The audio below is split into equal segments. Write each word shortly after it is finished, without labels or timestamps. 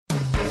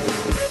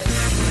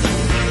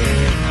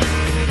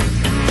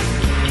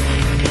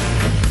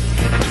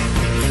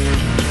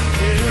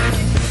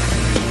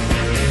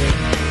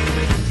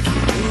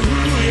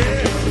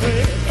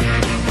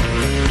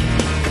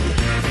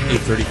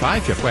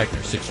6:35, Jeff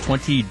Wagner,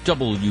 620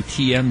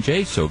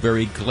 WTMJ. So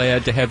very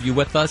glad to have you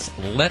with us.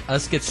 Let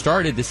us get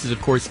started. This is, of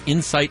course,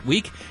 Insight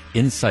Week.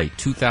 Insight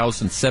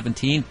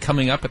 2017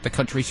 coming up at the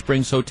Country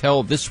Springs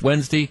Hotel this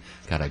Wednesday.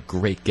 Got a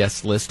great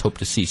guest list. Hope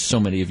to see so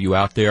many of you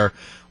out there.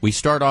 We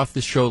start off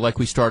this show like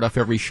we start off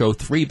every show.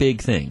 Three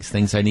big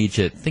things I need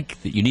you to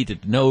think that you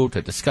needed to know,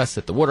 to discuss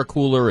at the water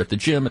cooler, at the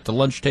gym, at the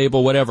lunch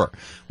table, whatever.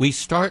 We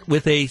start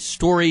with a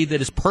story that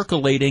is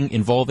percolating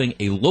involving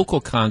a local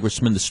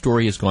congressman. The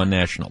story has gone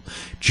national.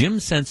 Jim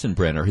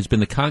Sensenbrenner has been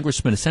the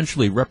congressman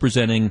essentially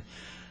representing,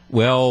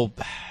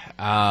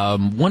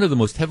 one of the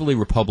most heavily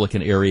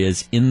Republican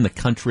areas in the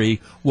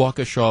country,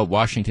 Waukesha,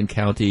 Washington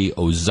County,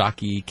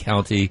 Ozaukee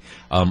County.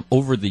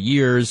 Over the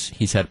years,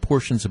 he's had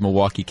portions of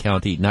Milwaukee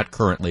County, not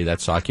currently,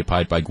 that's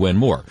occupied by Gwen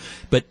Moore.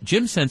 But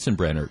Jim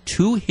Sensenbrenner,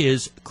 to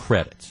his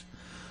credit,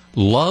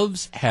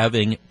 loves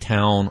having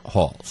town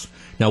halls.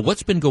 Now,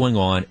 what's been going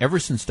on ever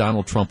since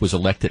Donald Trump was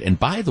elected, and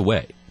by the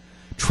way,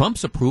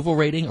 Trump's approval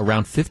rating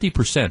around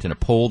 50% in a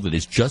poll that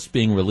is just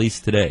being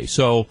released today.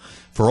 So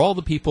for all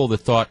the people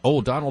that thought,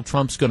 Donald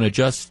Trump's going to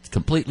just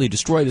completely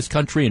destroy this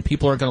country and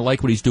people aren't going to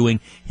like what he's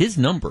doing, his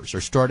numbers are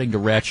starting to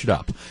ratchet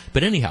up.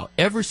 But anyhow,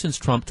 ever since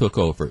Trump took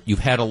over, you've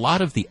had a lot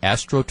of the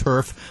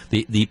AstroTurf,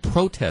 the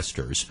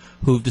protesters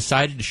who've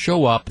decided to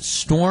show up,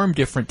 storm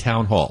different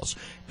town halls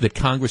that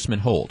congressmen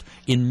hold.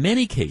 In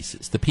many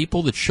cases, the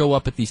people that show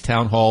up at these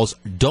town halls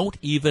don't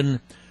even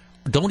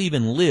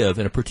live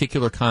in a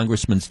particular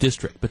congressman's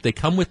district, but they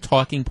come with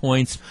talking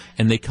points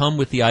and they come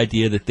with the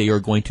idea that they are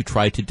going to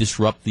try to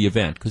disrupt the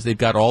event because they've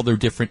got all their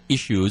different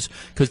issues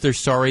because they're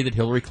sorry that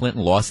Hillary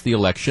Clinton lost the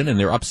election and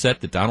they're upset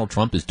that Donald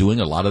Trump is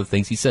doing a lot of the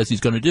things he says he's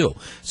going to do.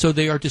 So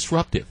they are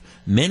disruptive.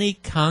 Many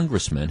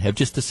congressmen have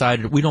just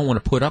decided we don't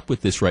want to put up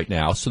with this right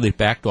now, so they've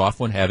backed off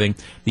on having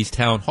these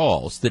town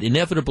halls that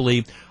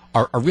inevitably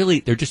are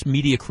really, they're just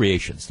media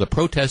creations. The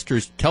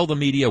protesters tell the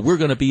media, we're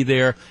going to be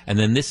there, and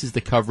then this is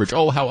the coverage.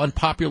 Oh, how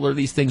unpopular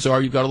these things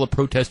are. You've got all the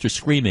protesters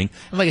screaming.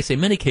 And like I say,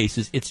 in many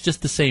cases, it's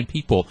just the same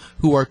people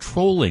who are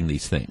trolling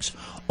these things.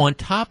 On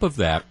top of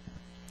that,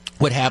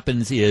 what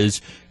happens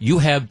is you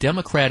have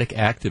Democratic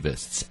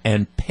activists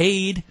and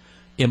paid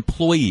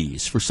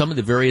employees for some of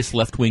the various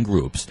left-wing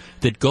groups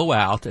that go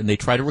out and they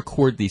try to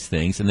record these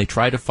things and they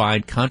try to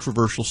find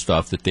controversial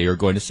stuff that they are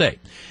going to say.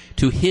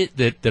 To hit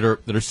that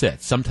are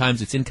said.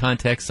 Sometimes it's in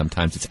context,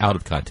 sometimes it's out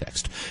of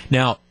context.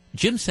 Now,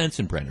 Jim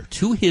Sensenbrenner,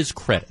 to his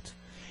credit,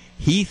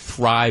 he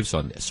thrives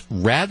on this.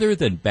 Rather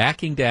than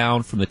backing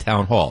down from the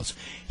town halls,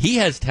 he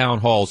has town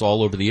halls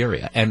all over the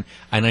area. And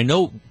I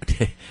know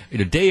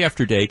day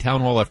after day,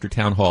 town hall after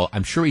town hall,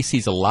 I'm sure he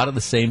sees a lot of the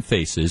same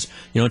faces,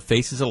 and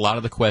faces a lot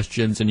of the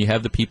questions, and you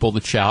have the people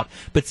that shout.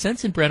 But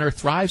Sensenbrenner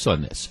thrives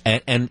on this.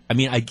 And I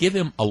mean, I give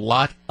him a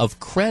lot of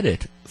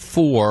credit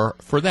for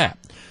that.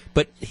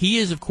 But he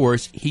is, of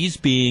course, he's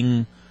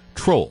being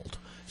trolled.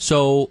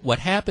 So what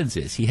happens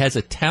is he has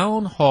a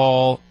town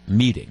hall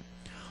meeting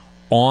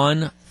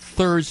on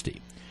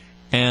Thursday.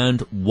 And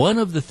one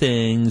of the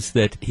things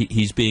that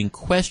he's being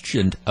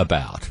questioned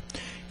about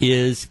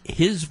is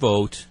his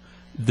vote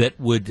that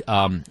would,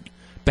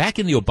 back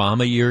in the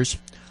Obama years,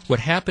 what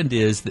happened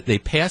is that they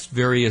passed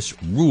various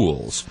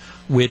rules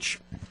which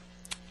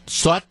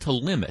sought to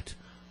limit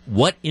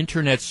what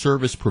Internet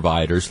service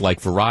providers like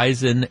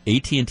Verizon,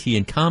 AT&T,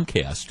 and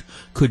Comcast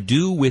could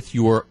do with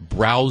your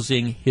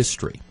browsing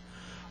history.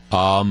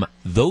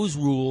 Those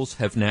rules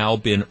have now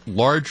been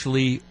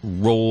largely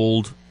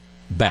rolled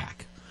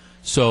back.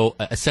 So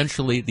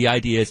essentially, the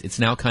idea is it's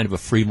now kind of a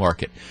free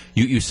market.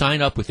 You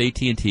sign up with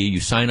AT&T, you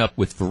sign up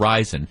with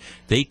Verizon.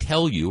 They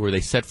tell you, or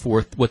they set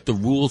forth what the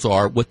rules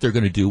are, what they're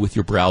going to do with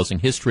your browsing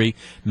history.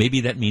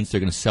 Maybe that means they're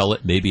going to sell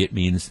it. Maybe it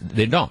means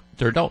they don't.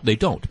 They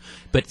don't.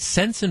 But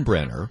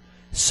Sensenbrenner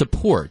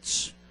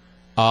supports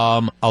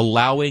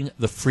allowing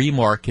the free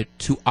market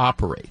to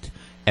operate.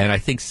 And I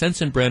think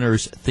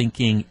Sensenbrenner's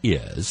thinking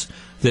is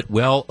that,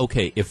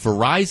 if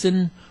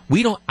Verizon,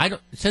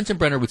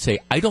 Sensenbrenner would say,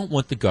 I don't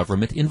want the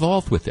government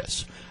involved with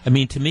this. I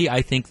mean, to me,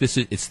 I think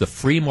it's the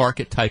free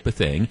market type of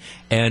thing.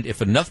 And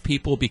if enough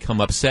people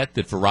become upset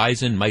that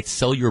Verizon might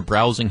sell your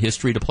browsing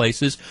history to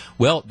places,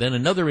 then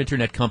another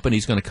internet company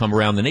is going to come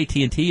around. Then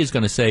AT&T is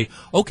going to say,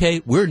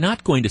 okay, we're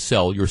not going to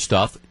sell your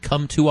stuff.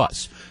 Come to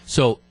us.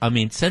 So, I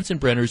mean,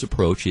 Sensenbrenner's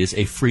approach is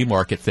a free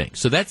market thing.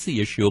 So that's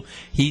the issue.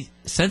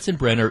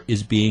 Sensenbrenner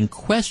is being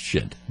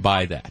questioned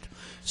by that.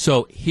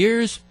 So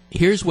here's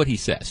what he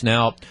says.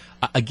 Now,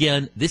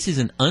 again, this is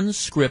an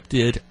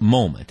unscripted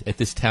moment at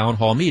this town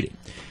hall meeting.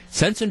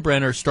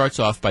 Sensenbrenner starts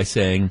off by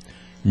saying,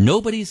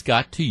 nobody's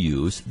got to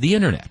use the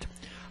Internet.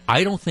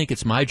 I don't think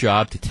it's my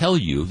job to tell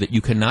you that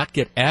you cannot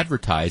get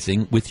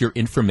advertising with your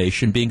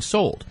information being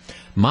sold.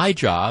 My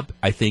job,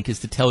 I think, is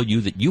to tell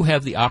you that you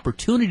have the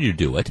opportunity to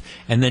do it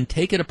and then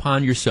take it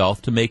upon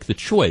yourself to make the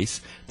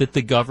choice that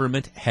the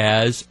government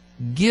has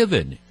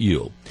given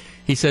you.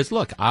 He says,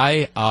 look,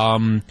 I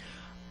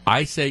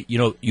say,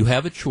 you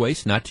have a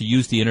choice not to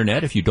use the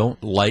Internet if you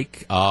don't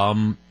like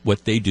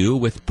what they do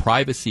with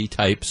privacy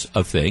types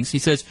of things. He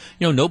says,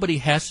 nobody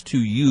has to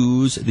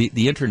use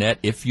the Internet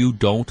if you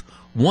don't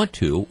want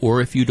to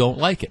or if you don't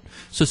like it.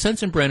 So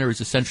Sensenbrenner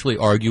is essentially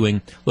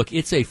arguing, look,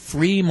 it's a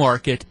free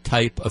market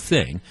type of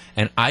thing,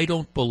 and I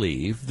don't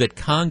believe that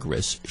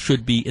Congress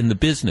should be in the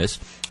business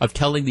of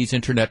telling these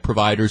internet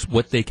providers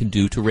what they can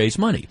do to raise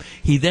money.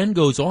 He then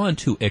goes on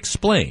to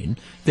explain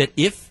that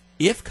if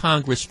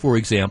Congress, for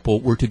example,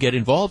 were to get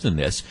involved in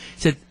this,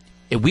 he said,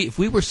 if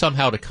we were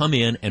somehow to come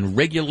in and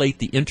regulate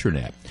the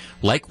internet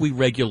like we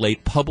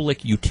regulate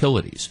public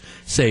utilities,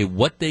 say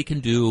what they can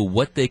do,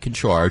 what they can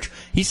charge,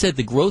 he said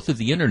the growth of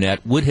the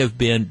internet would have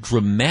been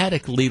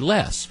dramatically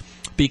less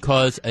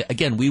because,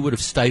 again, we would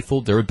have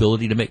stifled their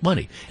ability to make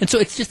money. And so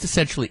it's just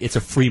essentially, it's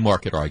a free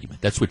market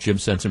argument. That's what Jim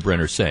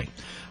Sensenbrenner is saying.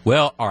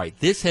 Well, all right,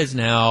 this has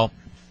now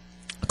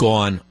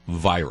gone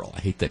viral.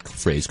 I hate that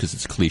phrase because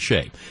it's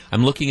cliche.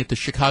 I'm looking at the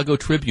Chicago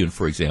Tribune,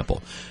 for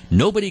example.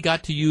 Nobody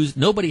has to use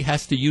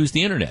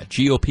the internet.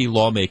 GOP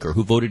lawmaker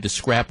who voted to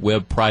scrap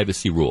web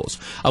privacy rules.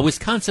 A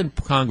Wisconsin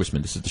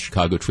congressman, this is the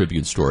Chicago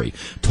Tribune story,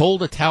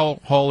 told a town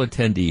hall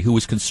attendee who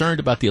was concerned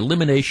about the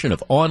elimination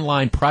of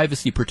online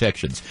privacy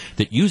protections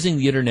that using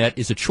the internet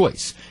is a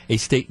choice, a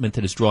statement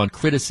that has drawn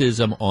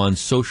criticism on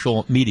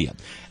social media.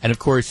 And of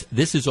course,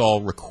 this is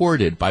all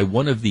recorded by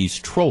one of these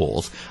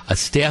trolls, a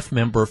staff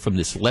member from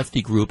this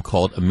lefty group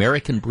called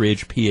American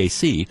Bridge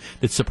PAC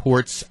that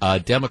supports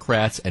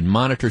Democrats and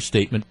monitor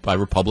statement by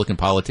Republican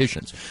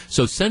politicians.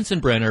 So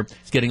Sensenbrenner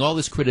is getting all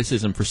this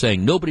criticism for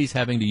saying nobody's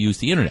having to use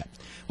the internet.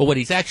 Well, what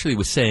he's actually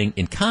was saying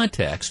in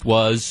context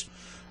was,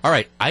 all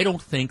right, I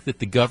don't think that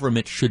the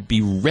government should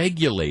be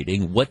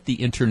regulating what the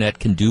internet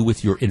can do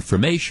with your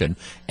information.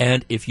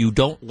 And if you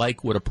don't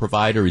like what a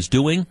provider is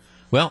doing,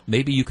 well,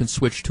 maybe you can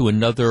switch to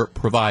another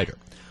provider.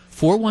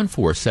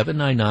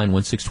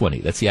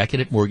 414-799-1620. That's the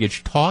Academic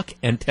Mortgage talk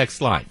and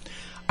text line.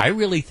 I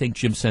really think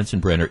Jim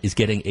Sensenbrenner is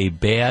getting a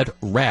bad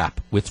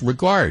rap with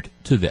regard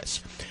to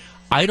this.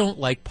 I don't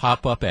like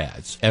pop-up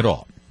ads at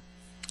all.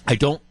 I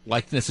don't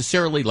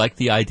necessarily like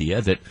the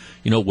idea that,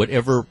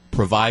 whatever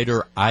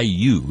provider I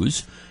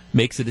use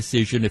makes a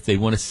decision if they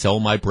want to sell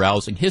my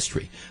browsing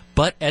history.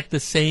 But at the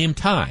same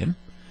time,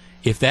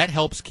 if that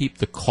helps keep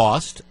the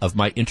cost of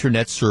my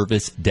internet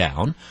service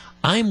down,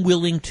 I'm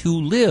willing to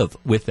live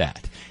with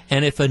that.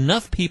 And if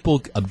enough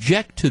people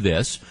object to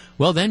this,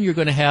 well, then you're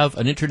going to have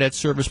an internet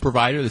service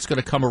provider that's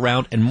going to come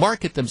around and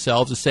market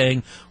themselves as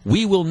saying,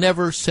 we will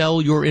never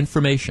sell your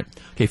information.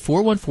 Okay,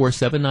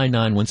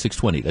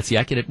 414-799-1620. That's the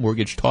Academic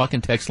Mortgage talk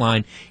and text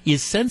line.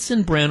 Is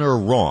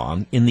Sensenbrenner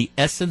wrong in the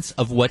essence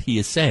of what he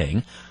is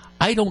saying?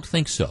 I don't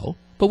think so.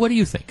 But what do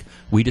you think?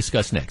 We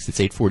discuss next. It's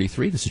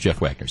 8:43. This is Jeff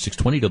Wagner,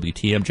 620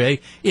 WTMJ.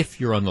 If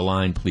you're on the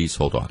line, please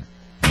hold on.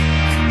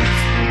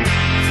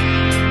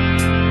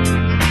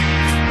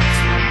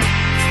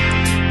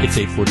 It's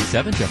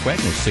 8:47. Jeff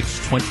Wagner,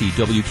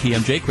 620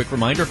 WTMJ. Quick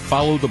reminder,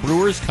 follow the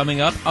Brewers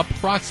coming up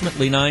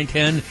approximately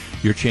 9:10.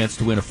 Your chance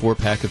to win a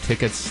 4-pack of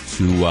tickets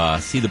to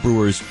see the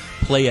Brewers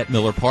play at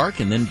Miller Park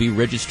and then be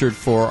registered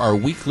for our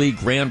weekly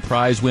grand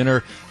prize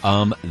winner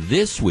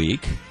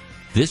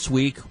This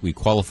week, we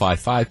qualify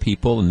 5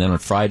 people, and then on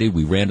Friday,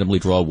 we randomly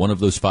draw one of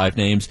those 5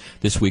 names.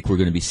 This week, we're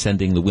going to be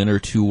sending the winner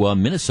to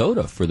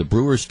Minnesota for the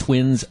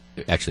Brewers-Twins,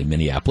 actually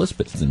Minneapolis,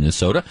 but it's in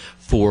Minnesota,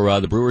 for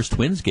the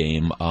Brewers-Twins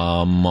game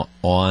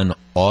on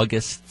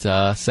August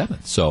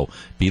 7th. So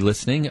be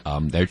listening.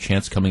 Their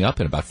chance coming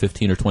up in about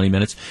 15 or 20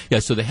 minutes. Yeah,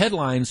 so the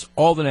headlines,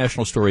 all the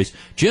national stories.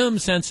 Jim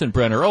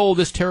Sensenbrenner,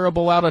 this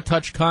terrible,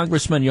 out-of-touch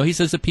congressman. He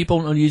says that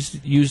people don't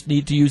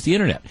need to use the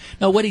internet.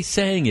 Now, what he's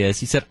saying is,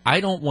 he said, I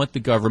don't want the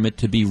government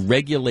to be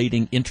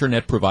regulating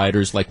internet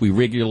providers like we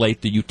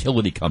regulate the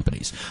utility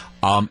companies.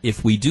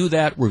 If we do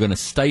that, we're going to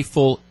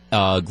stifle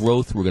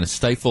growth. We're going to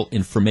stifle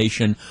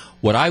information.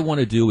 What I want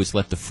to do is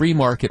let the free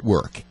market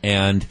work.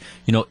 And,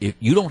 if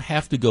you don't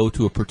have to go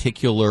to a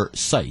particular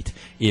site,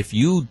 if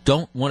you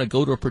don't want to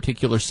go to a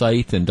particular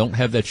site and don't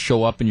have that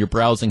show up in your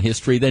browsing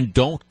history, then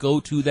don't go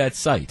to that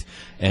site.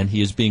 And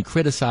he is being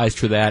criticized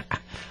for that.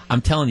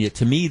 I'm telling you,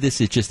 to me, this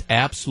is just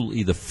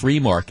absolutely the free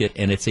market,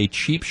 and it's a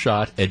cheap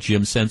shot at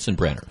Jim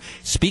Sensenbrenner.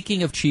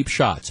 Speaking of cheap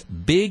shots,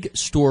 big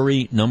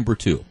story number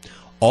 2.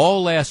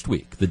 All last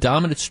week, the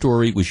dominant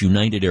story was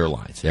United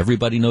Airlines.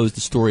 Everybody knows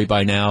the story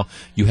by now.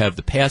 You have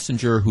the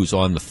passenger who's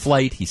on the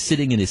flight. He's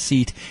sitting in his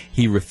seat.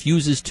 He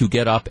refuses to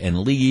get up and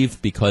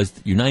leave because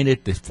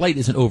the flight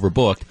isn't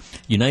overbooked.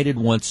 United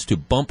wants to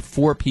bump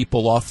 4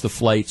 people off the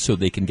flight so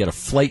they can get a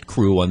flight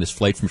crew on this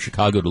flight from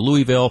Chicago to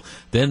Louisville.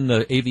 Then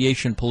the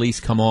aviation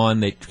police come in,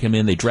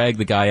 they drag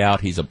the guy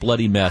out. He's a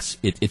bloody mess.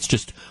 It's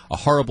just a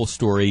horrible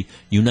story.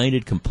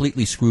 United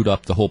completely screwed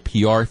up the whole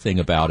PR thing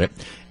about it.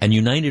 And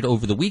United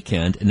over the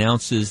weekend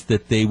announces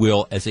that they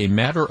will, as a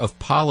matter of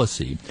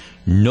policy,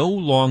 no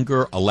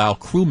longer allow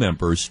crew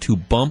members to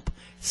bump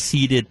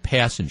seated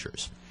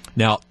passengers.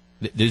 Now,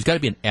 there's got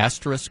to be an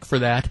asterisk for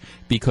that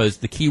because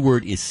the key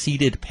word is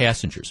seated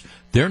passengers.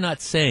 They're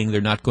not saying they're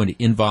not going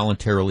to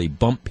involuntarily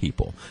bump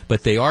people,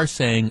 but they are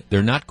saying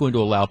they're not going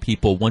to allow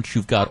people, once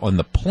you've got on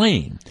the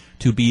plane,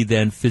 to be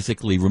then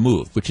physically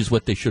removed, which is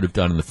what they should have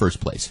done in the first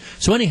place.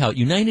 So anyhow,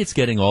 United's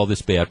getting all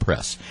this bad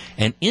press.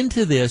 And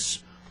into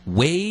this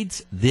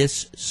wades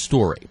this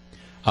story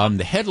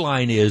The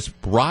headline is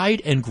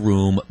Bride and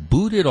Groom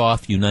Booted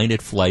Off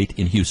United Flight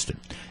in Houston.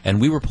 And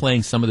we were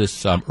playing some of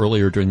this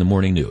earlier during the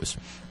morning news.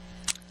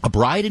 A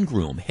bride and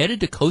groom headed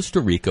to Costa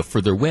Rica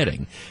for their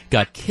wedding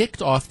got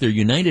kicked off their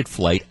United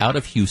flight out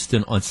of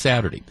Houston on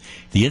Saturday.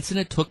 The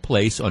incident took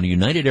place on a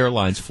United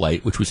Airlines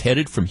flight which was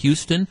headed from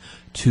Houston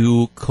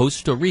to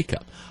Costa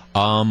Rica.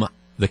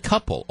 The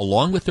couple,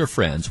 along with their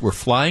friends, were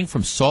flying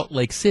from Salt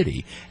Lake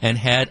City and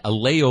had a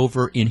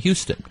layover in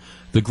Houston.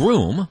 The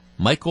groom,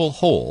 Michael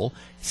Hole,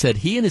 said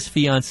he and his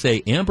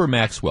fiancée, Amber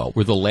Maxwell,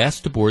 were the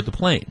last to board the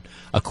plane.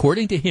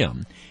 According to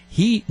him,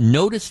 he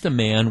noticed a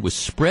man was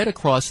spread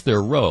across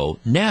their row,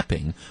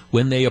 napping,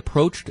 when they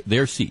approached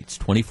their seats,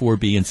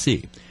 24B and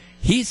C.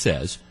 He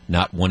says,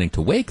 not wanting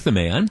to wake the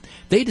man,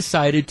 they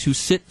decided to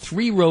sit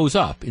 3 rows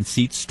up in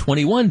seats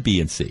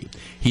 21B and C.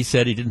 He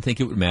said he didn't think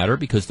it would matter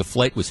because the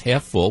flight was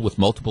half full with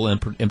multiple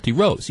empty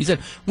rows. He said,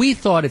 we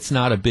thought it's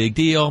not a big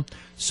deal,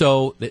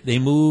 so they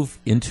move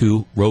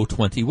into row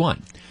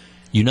 21.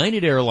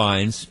 United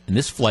Airlines, in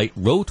this flight,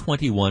 row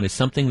 21 is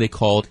something they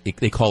call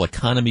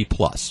Economy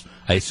Plus.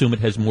 I assume it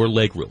has more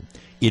legroom.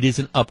 It is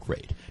an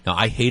upgrade. Now,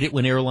 I hate it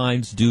when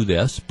airlines do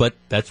this, but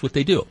that's what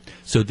they do.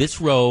 So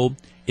this row,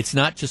 it's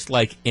not just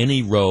like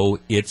any row,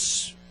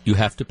 it's you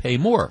have to pay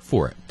more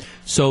for it.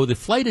 So the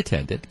flight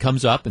attendant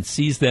comes up and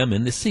sees them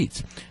in the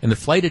seats. And the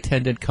flight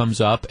attendant comes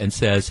up and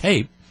says,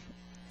 hey,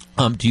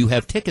 do you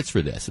have tickets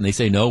for this? And they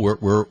say, no,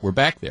 we're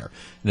back there.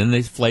 And then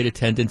the flight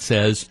attendant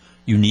says,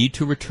 you need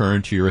to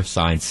return to your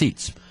assigned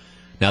seats.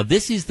 Now,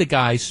 this is the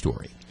guy's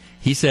story.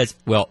 He says,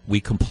 well,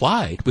 we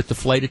complied with the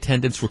flight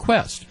attendant's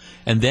request.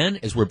 And then,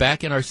 as we're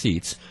back in our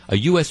seats, a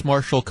U.S.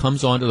 Marshal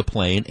comes onto the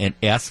plane and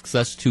asks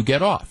us to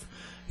get off.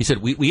 He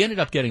said, we ended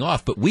up getting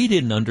off, but we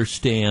didn't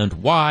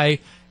understand why,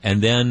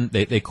 and then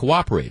they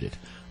cooperated.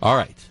 All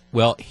right.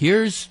 Well,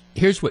 here's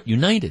what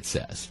United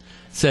says.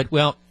 Said,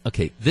 well,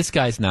 okay, this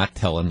guy's not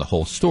telling the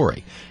whole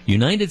story.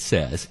 United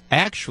says,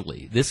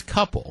 actually, this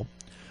couple,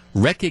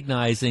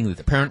 recognizing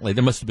that apparently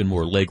there must have been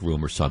more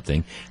legroom or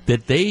something,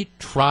 that they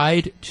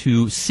tried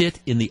to sit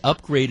in the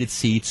upgraded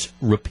seats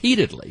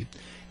repeatedly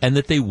and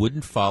that they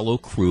wouldn't follow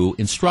crew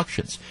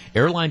instructions.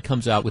 Airline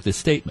comes out with this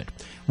statement.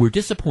 We're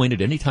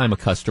disappointed any time a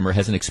customer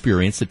has an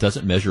experience that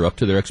doesn't measure up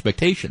to their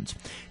expectations.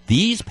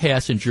 These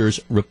passengers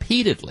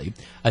repeatedly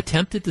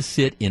attempted to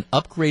sit in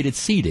upgraded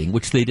seating,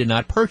 which they did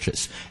not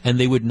purchase, and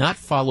they would not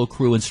follow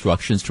crew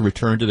instructions to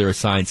return to their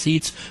assigned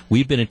seats.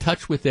 We've been in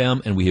touch with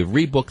them, and we have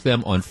rebooked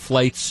them on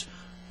flights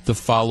the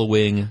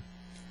following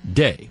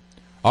day.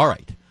 All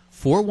right.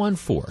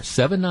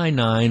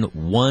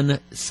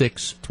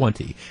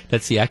 414-799-1620.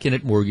 That's the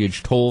Accunet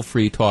Mortgage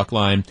toll-free talk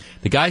line.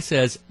 The guy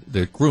says,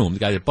 the groom, the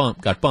guy that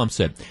got bumped,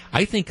 said,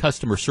 I think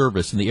customer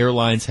service and the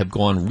airlines have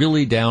gone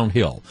really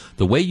downhill.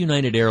 The way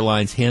United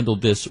Airlines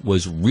handled this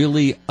was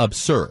really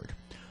absurd.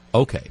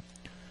 Okay.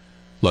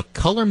 Look,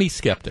 color me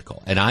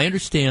skeptical, and I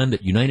understand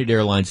that United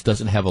Airlines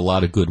doesn't have a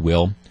lot of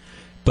goodwill,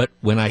 but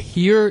when I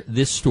hear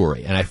this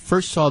story, and I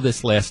first saw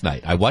this last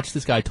night, I watched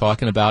this guy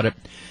talking about it,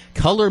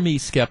 color me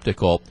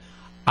skeptical.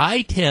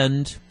 I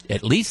tend,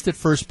 at least at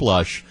first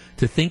blush,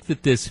 to think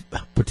that this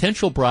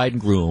potential bride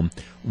and groom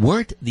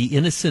weren't the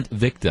innocent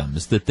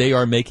victims that they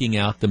are making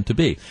out them to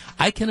be.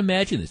 I can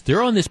imagine this.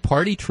 They're on this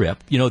party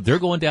trip. You know, they're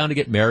going down to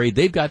get married.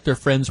 They've got their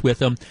friends with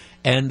them,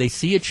 and they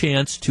see a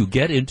chance to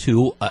get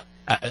into an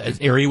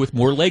area with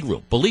more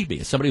legroom. Believe me,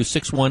 as somebody who's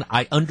 6'1",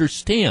 I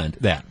understand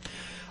that.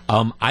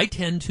 I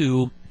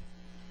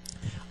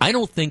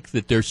don't think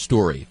that their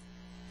story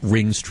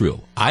rings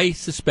true. I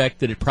suspect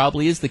that it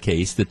probably is the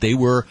case that they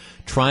were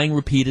trying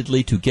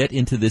repeatedly to get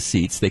into the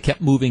seats. They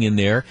kept moving in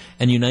there,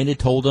 and United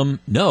told them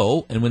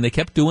no, and when they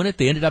kept doing it,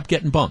 they ended up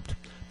getting bumped.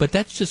 But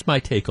that's just my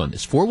take on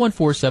this.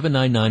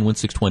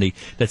 414-799-1620.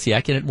 That's the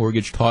Accunet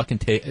Mortgage talk and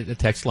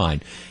text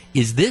line.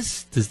 Does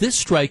this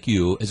strike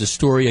you as a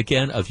story,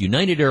 again, of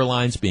United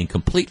Airlines being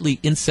completely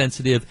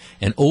insensitive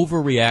and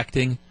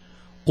overreacting?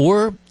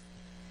 Or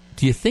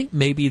do you think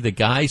maybe the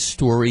guy's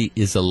story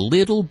is a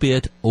little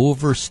bit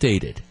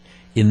overstated?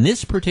 In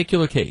this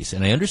particular case,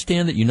 and I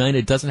understand that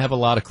United doesn't have a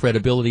lot of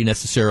credibility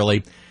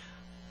necessarily,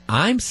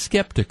 I'm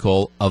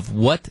skeptical of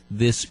what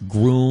this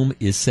groom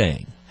is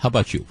saying. How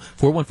about you?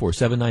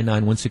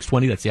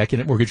 414-799-1620. That's the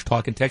Accunet Mortgage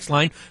talk and text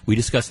line. We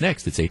discuss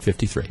next. It's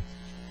 8:53.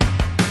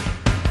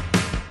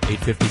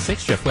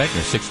 8:56, Jeff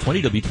Wagner,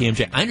 620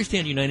 WTMJ. I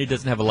understand United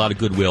doesn't have a lot of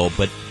goodwill,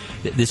 but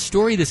this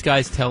story this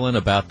guy's telling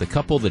about the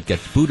couple that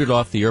gets booted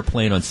off the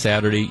airplane on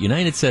Saturday,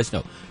 United says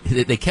no.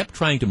 They kept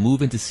trying to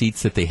move into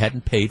seats that they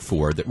hadn't paid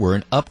for, that were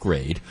an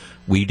upgrade.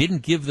 We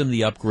didn't give them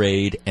the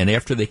upgrade, and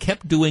after they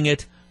kept doing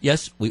it,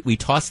 yes, we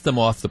tossed them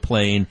off the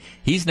plane.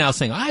 He's now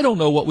saying, I don't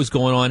know what was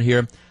going on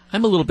here.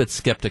 I'm a little bit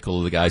skeptical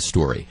of the guy's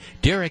story.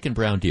 Derek and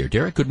Brown Deer.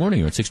 Derek, good morning.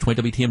 You're on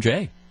 620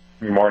 WTMJ.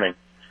 Good morning.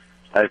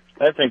 I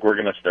think we're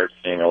going to start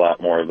seeing a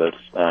lot more of this.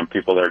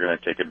 People that are going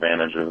to take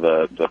advantage of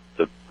the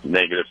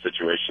negative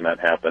situation that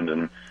happened,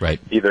 and right.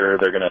 Either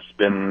they're going to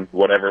spin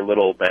whatever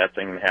little bad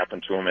thing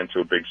happened to them into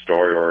a big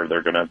story, or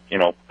they're going to,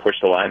 push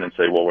the line and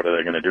say, well, what are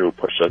they going to do?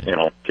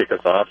 Kick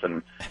us off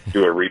and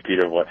do a repeat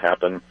of what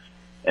happened.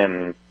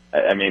 And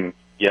I mean,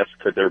 yes,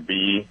 could there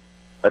be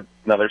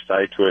another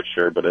side to it?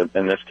 Sure, but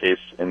in this case,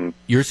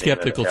 you're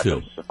skeptical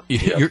too.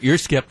 You're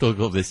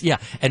skeptical of this, yeah.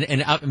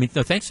 And I mean,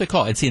 no, thanks for the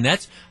call. And see, and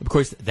that's of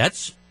course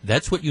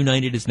that's what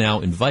United is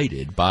now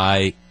invited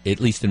by,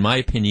 at least in my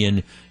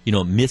opinion,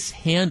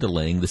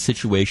 mishandling the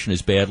situation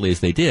as badly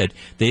as they did.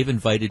 They've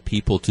invited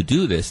people to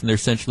do this, and they're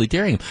essentially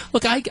daring them.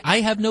 Look,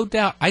 I have no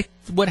doubt.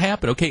 What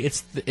happened? Okay,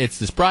 it's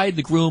this bride,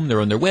 the groom.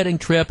 They're on their wedding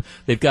trip.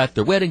 They've got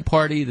their wedding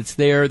party that's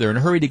there. They're in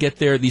a hurry to get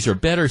there. These are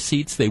better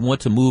seats. They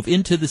want to move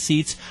into the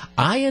seats.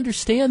 I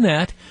understand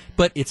that,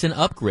 but it's an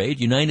upgrade.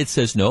 United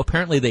says no.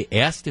 Apparently, they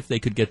asked if they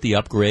could get the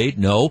upgrade.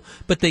 No,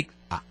 but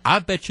I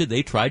bet you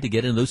they tried to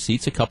get in those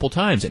seats a couple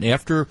times, and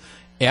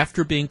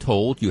after being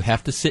told you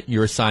have to sit in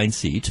your assigned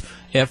seat,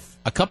 if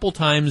a couple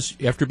times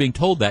after being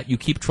told that you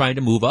keep trying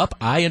to move up,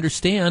 I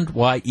understand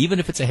why, even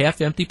if it's a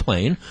half-empty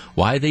plane,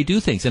 why they do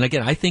things. And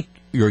again, I think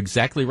you're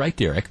exactly right,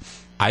 Derek.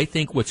 I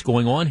think what's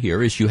going on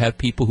here is you have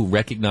people who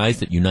recognize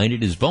that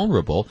United is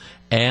vulnerable,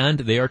 and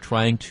they are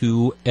trying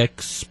to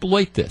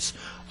exploit this.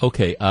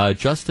 Okay,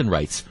 Justin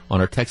writes on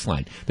our text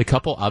line, the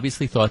couple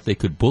obviously thought they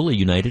could bully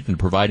United into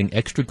providing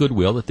extra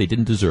goodwill that they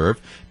didn't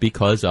deserve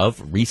because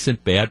of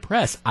recent bad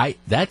press.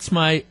 That's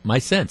my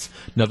sense.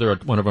 Another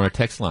one of our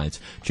text lines.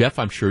 Jeff,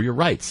 I'm sure you're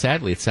right.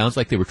 Sadly, it sounds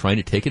like they were trying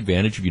to take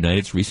advantage of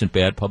United's recent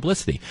bad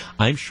publicity.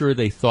 I'm sure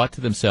they thought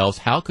to themselves,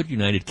 how could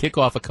United kick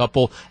off a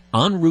couple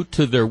en route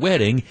to their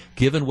wedding,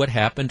 given what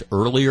happened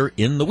earlier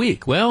in the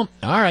week? Well,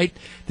 all right.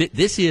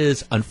 This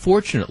is,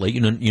 unfortunately,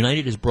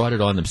 United has brought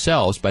it on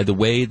themselves by the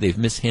way they've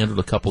mishandled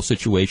a couple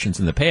situations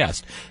in the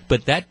past.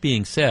 But that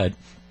being said,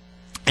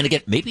 and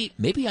again,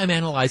 maybe I'm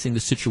analyzing the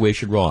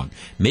situation wrong.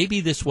 Maybe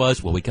this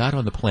was, we got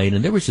on the plane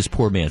and there was this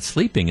poor man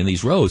sleeping in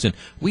these rows and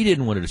we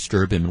didn't want to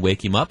disturb him and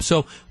wake him up.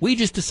 So we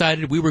just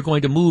decided we were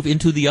going to move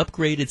into the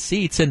upgraded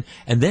seats. And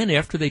then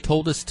after they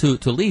told us to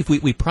leave,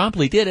 we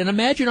promptly did. And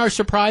imagine our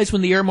surprise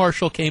when the air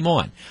marshal came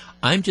on.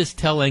 I'm just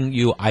telling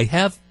you, I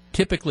have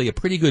typically a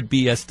pretty good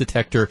BS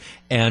detector,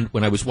 and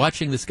when I was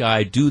watching this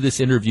guy do this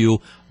interview,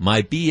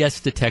 my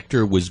BS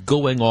detector was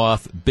going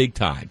off big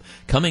time.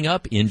 Coming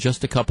up in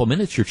just a couple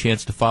minutes, your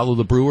chance to follow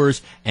the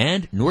Brewers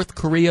and North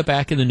Korea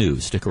back in the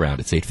news. Stick around.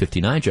 It's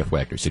 8:59. Jeff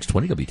Wagner,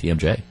 620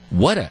 WTMJ.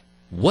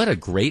 What a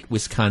great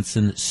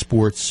Wisconsin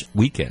sports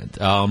weekend.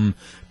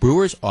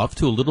 Brewers off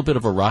to a little bit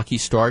of a rocky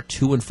start,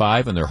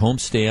 2-5 on their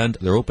homestand,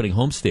 their opening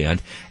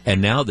homestand,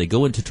 and now they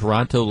go into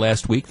Toronto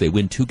last week. They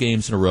win 2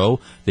 games in a row.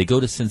 They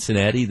go to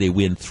Cincinnati. They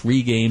win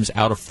 3 games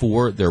out of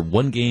 4. They're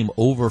 1 game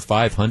over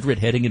 500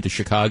 heading into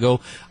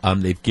Chicago.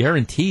 They've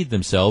guaranteed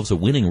themselves a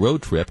winning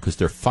road trip because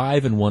they're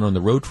 5-1 on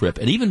the road trip,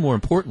 and even more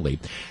importantly,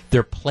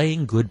 they're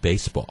playing good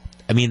baseball.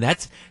 I mean,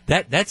 that's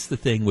the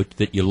thing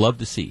that you love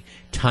to see.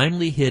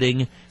 Timely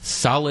hitting,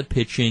 solid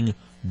pitching,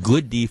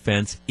 good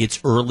defense. It's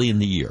early in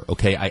the year,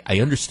 okay? I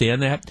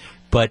understand that,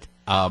 but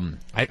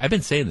I've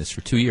been saying this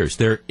for 2 years.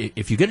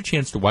 If you get a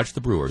chance to watch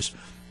the Brewers,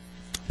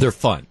 they're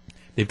fun.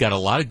 They've got a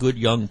lot of good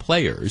young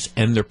players,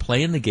 and they're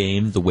playing the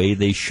game the way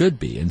they should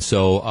be. And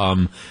so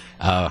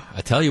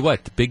I tell you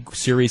what, the big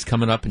series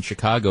coming up in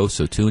Chicago,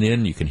 so tune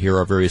in. You can hear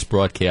our various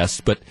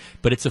broadcasts, but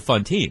it's a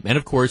fun team. And,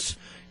 of course,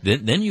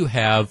 then you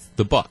have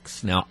the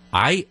Bucks. Now,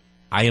 I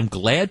am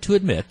glad to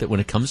admit that when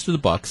it comes to the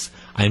Bucks,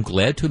 I am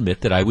glad to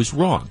admit that I was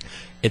wrong.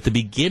 At the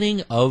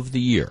beginning of the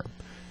year,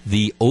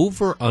 the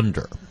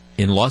over-under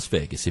in Las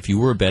Vegas, if you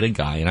were a betting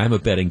guy, and I'm a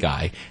betting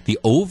guy, the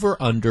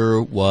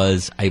over-under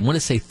was, I want to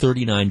say,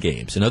 39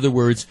 games. In other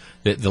words,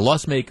 the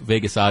Las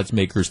Vegas odds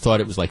makers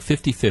thought it was like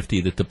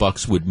 50-50 that the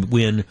Bucks would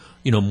win,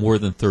 more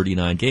than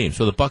 39 games.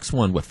 So the Bucks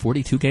won,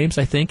 42 games,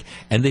 I think,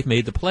 and they've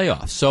made the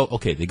playoffs. So,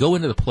 okay, they go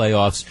into the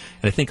playoffs,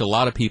 and I think a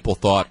lot of people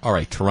thought, all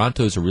right,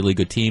 Toronto's a really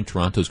good team.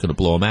 Toronto's going to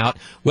blow them out.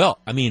 Well,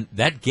 I mean,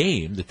 that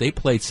game that they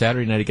played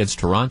Saturday night against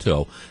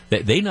Toronto,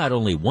 they not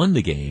only won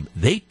the game,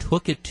 they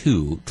took it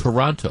to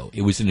Toronto.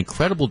 It was an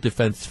incredible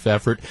defensive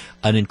effort,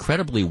 an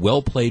incredibly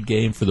well-played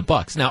game for the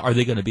Bucks. Now, are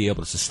they going to be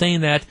able to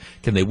sustain that?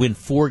 Can they win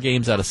 4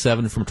 games out of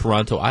 7 from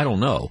Toronto? I don't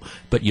know.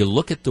 But you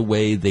look at the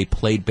way they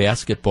played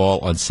basketball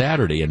on Saturday,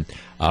 and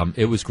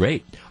it was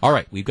great. All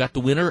right, we've got the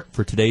winner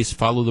for today's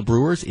Follow the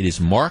Brewers. It is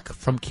Mark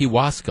from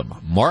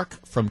Kewaskum. Mark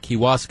from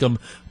Kewaskum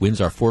wins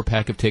our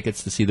 4-pack of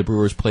tickets to see the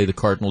Brewers play the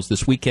Cardinals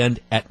this weekend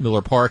at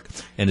Miller Park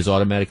and is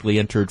automatically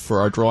entered for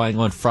our drawing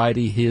on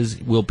Friday.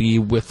 His will be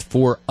with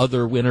 4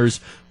 other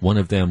winners. One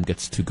of them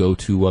gets to go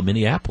to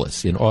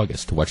Minneapolis in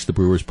August to watch the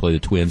Brewers play the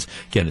Twins.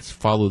 Again, it's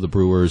Follow the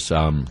Brewers.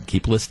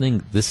 Keep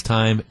listening this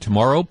time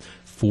tomorrow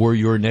for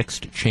your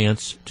next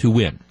chance to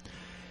win.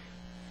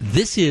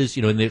 This is,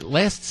 in the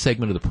last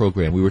segment of the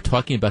program, we were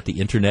talking about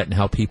the Internet and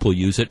how people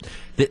use it.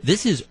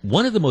 This is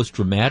one of the most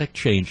dramatic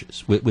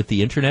changes with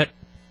the Internet.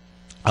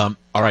 All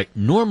right,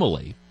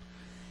 normally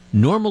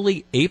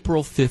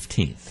April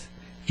 15th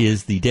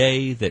is the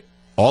day that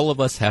all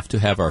of us have to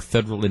have our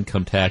federal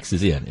income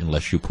taxes in,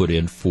 unless you put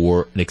in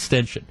for an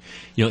extension.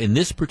 In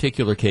this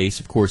particular case,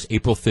 of course,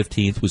 April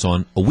 15th was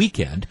on a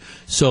weekend,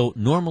 so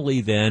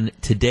normally then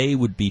today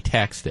would be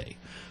tax day.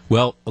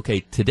 Well, okay,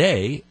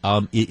 today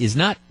is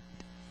not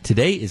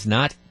today is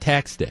not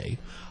tax day.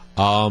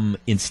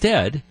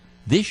 Instead,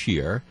 this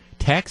year,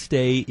 tax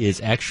day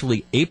is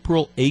actually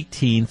April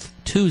 18th,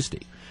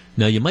 Tuesday.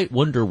 Now, you might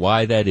wonder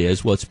why that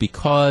is. Well, it's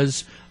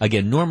because,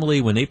 again,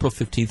 normally when April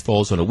 15th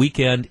falls on a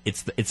weekend,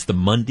 it's the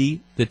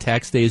Monday that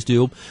tax day is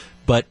due.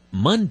 But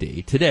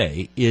Monday,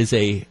 today, is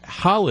a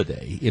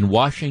holiday in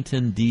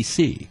Washington,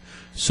 D.C.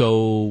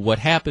 So what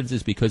happens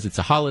is because it's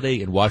a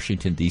holiday in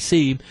Washington,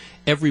 D.C.,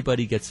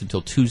 everybody gets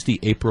until Tuesday,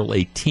 April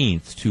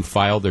 18th to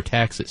file their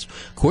taxes.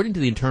 According to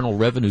the Internal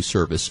Revenue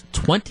Service,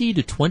 20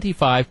 to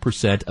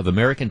 25% of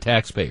American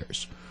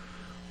taxpayers,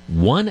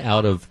 1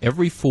 out of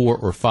every 4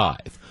 or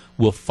 5,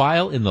 will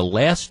file in the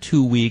last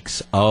 2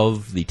 weeks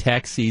of the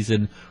tax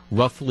season,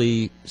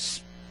 roughly.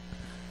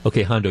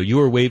 Okay, Hondo, you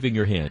are waving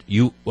your hand.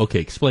 Okay,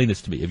 explain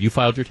this to me. Have you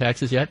filed your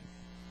taxes yet?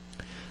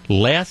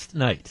 Last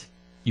night,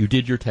 you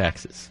did your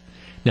taxes.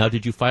 Now,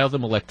 did you file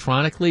them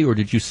electronically or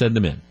did you send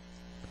them in?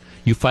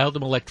 You filed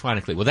them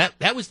electronically. Well,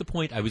 that was the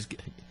point I was.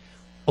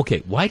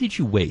 Okay, why did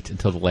you wait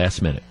until the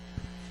last minute?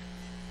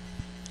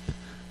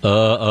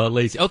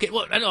 Lazy. Okay,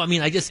 well, I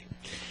mean, I just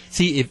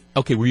see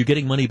were you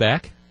getting money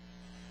back?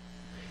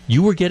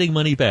 You were getting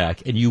money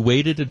back, and you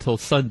waited until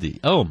Sunday.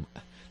 Oh,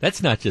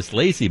 that's not just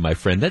lazy, my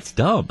friend. That's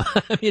dumb.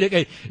 I mean,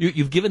 okay,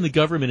 you've given the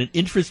government an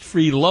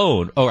interest-free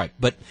loan. All right,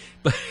 but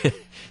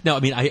now, I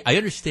mean, I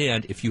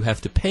understand if you have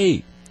to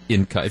pay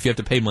income, if you have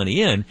to pay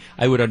money in,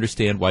 I would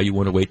understand why you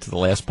want to wait to the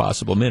last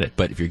possible minute.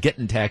 But if you're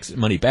getting tax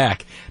money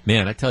back,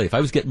 man, I tell you, if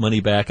I was getting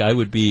money back, I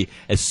would be,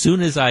 as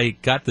soon as I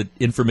got the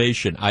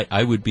information,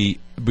 I would be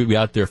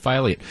out there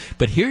filing it.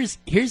 But here's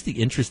the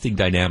interesting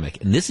dynamic,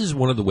 and this is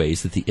one of the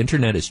ways that the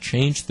internet has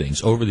changed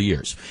things over the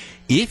years.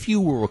 If you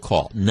will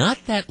recall,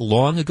 not that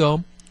long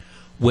ago,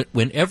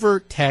 whenever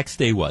tax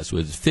day was,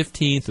 whether it was the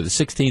 15th or the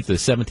 16th or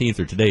the 17th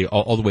or today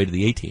all the way to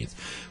the 18th,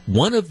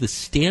 one of the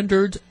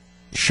standard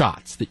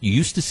shots that you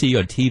used to see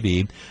on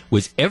TV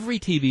was every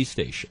TV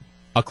station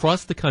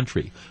across the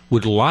country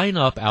would line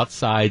up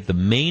outside the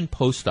main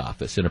post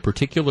office in a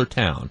particular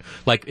town.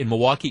 Like in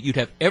Milwaukee, you'd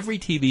have every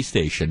TV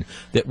station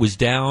that was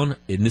down,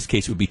 in this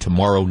case it would be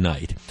tomorrow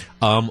night,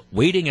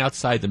 waiting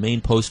outside the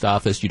main post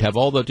office. You'd have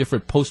all the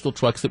different postal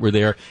trucks that were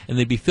there, and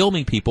they'd be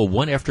filming people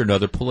one after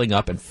another pulling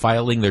up and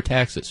filing their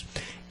taxes.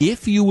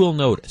 If you will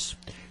notice,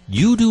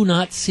 you do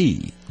not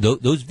see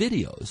those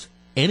videos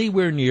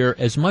anywhere near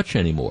as much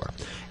anymore.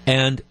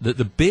 And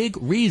the big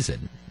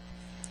reason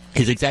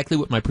is exactly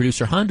what my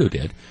producer Hondo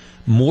did.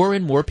 More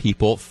and more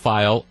people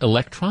file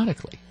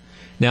electronically.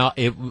 Now,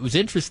 it was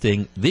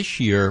interesting. This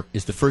year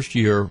is the first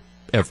year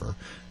ever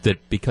that,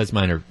 because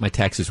my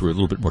taxes were a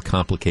little bit more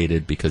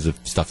complicated because of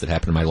stuff that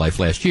happened in my life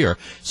last year,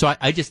 so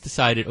I just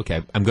decided,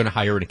 okay, I'm going to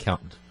hire an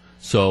accountant.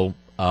 So,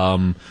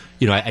 I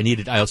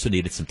also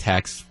needed some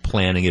tax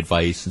planning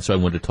advice, and so I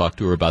wanted to talk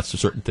to her about some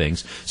certain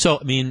things. So,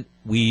 I mean,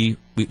 we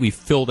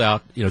filled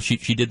out,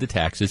 she did the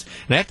taxes,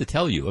 and I have to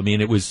tell you, I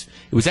mean, it was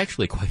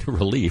actually quite a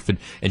relief,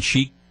 and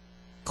she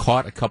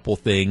caught a couple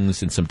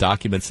things and some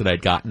documents that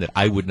I'd gotten that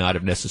I would not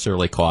have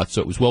necessarily caught,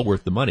 so it was well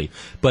worth the money.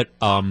 But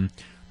when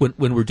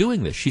we're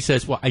doing this, she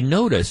says, well, I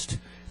noticed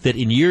that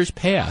in years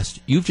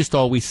past, you've just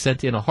always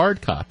sent in a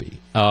hard copy,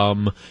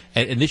 and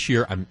this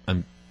year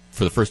I'm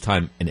for the first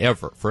time in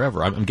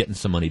forever, I'm getting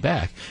some money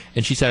back.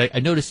 And she said, I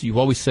noticed you've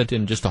always sent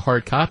in just a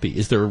hard copy.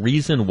 Is there a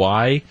reason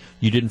why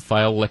you didn't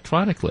file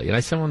electronically? And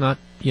I said, well, not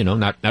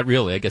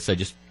really. I guess I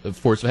just,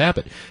 force of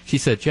habit. She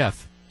said,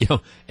 Jeff,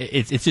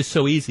 it's just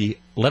so easy.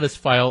 Let us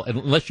file,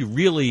 unless you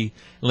really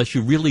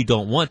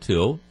don't want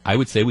to. I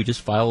would say we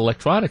just file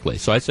electronically.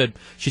 So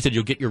she said,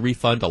 you'll get your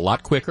refund a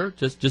lot quicker.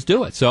 Just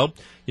do it. So,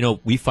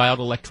 we filed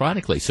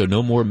electronically. So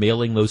no more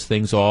mailing those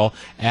things all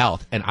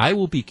out. And I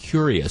will be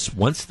curious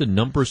once the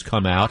numbers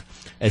come out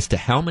as to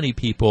how many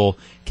people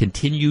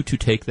continue to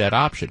take that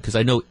option. Because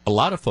I know a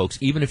lot of folks,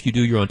 even if you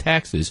do your own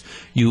taxes,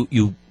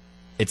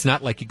 it's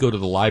not like you go to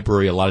the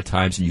library a lot of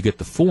times and you get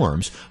the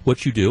forms.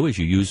 What you do is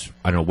you use,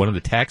 one of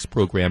the tax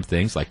program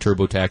things like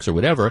TurboTax or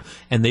whatever,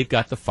 and they've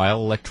got the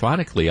file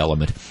electronically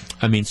element.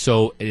 I mean,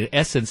 so in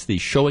essence, the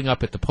showing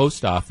up at the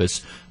post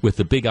office with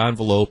the big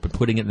envelope and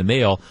putting it in the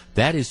mail,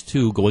 that is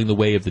too going the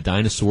way of the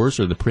dinosaurs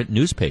or the print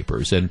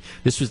newspapers. And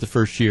this was the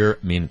first year,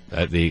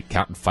 the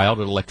accountant filed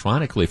it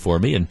electronically for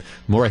me, and the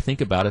more I think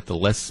about it, the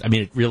less,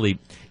 it really,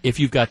 if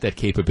you've got that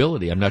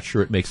capability, I'm not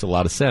sure it makes a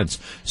lot of sense.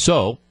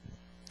 So,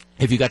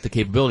 if you got the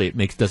capability,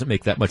 it doesn't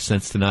make that much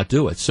sense to not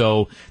do it.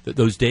 So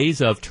those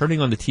days of turning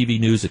on the TV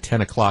news at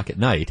 10 o'clock at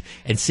night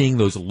and seeing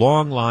those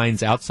long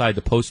lines outside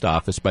the post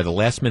office by the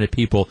last-minute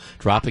people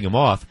dropping them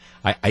off,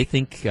 I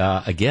think,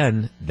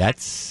 again,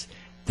 that's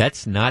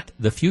not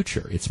the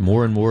future. It's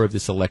more and more of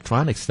this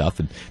electronic stuff,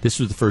 and this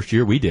was the first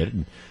year we did it.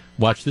 And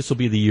watch, this will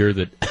be the year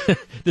that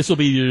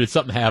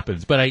something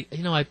happens. But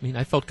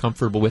I felt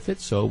comfortable with it,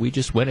 so we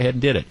just went ahead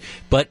and did it.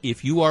 But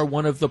if you are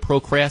one of the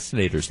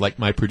procrastinators, like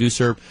my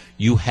producer,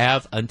 you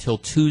have until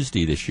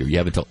Tuesday this year. You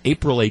have until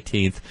April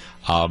 18th,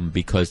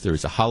 because there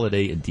is a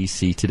holiday in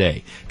D.C.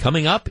 today.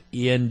 Coming up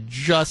in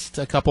just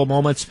a couple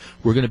moments,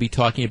 we're going to be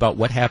talking about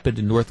what happened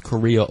in North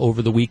Korea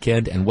over the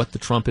weekend and what the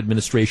Trump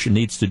administration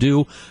needs to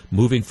do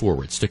moving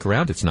forward. Stick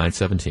around. It's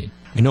 9:17.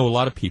 I know a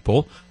lot of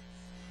people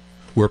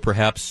were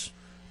perhaps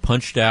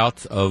punched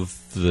out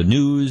of the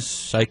news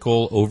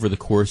cycle over the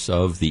course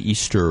of the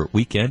Easter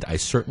weekend. I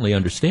certainly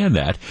understand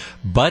that.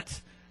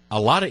 But a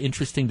lot of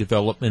interesting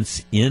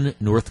developments in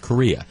North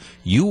Korea.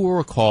 You will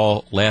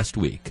recall last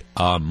week,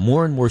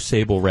 more and more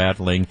sable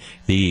rattling.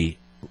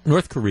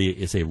 North Korea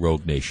is a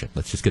rogue nation.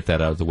 Let's just get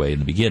that out of the way in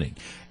the beginning.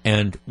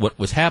 And what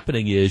was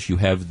happening is you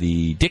have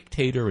the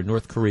dictator in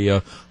North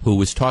Korea who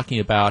was talking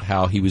about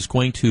how he was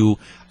going to,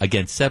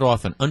 again, set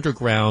off an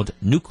underground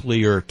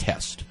nuclear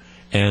test.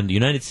 And the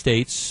United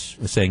States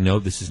was saying, no,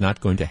 this is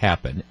not going to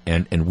happen,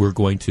 and we're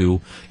going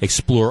to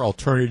explore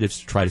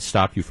alternatives to try to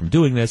stop you from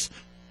doing this.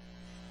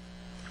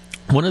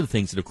 One of the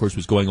things that, of course,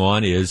 was going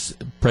on is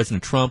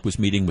President Trump was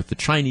meeting with the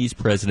Chinese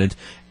president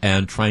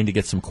and trying to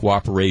get some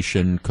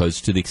cooperation,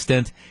 because to the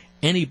extent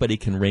anybody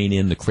can rein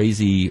in the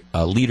crazy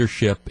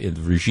leadership in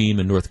the regime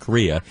in North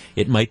Korea,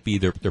 it might be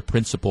their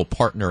principal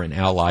partner and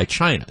ally,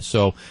 China.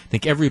 So I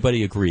think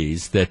everybody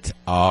agrees that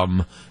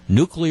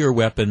nuclear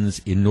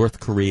weapons in North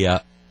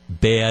Korea,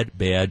 bad,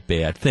 bad,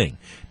 bad thing.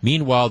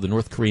 Meanwhile, the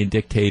North Korean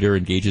dictator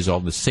engages all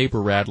in the saber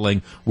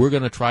rattling. We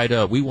want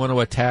to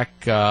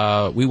attack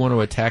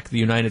the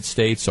United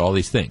States, all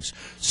these things.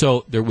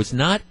 So there was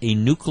not a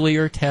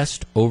nuclear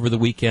test over the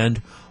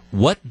weekend.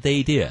 What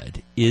they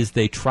did is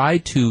they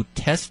tried to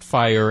test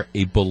fire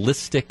a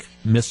ballistic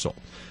missile.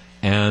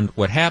 And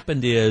what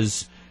happened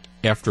is,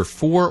 after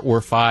 4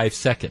 or 5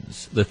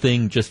 seconds, the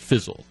thing just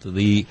fizzled.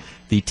 The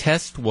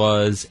test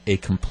was a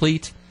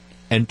complete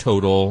and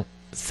total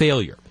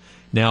failure.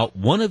 Now,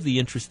 one of the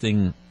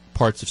interesting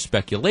parts of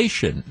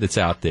speculation that's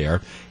out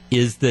there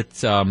is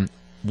that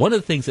one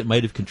of the things that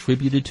might have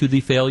contributed to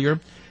the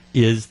failure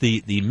is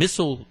the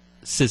missile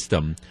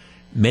system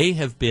may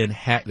have been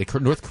hacked. The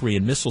North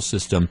Korean missile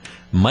system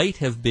might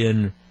have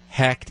been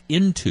hacked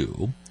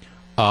into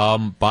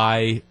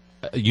by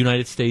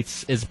United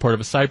States as part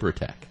of a cyber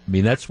attack. I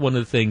mean, that's one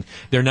of the things.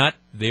 They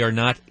are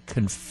not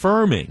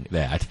confirming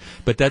that,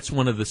 but that's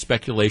one of the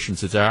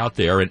speculations that's out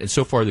there. And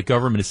so far, the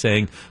government is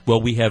saying,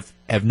 well, we have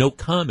no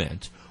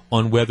comment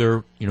on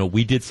whether,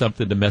 we did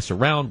something to mess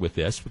around with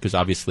this, because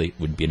obviously it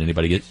wouldn't be in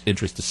anybody's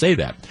interest to say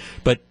that.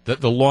 But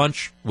the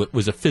launch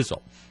was a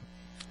fizzle.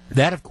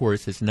 That, of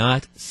course, has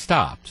not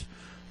stopped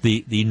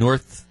the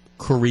North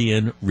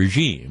Korean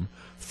regime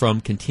from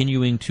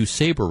continuing to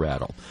saber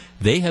rattle.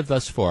 They have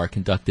thus far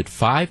conducted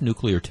 5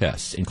 nuclear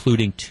tests,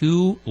 including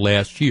 2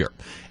 last year.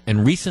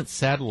 And recent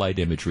satellite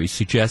imagery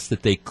suggests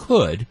that they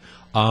could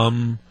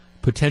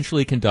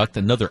potentially conduct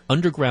another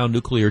underground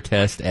nuclear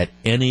test at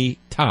any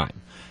time.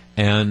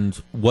 And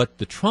what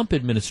the Trump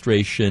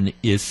administration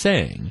is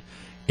saying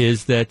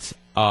is that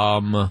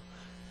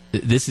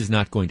this is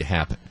not going to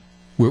happen.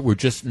 We're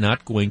just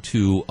not going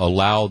to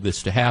allow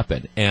this to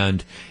happen.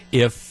 And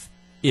if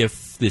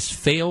this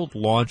failed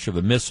launch of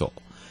a missile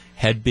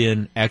had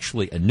been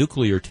actually a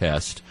nuclear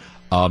test,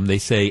 they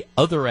say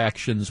other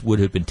actions would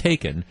have been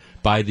taken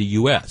by the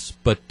U.S.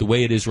 But the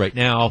way it is right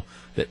now,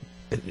 that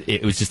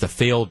it was just a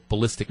failed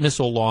ballistic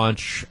missile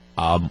launch.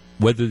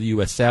 Whether the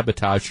U.S.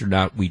 sabotaged or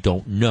not, we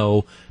don't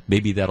know.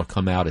 Maybe that'll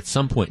come out at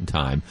some point in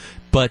time.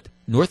 But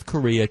North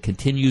Korea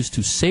continues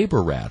to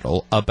saber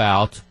rattle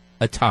about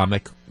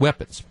atomic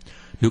weapons,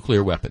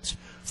 nuclear weapons.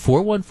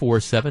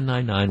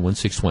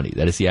 414-799-1620.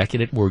 That is the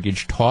Accunet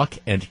Mortgage talk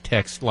and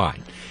text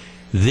line.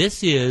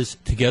 This is,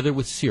 together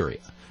with Syria,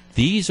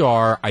 these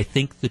are, I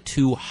think, the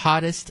 2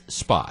 hottest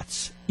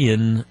spots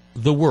in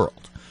the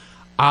world.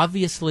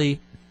 Obviously,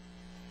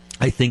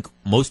 I think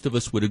most of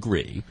us would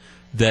agree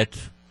that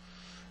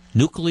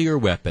nuclear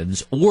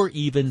weapons, or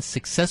even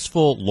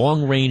successful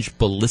long-range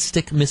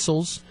ballistic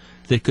missiles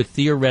that could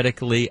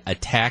theoretically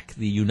attack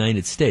the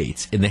United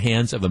States in the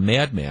hands of a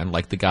madman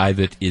like the guy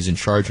that is in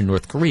charge in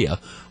North Korea,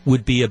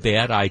 would be a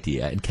bad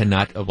idea and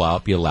cannot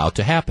be allowed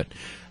to happen.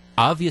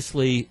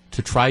 Obviously,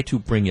 to try to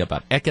bring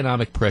about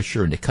economic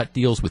pressure and to cut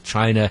deals with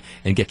China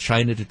and get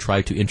China to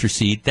try to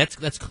intercede,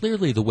 that's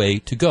clearly the way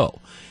to go.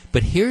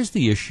 But here's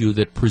the issue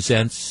that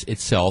presents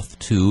itself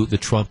to the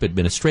Trump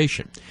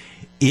administration.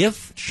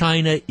 If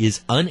China is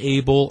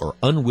unable or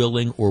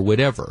unwilling or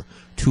whatever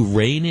to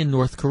rein in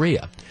North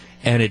Korea,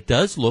 and it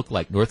does look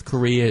like North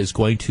Korea is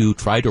going to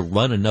try to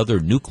run another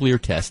nuclear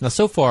test. Now,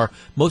 so far,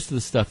 most of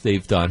the stuff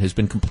they've done has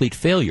been complete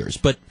failures,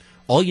 but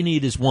all you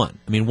need is one.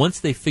 I mean, once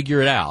they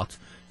figure it out,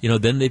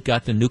 then they've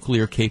got the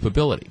nuclear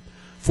capability.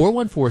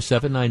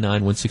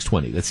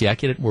 414-799-1620. That's the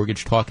Accunet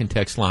Mortgage talk and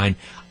text line.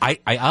 I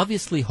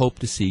obviously hope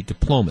to see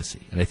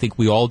diplomacy, and I think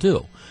we all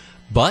do.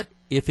 But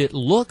if it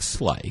looks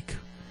like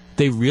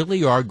they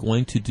really are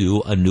going to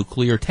do a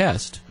nuclear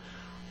test,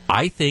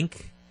 I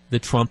think the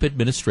Trump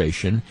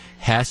administration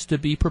has to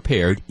be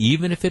prepared,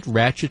 even if it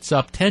ratchets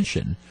up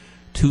tension,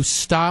 to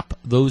stop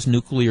those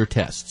nuclear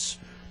tests,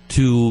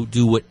 to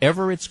do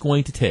whatever it's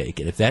going to take.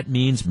 And if that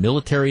means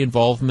military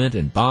involvement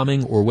and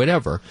bombing or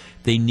whatever,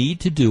 they need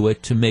to do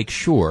it to make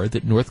sure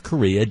that North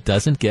Korea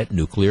doesn't get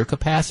nuclear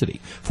capacity.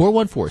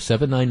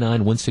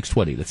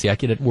 414-799-1620. That's the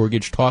AccuNet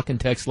Mortgage talk and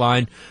text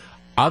line.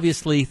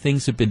 Obviously,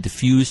 things have been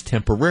diffused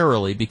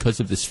temporarily because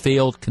of this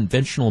failed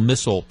conventional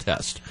missile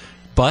test.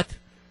 But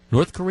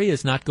North Korea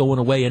is not going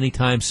away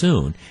anytime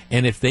soon.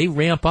 And if they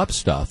ramp up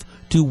stuff,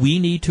 do we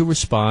need to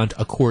respond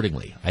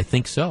accordingly? I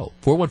think so.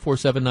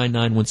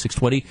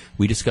 414-799-1620.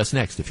 We discuss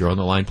next. If you're on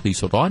the line, please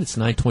hold on. It's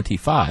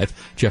 9:25.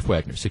 Jeff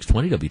Wagner,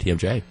 620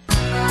 WTMJ.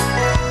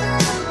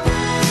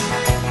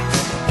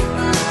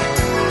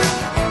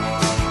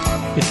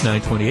 It's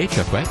 9:28.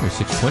 Jeff Wagner,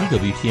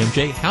 620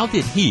 WTMJ. How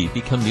did he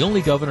become the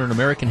only governor in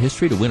American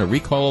history to win a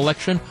recall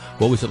election?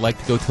 What was it like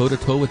to go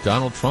toe-to-toe with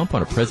Donald Trump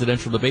on a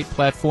presidential debate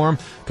platform?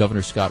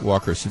 Governor Scott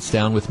Walker sits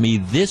down with me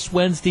this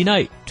Wednesday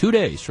night, 2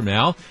 days from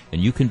now,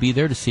 and you can be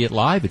there to see it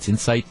live. It's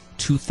Insight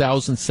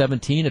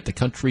 2017 at the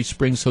Country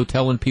Springs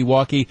Hotel in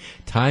Pewaukee.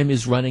 Time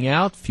is running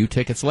out. Few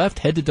tickets left.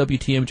 Head to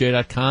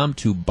WTMJ.com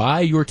to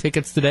buy your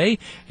tickets today,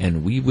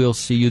 and we will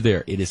see you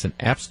there. It is an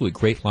absolutely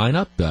great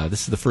lineup.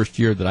 This is the first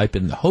year that I've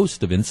been the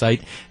host of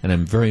Insight, and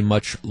I'm very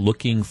much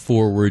looking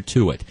forward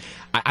to it.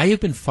 I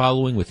have been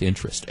following with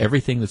interest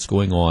everything that's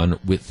going on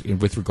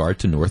with regard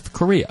to North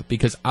Korea,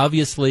 because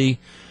obviously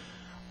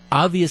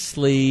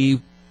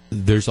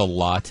there's a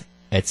lot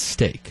at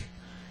stake.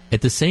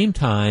 At the same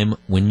time,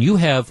 when you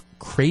have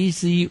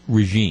crazy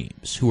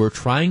regimes who are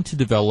trying to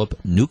develop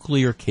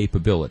nuclear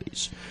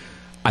capabilities,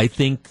 I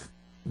think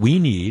we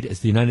need,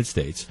 as the United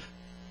States,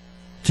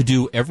 to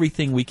do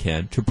everything we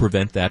can to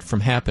prevent that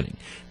from happening.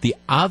 The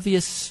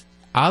obvious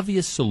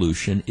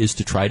solution is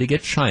to try to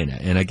get China,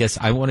 and I guess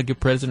I want to give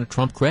President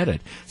Trump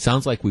credit.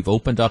 Sounds like we've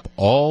opened up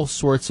all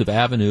sorts of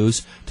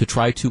avenues to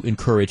try to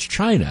encourage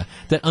China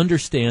that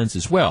understands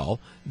as well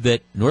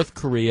that North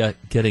Korea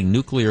getting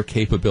nuclear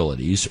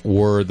capabilities,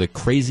 or the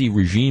crazy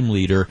regime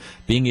leader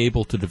being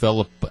able to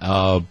develop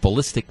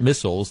ballistic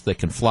missiles that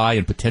can fly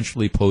and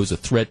potentially pose a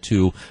threat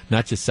to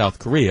not just South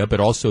Korea but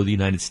also the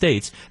United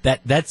States,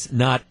 that's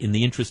not in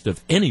the interest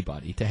of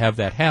anybody to have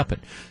that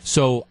happen.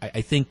 So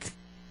I think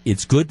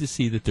it's good to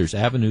see that there's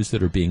avenues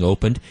that are being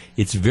opened.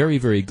 It's very,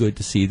 very good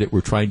to see that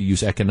we're trying to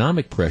use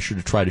economic pressure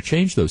to try to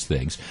change those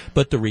things.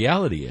 But the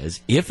reality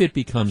is, if it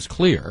becomes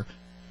clear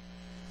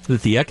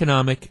that the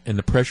economic and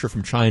the pressure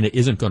from China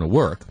isn't going to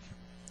work,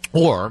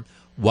 or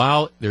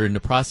while they're in the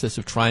process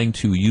of trying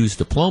to use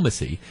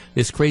diplomacy,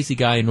 this crazy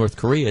guy in North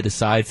Korea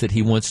decides that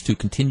he wants to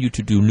continue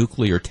to do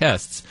nuclear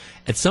tests,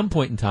 at some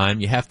point in time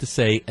you have to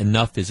say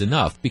enough is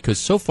enough, because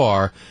so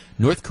far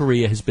North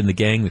Korea has been the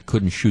gang that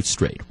couldn't shoot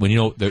straight.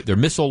 When their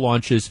missile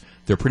launches,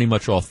 they're pretty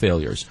much all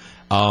failures.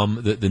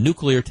 The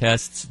nuclear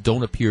tests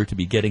don't appear to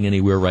be getting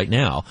anywhere right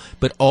now,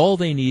 but all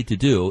they need to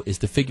do is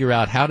to figure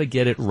out how to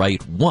get it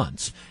right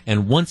once.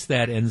 And once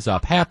that ends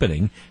up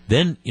happening,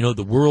 then,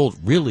 the world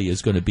really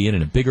is going to be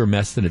in a bigger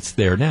mess than it's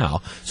there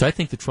now. So I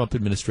think the Trump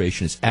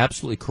administration is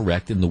absolutely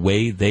correct in the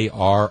way they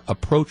are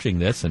approaching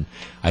this, and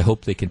I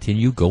hope they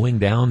continue going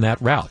down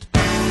that route.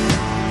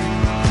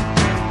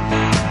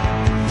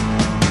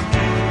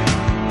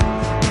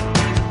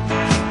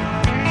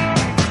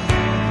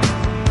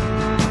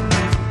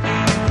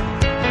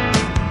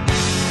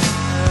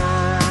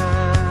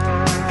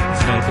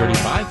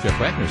 Jeff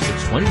Wagner,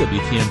 620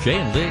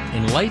 WTMJ.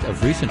 In light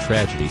of recent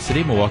tragedy, City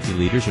of Milwaukee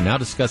leaders are now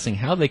discussing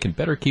how they can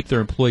better keep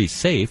their employees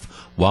safe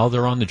while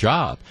they're on the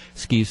job.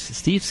 Steve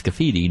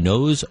Scafidi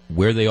knows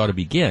where they ought to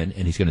begin,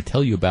 and he's going to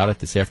tell you about it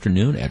this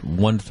afternoon at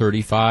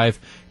 1:35.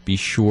 Be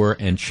sure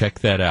and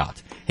check that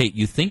out. Hey,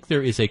 you think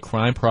there is a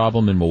crime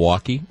problem in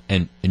Milwaukee?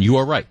 And you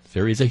are right.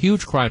 There is a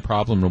huge crime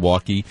problem in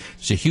Milwaukee.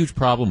 There's a huge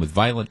problem with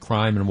violent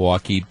crime in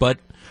Milwaukee. But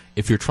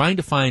if you're trying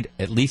to find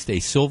at least a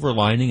silver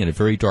lining in a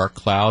very dark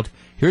cloud,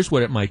 here's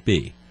what it might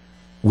be.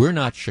 We're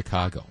not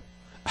Chicago.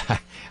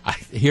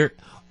 Here,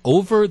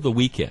 over the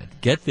weekend,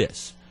 get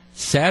this,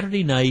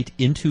 Saturday night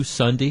into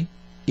Sunday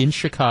in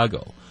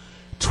Chicago,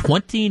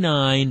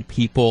 29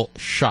 people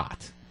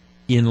shot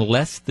in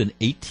less than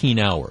 18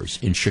 hours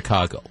in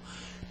Chicago.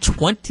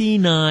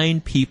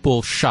 29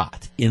 people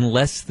shot in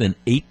less than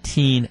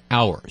 18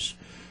 hours.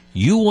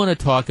 You want to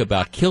talk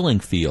about killing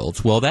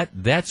fields? Well,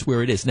 that's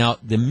where it is. Now,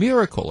 the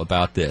miracle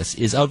about this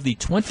is, of the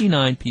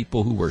 29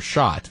 people who were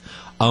shot,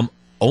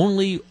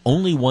 only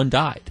one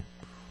died.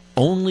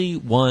 Only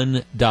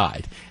one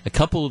died. A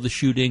couple of the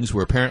shootings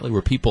were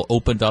people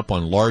opened up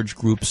on large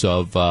groups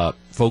of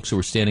folks who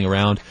were standing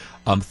around.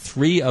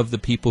 3 of the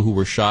people who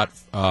were shot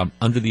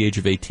under the age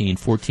of 18,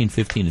 14,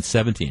 15, and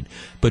 17.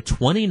 But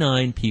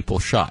 29 people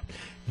shot.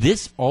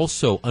 This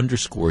also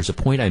underscores a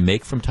point I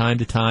make from time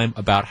to time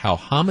about how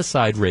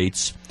homicide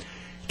rates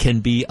can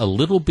be a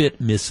little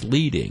bit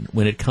misleading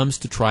when it comes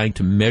to trying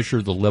to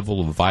measure the level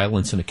of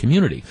violence in a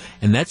community.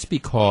 And that's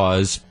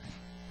because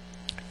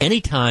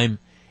anytime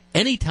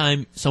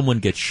someone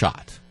gets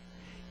shot,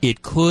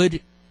 it could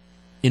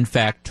in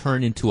fact,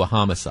 turn into a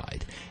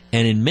homicide.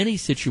 And in many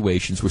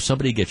situations where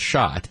somebody gets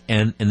shot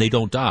and they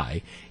don't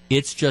die,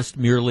 it's just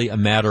merely a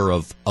matter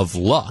of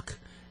luck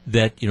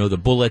that, the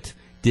bullet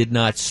did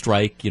not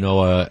strike,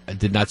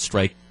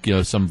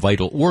 some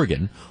vital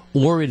organ,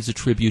 or it is a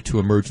tribute to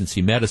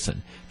emergency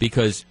medicine.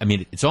 Because,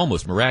 it's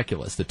almost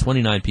miraculous that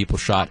 29 people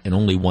shot and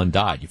only one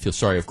died. You feel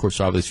sorry, of course,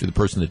 obviously, for the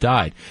person that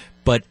died.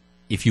 But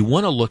if you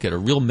want to look at a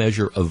real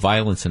measure of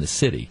violence in a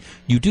city,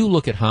 you do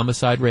look at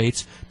homicide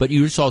rates, but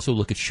you just also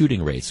look at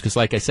shooting rates. Because,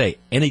 like I say,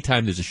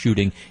 anytime there's a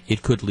shooting,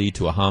 it could lead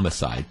to a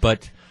homicide.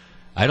 But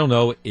I don't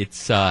know.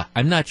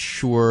 I'm not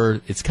sure.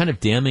 It's kind of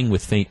damning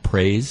with faint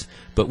praise.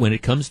 But when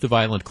it comes to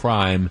violent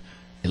crime,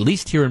 at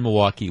least here in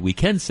Milwaukee, we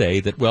can say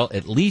that, well,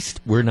 at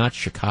least we're not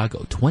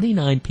Chicago.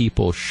 29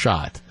 people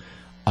shot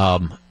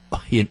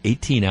in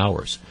 18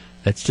 hours.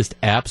 That's just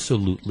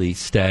absolutely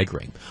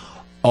staggering.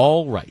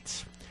 All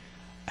right.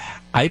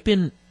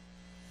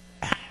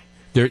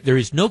 There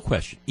is no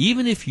question,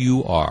 even if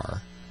you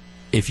are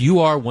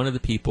one of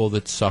the people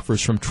that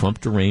suffers from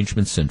Trump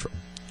derangement syndrome,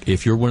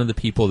 if you're one of the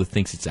people that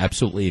thinks it's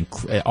absolutely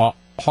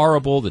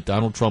horrible that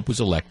Donald Trump was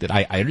elected,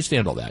 I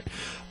understand all that.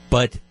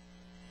 But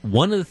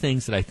one of the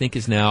things that I think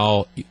is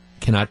now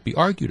cannot be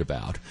argued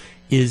about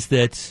is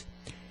that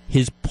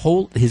his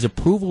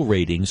approval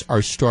ratings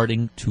are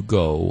starting to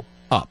go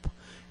up.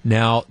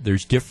 Now,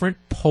 there's different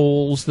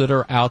polls that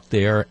are out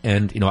there,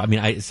 and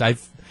as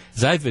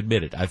I've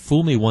admitted,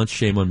 fool me once,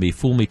 shame on me.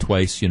 Fool me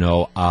twice, shame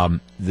on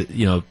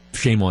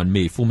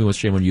me. Fool me once,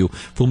 shame on you.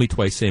 Fool me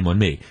twice, shame on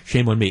me.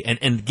 Shame on me.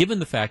 And given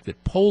the fact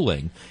that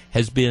polling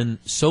has been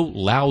so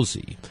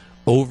lousy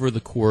over the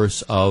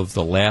course of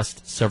the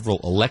last several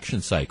election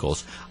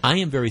cycles, I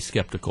am very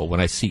skeptical when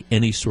I see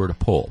any sort of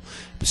poll.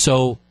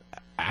 So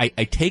I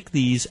take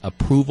these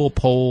approval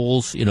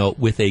polls,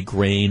 with a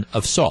grain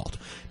of salt.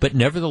 But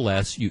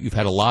nevertheless, you've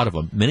had a lot of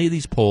them. Many of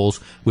these polls,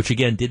 which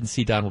again didn't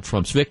see Donald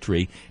Trump's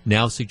victory,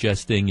 now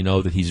suggesting,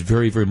 that he's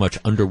very, very much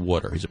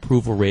underwater. His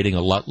approval rating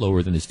a lot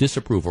lower than his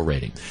disapproval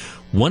rating.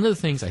 One of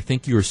the things I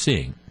think you're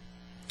seeing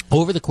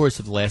over the course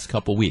of the last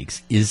couple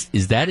weeks is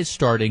that is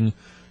starting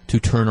to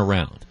turn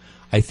around.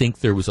 I think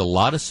there was a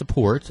lot of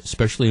support,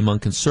 especially among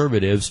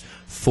conservatives,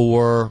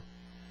 for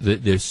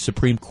the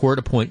Supreme Court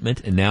appointment,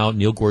 and now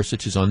Neil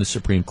Gorsuch is on the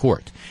Supreme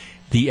Court.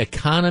 The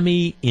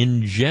economy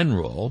in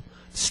general,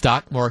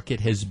 stock market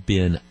has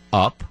been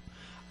up.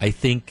 I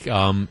think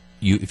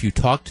if you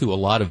talk to a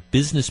lot of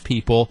business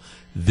people,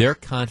 their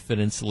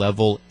confidence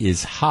level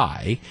is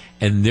high,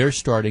 and they're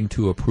starting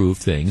to approve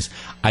things.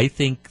 I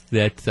think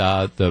that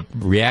the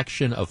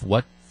reaction of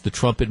what the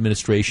Trump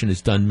administration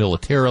has done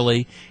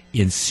militarily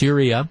in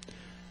Syria,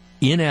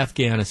 in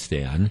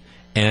Afghanistan,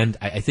 and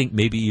I think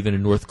maybe even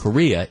in North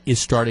Korea, is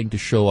starting to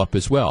show up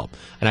as well.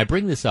 And I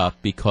bring this up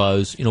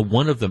because,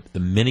 one of the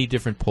many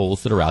different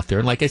polls that are out there,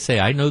 and like I say,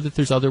 I know that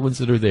there's other ones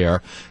that are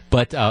there,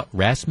 but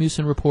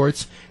Rasmussen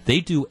reports, they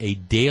do a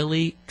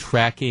daily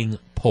tracking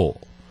poll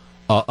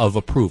of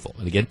approval.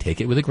 And again, take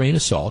it with a grain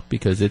of salt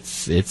because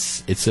it's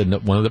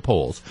one of the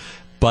polls.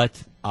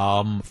 But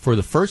for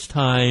the first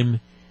time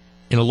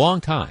in a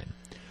long time,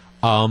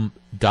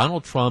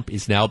 Donald Trump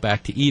is now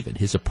back to even.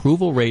 His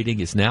approval rating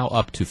is now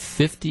up to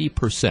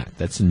 50%.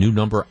 That's a new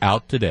number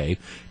out today.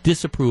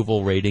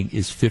 Disapproval rating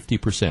is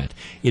 50%.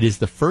 It is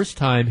the first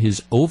time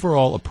his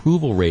overall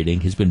approval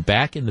rating has been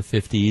back in the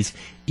 50s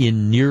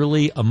in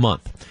nearly a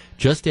month.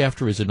 Just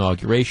after his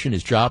inauguration,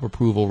 his job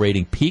approval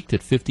rating peaked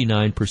at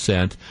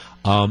 59%,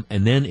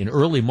 and then in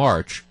early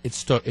March, it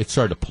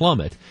started to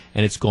plummet,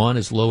 and it's gone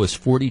as low as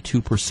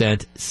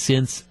 42%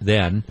 since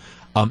then.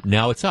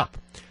 Now it's up.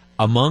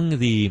 Among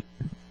the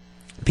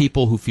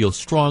people who feel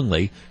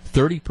strongly,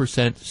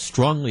 30%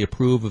 strongly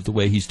approve of the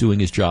way he's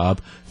doing his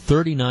job,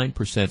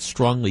 39%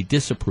 strongly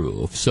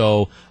disapprove.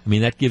 So,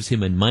 that gives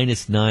him a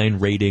 -9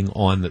 rating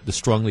on the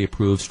strongly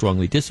approve,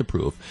 strongly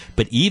disapprove.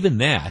 But even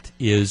that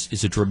is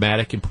a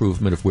dramatic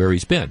improvement of where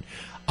he's been.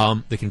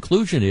 The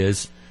conclusion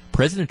is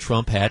President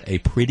Trump had a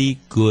pretty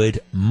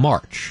good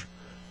March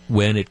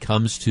when it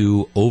comes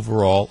to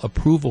overall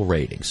approval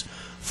ratings.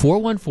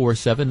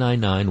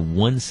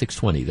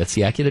 414-799-1620. That's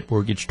the Accurate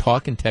Mortgage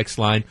talk and text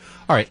line.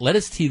 All right, let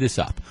us tee this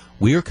up.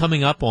 We are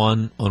coming up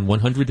on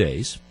 100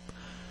 days.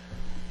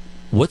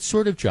 What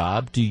sort of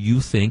job do you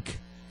think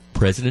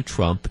President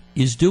Trump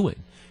is doing?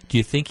 Do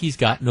you think he's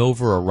gotten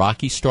over a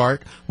rocky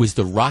start? Was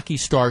the rocky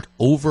start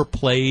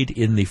overplayed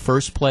in the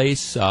first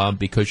place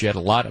because you had a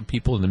lot of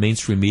people in the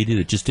mainstream media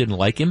that just didn't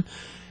like him?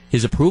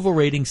 His approval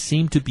ratings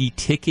seem to be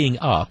ticking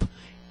up.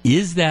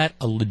 Is that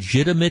a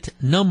legitimate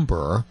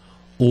number?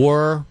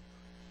 Or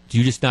do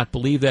you just not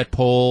believe that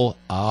poll?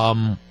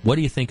 What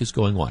do you think is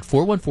going on?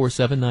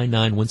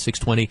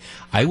 414-799-1620.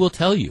 I will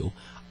tell you,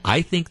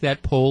 I think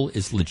that poll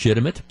is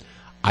legitimate.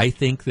 I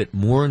think that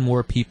more and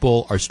more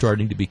people are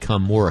starting to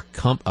become more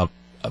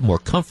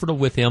comfortable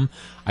with him.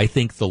 I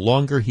think the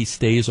longer he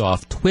stays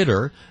off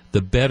Twitter,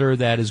 the better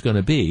that is going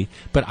to be.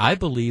 But I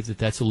believe that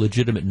that's a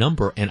legitimate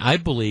number, and I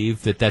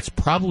believe that that's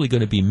probably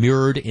going to be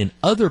mirrored in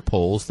other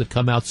polls that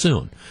come out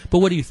soon. But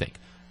what do you think?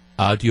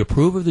 Do you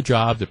approve of the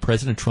job that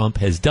President Trump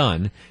has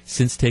done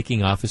since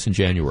taking office in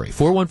January?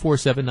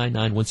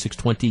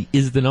 414-799-1620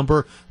 is the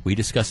number we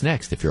discuss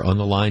next. If you're on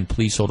the line,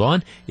 please hold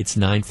on. It's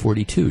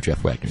 9:42.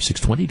 Jeff Wagner,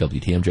 620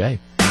 WTMJ.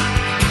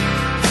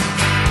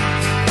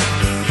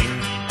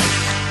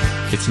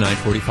 It's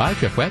 9:45.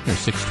 Jeff Wagner,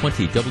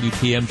 620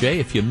 WTMJ.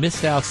 If you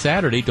missed out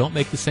Saturday, don't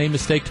make the same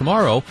mistake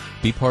tomorrow.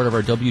 Be part of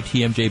our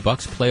WTMJ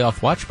Bucks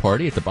playoff watch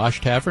party at the Bosch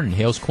Tavern in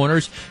Hales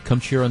Corners. Come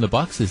cheer on the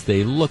Bucks as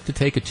they look to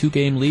take a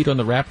 2-game lead on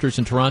the Raptors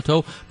in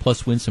Toronto,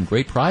 plus win some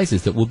great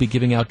prizes that we'll be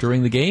giving out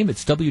during the game.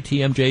 It's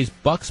WTMJ's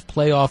Bucks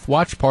playoff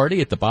watch party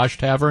at the Bosch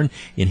Tavern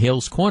in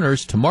Hales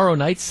Corners tomorrow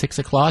night, 6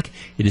 o'clock.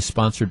 It is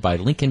sponsored by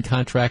Lincoln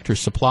Contractor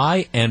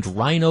Supply and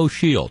Rhino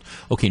Shield.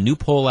 Okay, new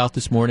poll out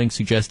this morning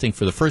suggesting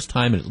for the first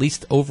time in at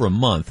least over a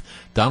month,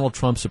 Donald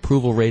Trump's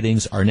approval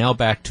ratings are now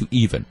back to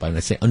even. But when I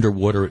say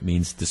underwater, it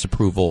means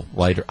disapproval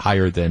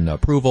higher than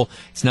approval.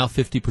 It's now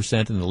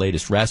 50% in the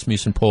latest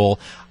Rasmussen poll.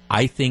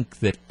 I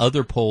think that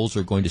other polls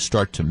are going to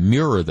start to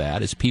mirror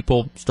that as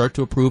people start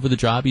to approve of the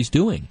job he's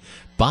doing.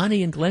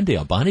 Bonnie in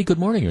Glendale. Bonnie, good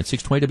morning. You're at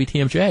 620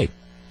 WTMJ.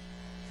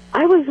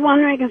 I was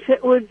wondering if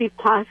it would be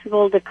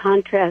possible to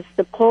contrast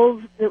the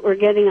polls that we're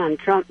getting on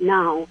Trump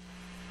now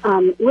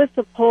with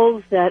the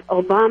polls that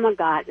Obama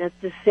got at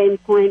the same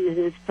point in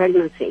his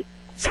presidency.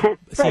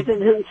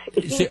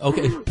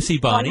 See,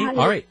 Bonnie,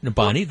 all right,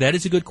 Bonnie, that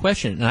is a good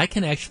question, and I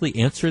can actually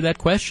answer that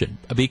question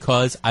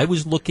because I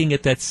was looking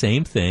at that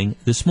same thing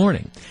this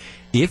morning.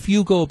 If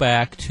you go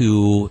back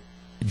to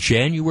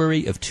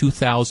January of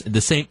 2000,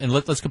 the same, and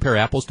let's compare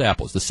apples to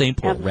apples, the same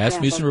poll,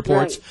 Rasmussen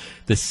reports, right.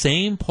 The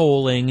same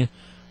polling,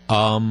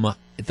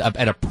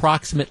 at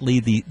approximately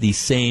the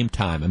same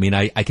time. I mean,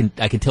 I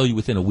can tell you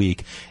within a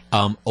week.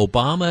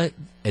 Obama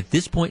at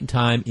this point in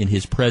time in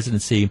his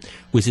presidency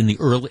was in the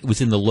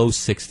low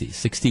 60s,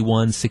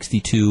 61,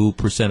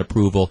 62%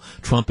 approval.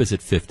 Trump is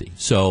at 50.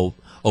 So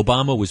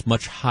Obama was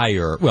much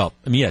higher. Well,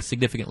 I mean, yes,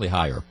 significantly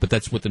higher, but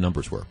that's what the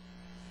numbers were.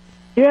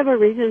 Do you have a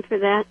reason for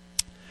that?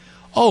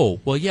 Oh,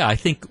 well, yeah, I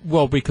think,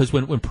 because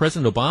when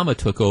President Obama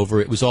took over,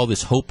 it was all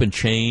this hope and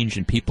change,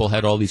 and people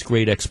had all these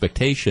great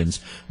expectations.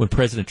 When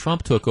President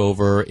Trump took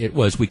over, it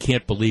was, we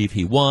can't believe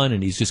he won,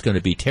 and he's just going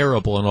to be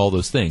terrible, and all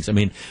those things. I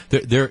mean,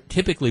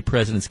 typically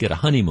presidents get a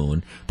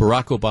honeymoon.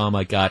 Barack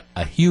Obama got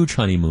a huge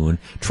honeymoon.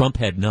 Trump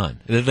had none.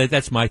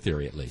 That's my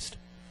theory, at least.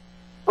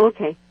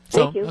 Okay,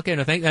 thank you. Okay,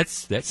 no,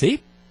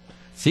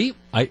 See,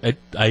 I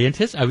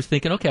was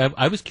thinking, okay,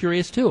 I was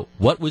curious too.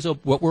 What were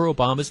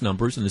Obama's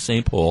numbers in the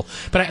same poll?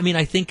 But I mean,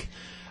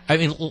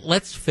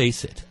 let's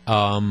face it.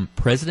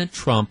 President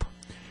Trump.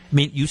 I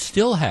mean, you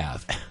still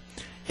have.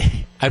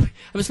 I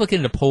was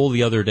looking at a poll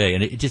the other day,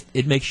 and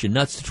it makes you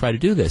nuts to try to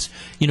do this.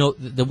 You know,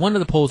 the one of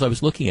the polls I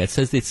was looking at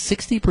says that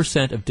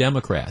 60% of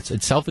Democrats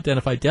and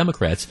self-identified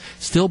Democrats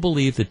still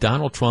believe that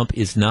Donald Trump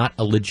was not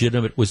a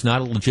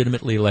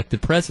legitimately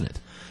elected president.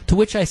 To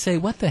which I say,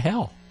 what the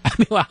hell? I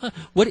mean,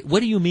 what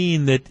do you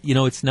mean that,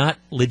 it's not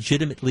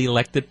legitimately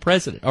elected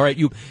president? All right,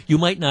 you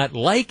might not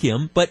like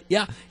him, but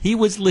yeah, he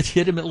was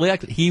legitimately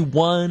elected. He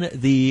won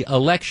the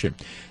election.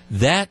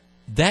 That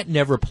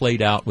never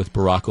played out with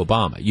Barack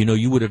Obama.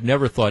 You would have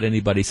never thought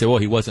anybody say, well,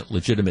 he wasn't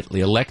legitimately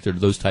elected or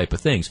those type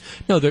of things.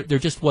 No, there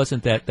just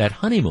wasn't that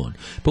honeymoon.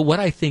 But what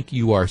I think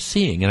you are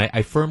seeing, and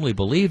I firmly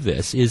believe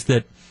this, is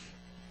that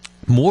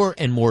more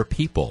and more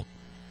people,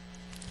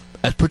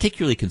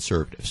 particularly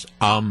conservatives,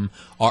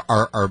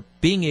 are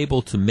being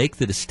able to make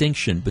the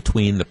distinction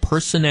between the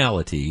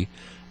personality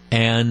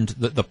and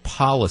the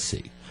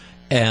policy.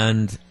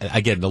 And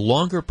again, the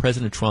longer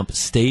President Trump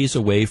stays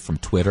away from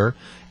Twitter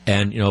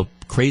and,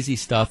 crazy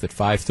stuff at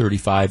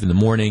 5:35 in the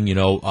morning,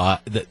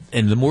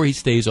 and the more he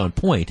stays on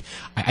point,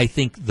 I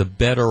think the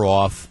better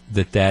off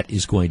that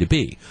is going to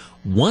be.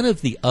 One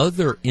of the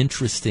other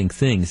interesting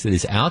things that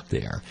is out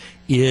there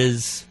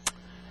is,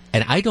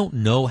 and I don't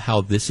know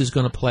how this is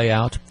going to play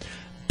out,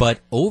 but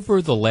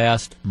over the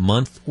last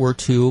month or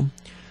two,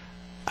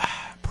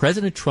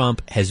 President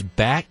Trump has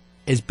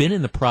been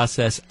in the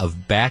process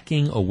of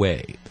backing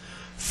away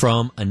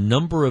from a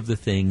number of the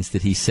things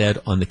that he said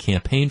on the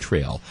campaign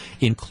trail,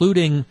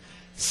 including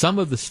some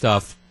of the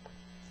stuff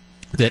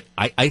that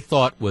I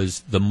thought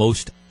was the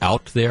most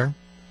out there.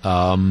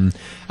 One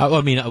of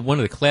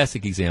the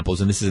classic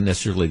examples, and this isn't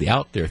necessarily the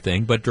out there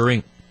thing, but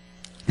during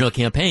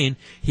campaign,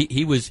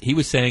 he was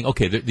saying,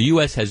 okay, the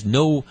U.S.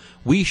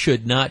 we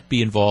should not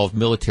be involved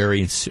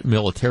militarily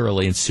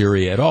in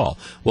Syria at all.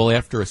 Well,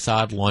 after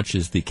Assad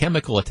launches the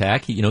chemical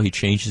attack, he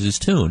changes his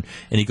tune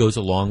and he goes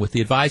along with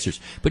the advisors.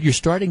 But you're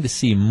starting to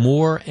see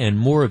more and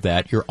more of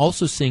that. You're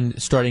also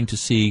starting to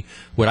see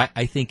what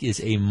I think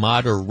is a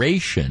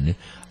moderation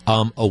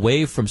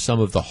away from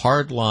some of the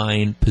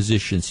hardline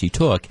positions he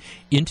took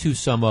into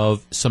some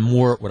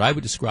more what I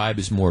would describe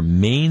as more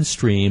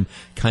mainstream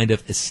kind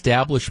of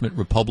establishment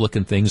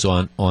Republican things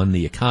on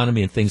the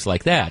economy and things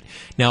like that.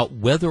 Now,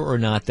 whether or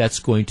not that's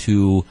going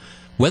to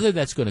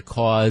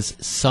cause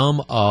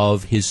some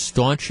of his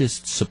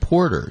staunchest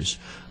supporters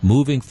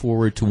moving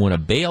forward to want to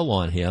bail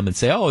on him and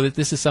say, oh,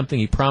 this is something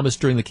he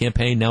promised during the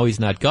campaign, now he's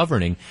not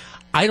governing,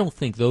 I don't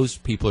think those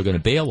people are going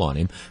to bail on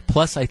him.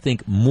 Plus, I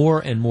think more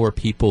and more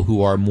people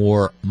who are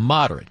more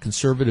moderate,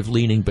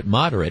 conservative-leaning but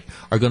moderate,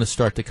 are going to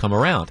start to come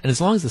around. And as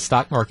long as the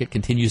stock market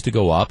continues to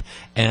go up,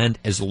 and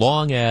as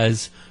long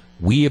as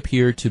we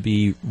appear to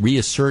be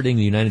reasserting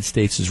the United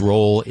States'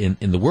 role in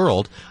the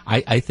world,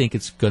 I think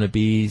it's going to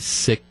be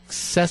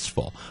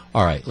successful.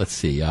 All right, let's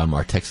see.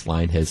 Our text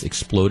line has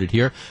exploded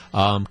here.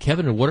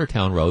 Kevin in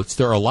Watertown wrote,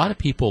 there are a lot of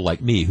people like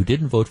me who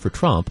didn't vote for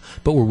Trump,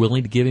 but were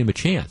willing to give him a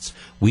chance.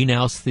 We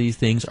now see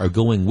things are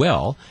going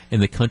well,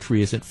 and the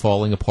country isn't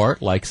falling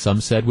apart like some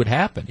said would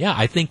happen. Yeah,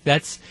 I think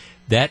that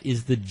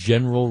is the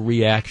general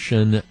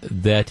reaction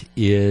that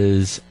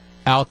is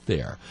out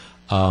there.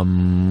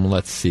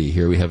 Let's see.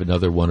 Here we have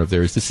another one of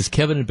theirs. This is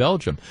Kevin in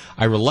Belgium.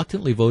 I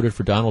reluctantly voted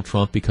for Donald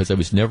Trump because I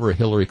was never a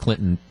Hillary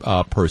Clinton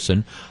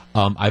person.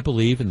 I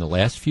believe in the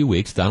last few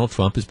weeks, Donald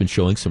Trump has been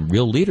showing some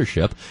real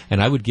leadership,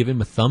 and I would give him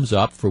a thumbs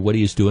up for what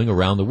he is doing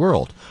around the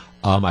world.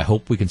 I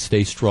hope we can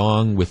stay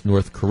strong with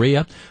North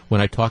Korea.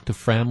 When I talk to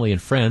family and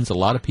friends, a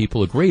lot of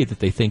people agree that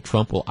they think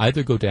Trump will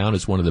either go down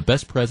as one of the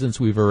best presidents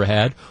we've ever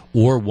had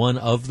or one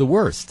of the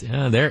worst.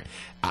 I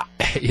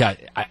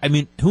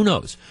mean, who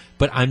knows?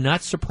 But I'm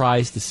not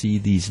surprised to see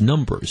these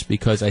numbers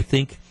because I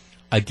think,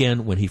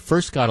 again, when he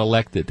first got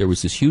elected, there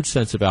was this huge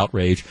sense of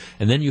outrage,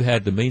 and then you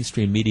had the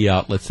mainstream media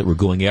outlets that were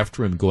going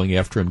after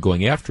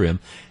him.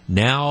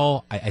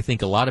 Now, I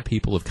think a lot of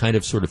people have kind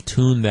of sort of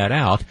tuned that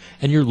out,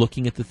 and you're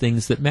looking at the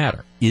things that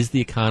matter. Is the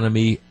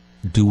economy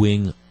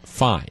doing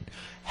fine?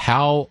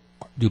 How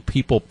do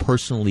people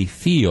personally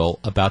feel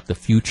about the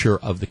future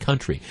of the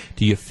country?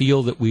 Do you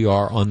feel that we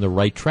are on the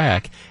right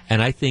track?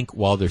 And I think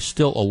while there's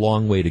still a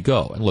long way to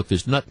go, and look,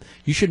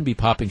 you shouldn't be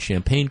popping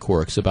champagne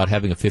corks about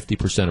having a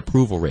 50%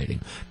 approval rating.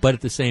 But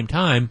at the same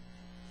time,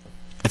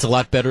 it's a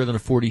lot better than a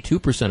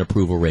 42%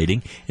 approval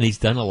rating, and he's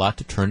done a lot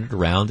to turn it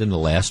around in the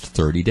last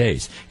 30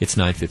 days. It's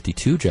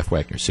 9:52. Jeff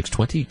Wagner,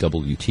 620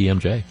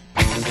 WTMJ.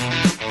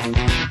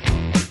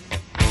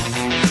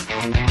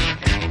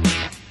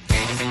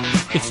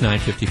 It's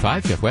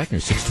 9:55. Jeff Wagner,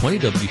 620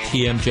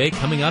 WTMJ.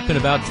 Coming up in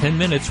about 10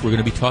 minutes, we're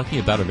going to be talking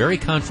about a very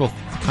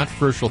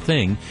controversial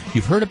thing.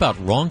 You've heard about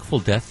wrongful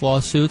death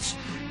lawsuits.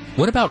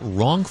 What about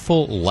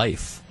wrongful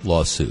life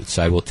lawsuits?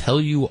 I will tell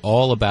you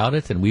all about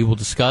it, and we will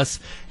discuss.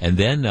 And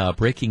then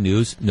breaking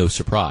news, no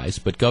surprise,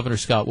 but Governor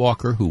Scott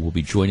Walker, who will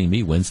be joining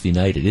me Wednesday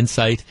night at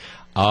Insight,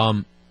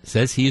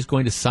 says he is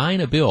going to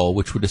sign a bill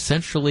which would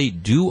essentially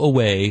do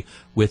away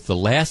with the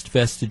last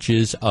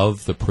vestiges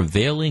of the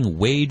prevailing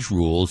wage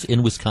rules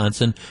in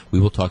Wisconsin.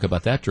 We will talk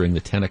about that during the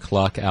 10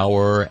 o'clock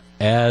hour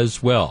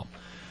as well.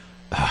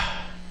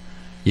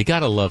 You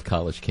got to love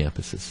college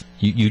campuses.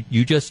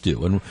 You just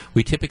do. And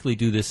we typically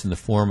do this in the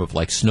form of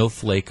like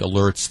snowflake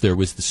alerts. There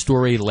was the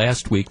story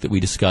last week that we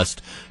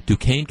discussed,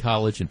 Duquesne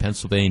College in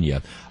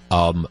Pennsylvania.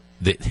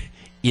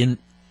 In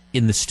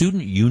the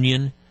student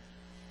union,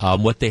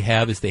 what they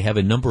have is they have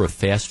a number of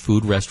fast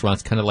food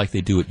restaurants, kind of like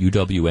they do at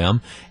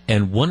UWM.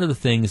 And one of the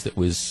things that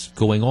was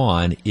going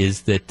on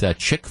is that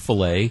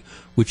Chick-fil-A,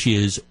 which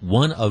is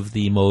one of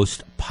the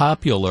most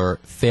popular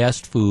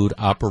fast food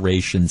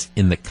operations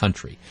in the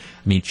country.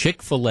 I mean,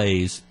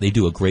 Chick-fil-A's, they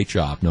do a great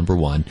job, number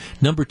one.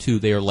 Number two,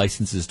 they are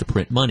licenses to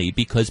print money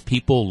because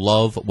people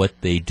love what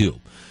they do.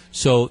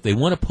 So they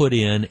want to put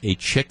in a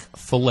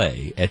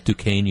Chick-fil-A at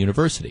Duquesne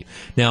University.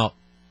 Now,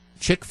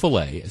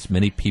 Chick-fil-A, as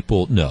many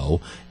people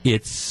know,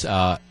 it's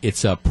a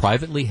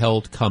privately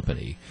held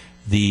company.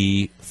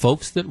 The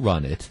folks that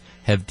run it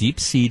have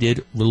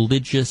deep-seated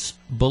religious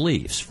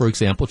beliefs. For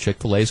example,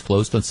 Chick-fil-A is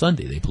closed on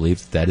Sunday. They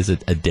believe that is a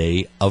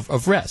day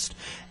of rest.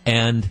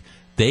 And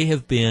they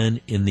have been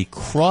in the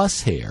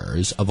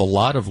crosshairs of a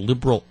lot of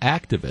liberal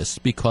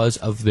activists because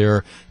of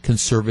their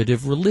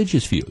conservative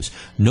religious views.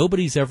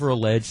 Nobody's ever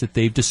alleged that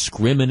they've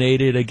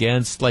discriminated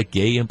against like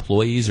gay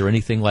employees or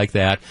anything like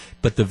that.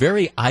 But the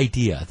very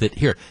idea that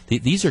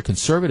these are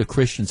conservative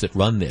Christians that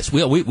run this.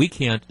 We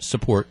can't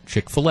support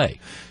Chick-fil-A.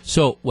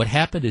 So what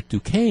happened at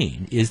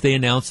Duquesne is they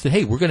announced that,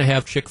 hey, we're going to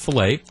have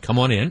Chick-fil-A, come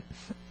on in.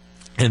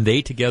 And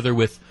they, together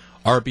with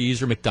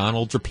Arby's or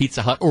McDonald's or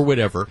Pizza Hut or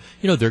whatever,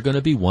 they're going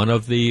to be one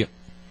of the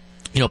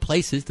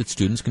places that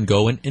students can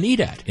go and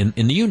eat at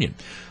in the union.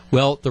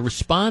 Well, the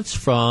response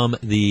from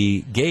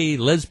the gay,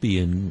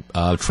 lesbian,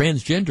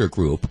 transgender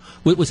group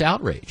was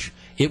outrage.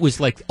 It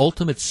was like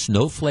ultimate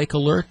snowflake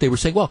alert. They were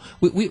saying, well,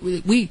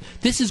 we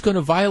this is going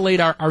to violate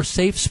our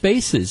safe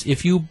spaces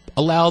if you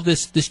allow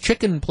this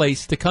chicken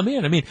place to come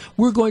in. I mean,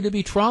 we're going to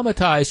be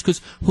traumatized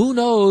because who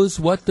knows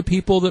what the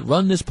people that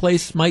run this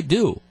place might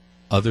do.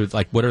 What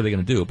are they going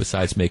to do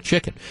besides make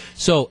chicken?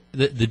 So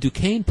the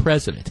Duquesne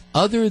president,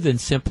 other than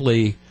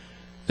simply...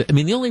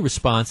 the only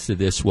response to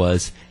this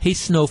was, hey,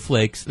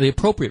 snowflakes, the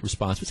appropriate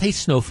response was, hey,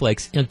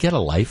 snowflakes, get a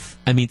life.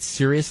 I mean,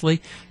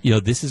 seriously,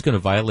 this is going to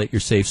violate your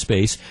safe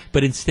space.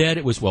 But instead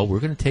it was, well, we're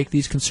going to take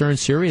these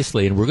concerns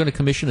seriously, and we're going to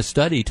commission a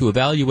study to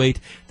evaluate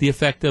the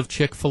effect of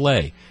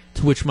Chick-fil-A.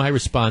 To which my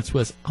response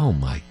was, oh,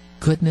 my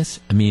goodness.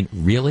 I mean,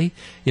 really?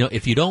 You know,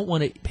 if you don't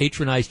want to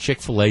patronize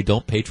Chick-fil-A,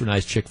 don't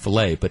patronize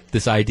Chick-fil-A. But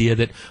this idea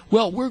that,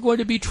 well, we're going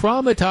to be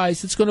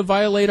traumatized, it's going to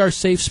violate our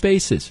safe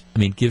spaces. I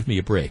mean, give me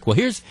a break. Well,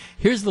 here's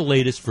the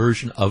latest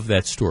version of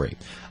that story.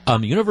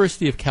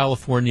 University of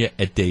California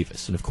at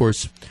Davis. And, of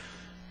course,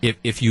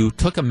 if you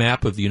took a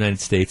map of the United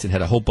States and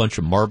had a whole bunch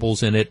of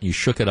marbles in it, you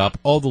shook it up,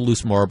 all the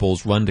loose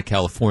marbles run to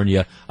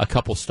California, a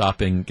couple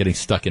getting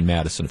stuck in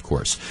Madison, of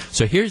course.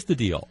 So here's the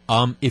deal.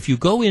 If you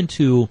go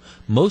into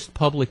most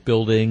public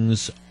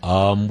buildings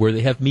where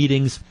they have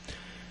meetings,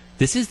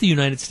 this is the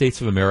United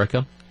States of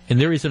America, and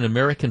there is an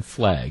American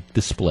flag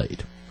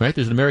displayed, right?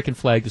 There's an American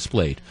flag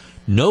displayed.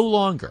 No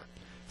longer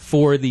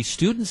for the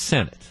Student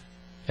Senate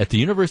at the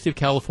University of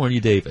California,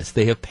 Davis,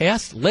 they have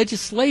passed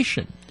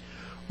legislation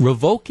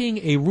revoking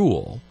a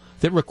rule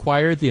that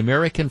required the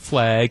American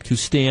flag to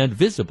stand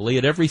visibly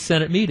at every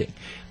Senate meeting.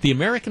 The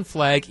American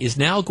flag is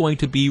now going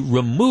to be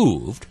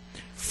removed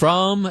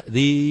from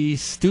the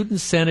Student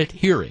Senate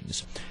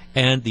hearings,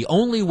 and the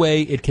only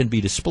way it can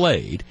be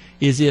displayed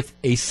is if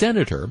a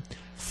senator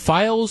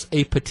files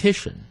a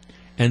petition,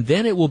 and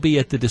then it will be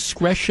at the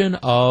discretion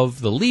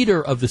of the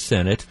leader of the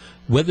Senate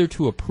whether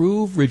to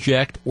approve,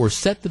 reject, or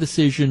set the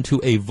decision to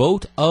a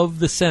vote of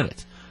the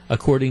Senate,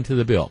 according to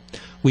the bill.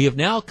 We have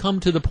now come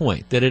to the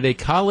point that at a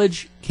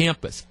college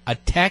campus, a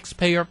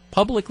taxpayer,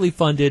 publicly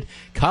funded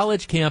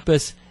college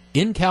campus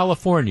in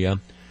California,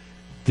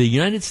 the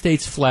United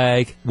States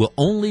flag will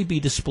only be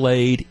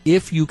displayed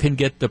if you can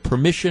get the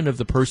permission of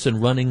the person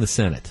running the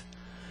Senate,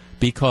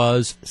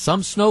 because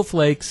some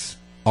snowflakes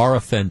are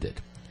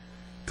offended.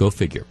 Go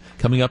figure.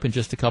 Coming up in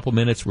just a couple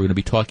minutes, we're going to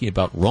be talking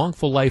about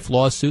wrongful life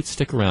lawsuits.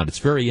 Stick around. It's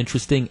very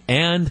interesting.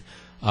 And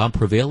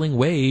prevailing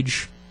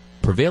wage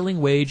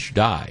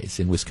dies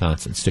in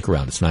Wisconsin. Stick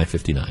around. It's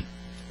 9:59.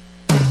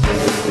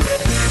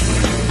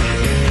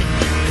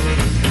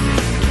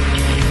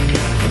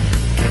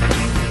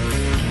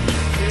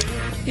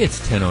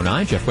 It's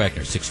 10:09. Jeff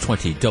Wagner,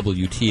 620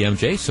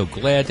 WTMJ. So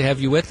glad to have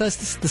you with us.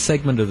 This is the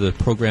segment of the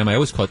program I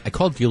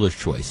call Dealer's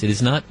Choice. It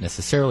is not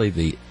necessarily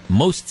the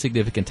most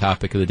significant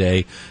topic of the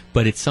day,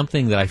 but it's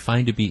something that I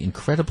find to be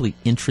incredibly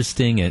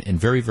interesting and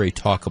very, very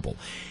talkable.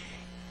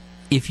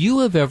 If you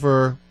have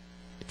ever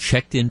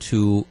checked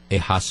into a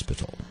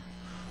hospital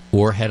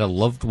or had a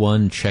loved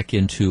one check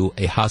into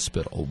a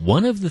hospital,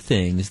 one of the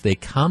things they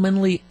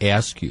commonly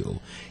ask you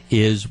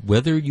is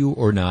whether you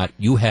or not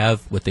you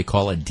have what they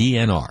call a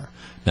DNR,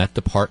 not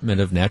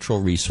Department of Natural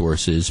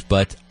Resources,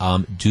 but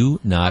do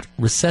not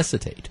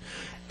resuscitate.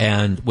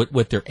 And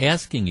what they're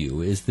asking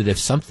you is that if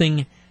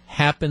something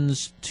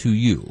happens to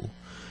you,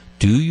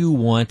 do you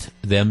want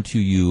them to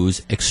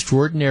use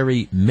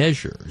extraordinary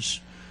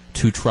measures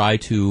to try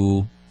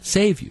to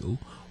save you,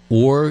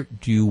 or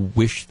do you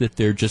wish that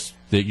you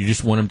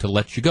just want them to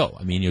let you go?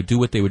 I mean, do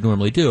what they would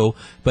normally do,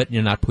 but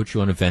not put you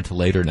on a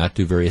ventilator, not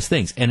do various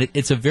things. And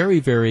it's a very,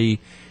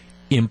 very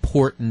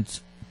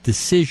important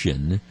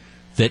decision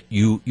that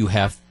you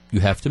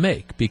have to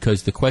make,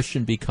 because the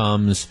question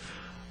becomes,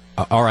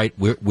 all right,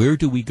 where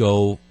do we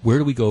go? Where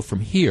do we go from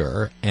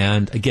here?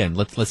 And again,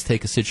 let's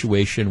take a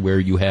situation where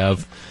you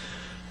have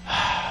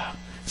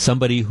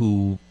somebody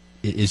who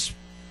is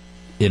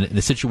in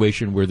a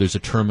situation where there's a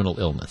terminal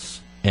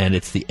illness, and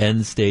it's the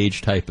end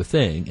stage type of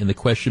thing. And the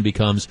question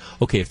becomes,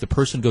 okay, if the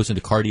person goes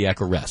into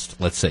cardiac arrest,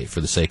 let's say,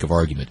 for the sake of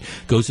argument,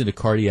 goes into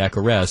cardiac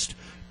arrest,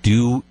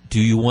 do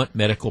you want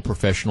medical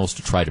professionals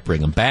to try to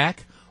bring them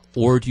back,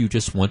 or do you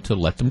just want to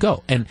let them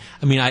go? And,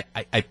 I mean,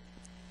 I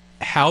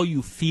how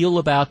you feel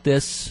about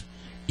this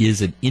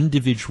is an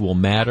individual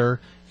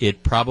matter.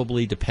 It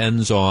probably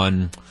depends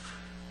on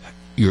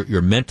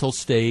your mental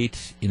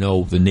state,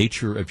 the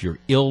nature of your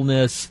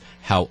illness,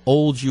 how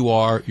old you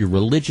are, your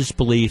religious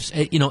beliefs.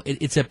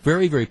 It's a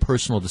very, very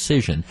personal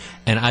decision,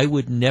 and I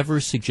would never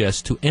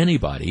suggest to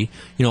anybody,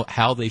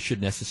 how they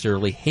should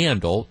necessarily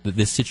handle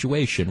this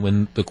situation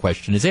when the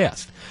question is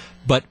asked.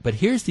 But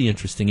here's the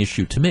interesting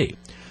issue to me.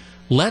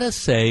 Let us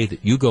say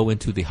that you go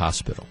into the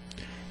hospital,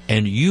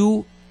 and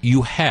you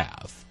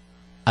have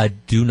a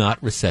do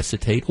not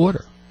resuscitate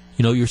order.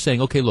 You're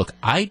saying, okay, look,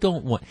 I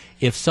don't want,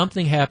 if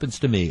something happens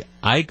to me,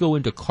 I go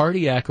into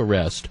cardiac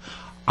arrest,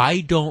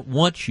 I don't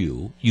want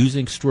you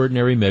using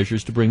extraordinary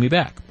measures to bring me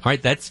back. All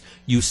right,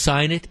 you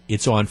sign it,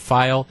 it's on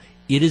file,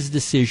 it is a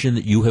decision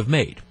that you have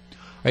made.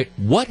 All right,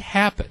 what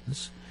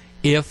happens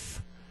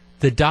if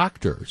the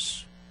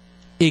doctors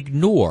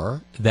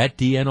ignore that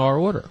DNR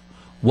order?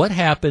 What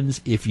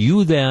happens if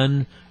you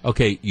then,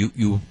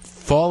 you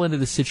fall into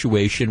the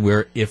situation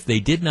where if they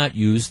did not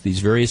use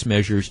these various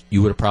measures,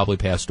 you would have probably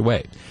passed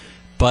away.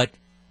 But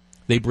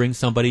they bring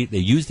somebody, they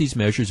use these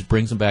measures, it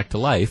brings them back to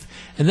life.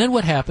 And then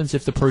what happens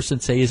if the person,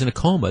 say, is in a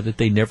coma that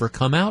they never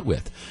come out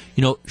with?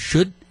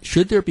 Should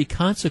there be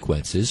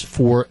consequences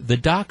for the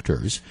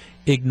doctors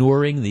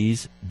ignoring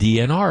these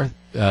DNR,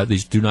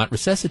 these do not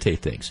resuscitate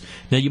things?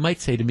 Now, you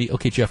might say to me,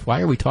 okay, Jeff, why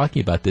are we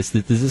talking about this?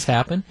 Does this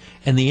happen?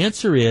 And the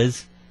answer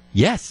is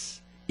yes,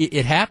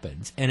 it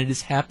happens. And it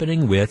is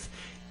happening with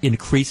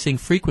increasing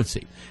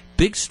frequency.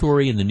 Big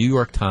story in the New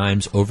York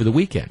Times over the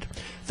weekend.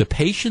 The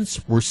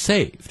patients were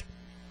saved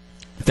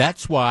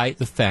That's why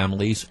the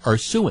families are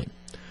suing.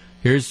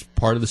 Here's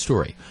part of the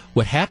story.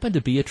 What happened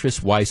to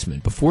Beatrice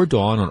Weissman before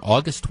dawn on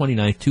August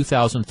 29,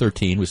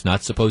 2013 was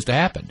not supposed to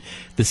happen.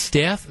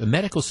 The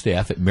medical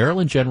staff at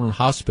Maryland General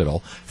Hospital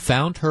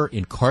found her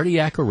in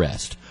cardiac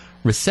arrest,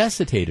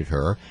 resuscitated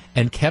her,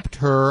 and kept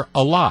her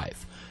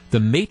alive. The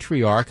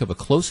matriarch of a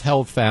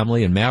close-held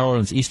family in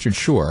Maryland's Eastern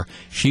Shore,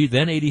 she,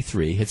 then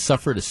 83, had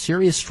suffered a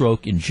serious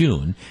stroke in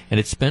June and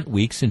had spent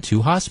weeks in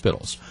 2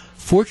 hospitals.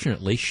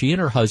 Fortunately, she and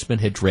her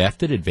husband had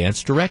drafted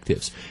advance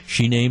directives.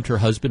 She named her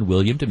husband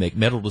William to make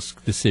medical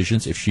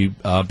decisions if she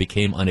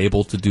became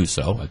unable to do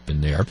so. I've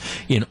been there.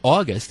 In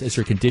August, as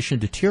her condition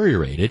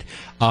deteriorated,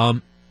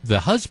 the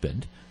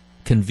husband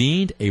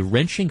convened a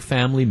wrenching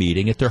family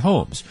meeting at their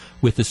homes.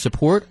 With the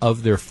support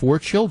of their 4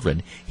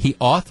 children, he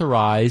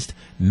authorized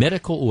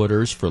medical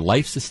orders for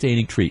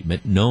life-sustaining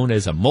treatment known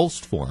as a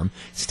MOLST form,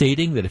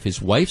 stating that if his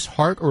wife's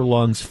heart or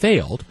lungs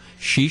failed,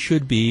 she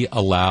should be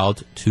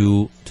allowed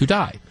to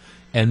die.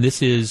 And this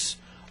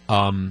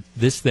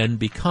then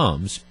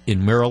becomes,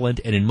 in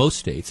Maryland and in most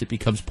states, it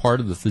becomes part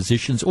of the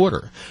physician's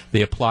order.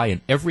 They apply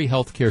in every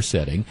healthcare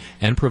setting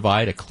and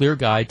provide a clear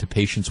guide to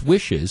patients'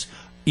 wishes,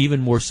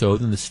 even more so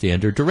than the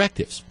standard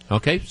directives.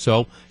 Okay,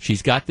 so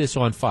she's got this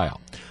on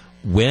file.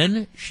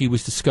 When she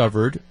was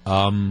discovered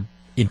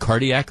in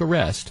cardiac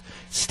arrest,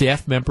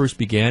 staff members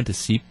began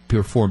to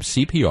perform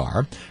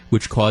CPR,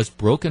 which caused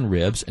broken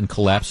ribs and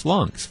collapsed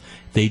lungs.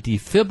 They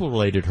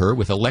defibrillated her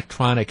with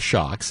electronic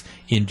shocks,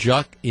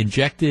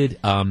 injected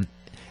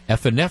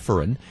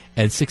epinephrine,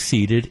 and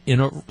succeeded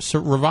in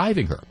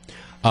reviving her.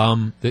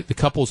 The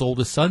couple's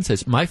oldest son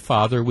says, "My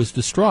father was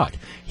distraught.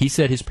 He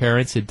said his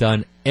parents had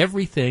done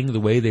everything the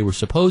way they were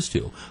supposed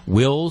to.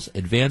 Wills,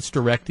 advance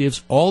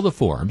directives, all the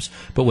forms.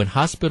 But when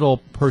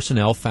hospital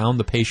personnel found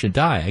the patient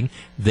dying,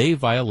 they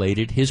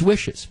violated his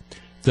wishes."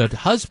 The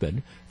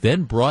husband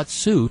then brought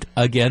suit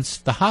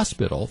against the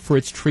hospital for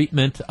its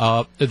treatment.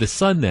 The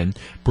son then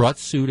brought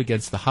suit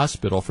against the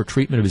hospital for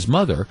treatment of his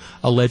mother,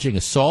 alleging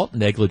assault,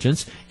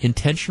 negligence,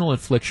 intentional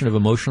infliction of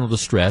emotional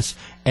distress,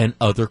 and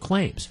other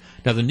claims.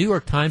 Now, the New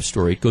York Times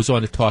story goes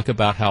on to talk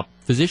about how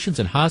physicians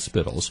in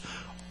hospitals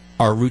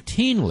are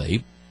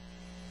routinely,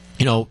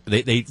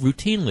 they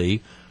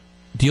routinely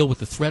deal with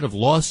the threat of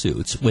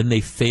lawsuits when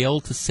they fail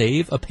to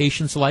save a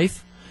patient's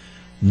life.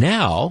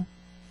 Now,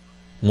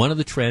 one of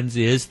the trends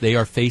is they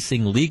are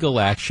facing legal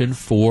action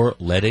for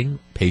letting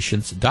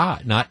patients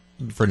die, not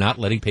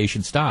letting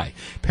patients die.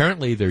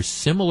 Apparently, there's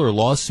similar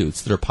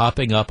lawsuits that are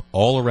popping up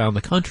all around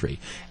the country.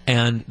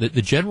 And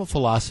the general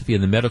philosophy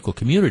in the medical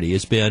community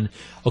has been,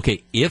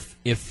 okay, if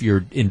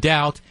you're in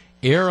doubt,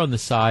 err on the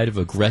side of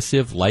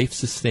aggressive,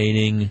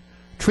 life-sustaining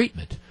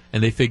treatment.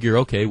 And they figure,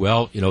 okay,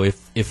 well,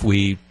 if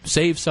we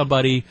save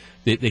somebody,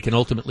 they can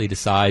ultimately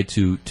decide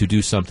to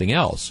do something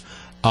else.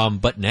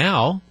 But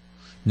now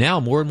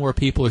more and more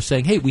people are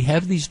saying, hey, we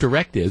have these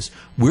directives.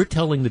 We're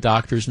telling the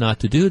doctors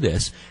not to do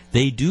this.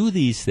 They do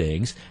these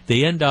things.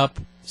 They end up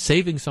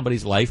saving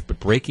somebody's life but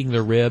breaking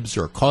their ribs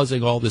or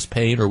causing all this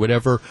pain or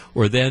whatever,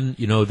 or then,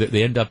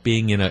 they end up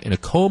being in a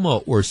coma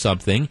or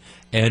something.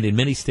 And in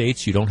many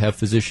states, you don't have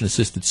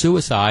physician-assisted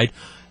suicide.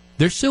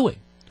 They're suing.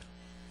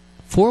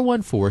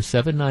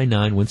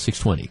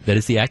 414-799-1620. That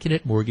is the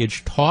Accunet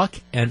Mortgage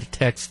talk and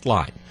text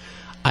line.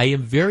 I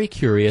am very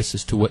curious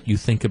as to what you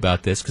think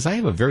about this, because I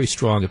have a very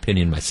strong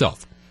opinion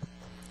myself.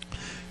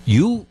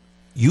 You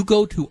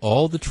go to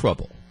all the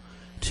trouble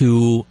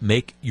to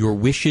make your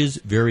wishes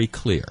very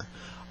clear.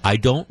 I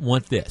don't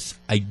want this.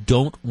 I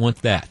don't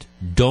want that.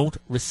 Don't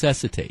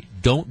resuscitate.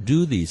 Don't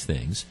do these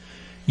things.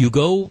 You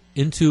go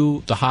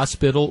into the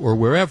hospital or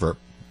wherever,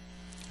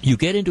 you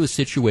get into a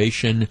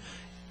situation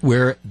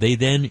where they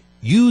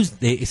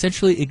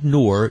essentially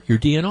ignore your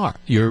DNR,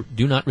 your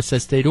Do Not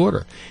Resuscitate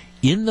order.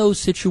 In those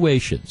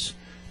situations,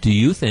 do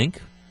you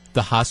think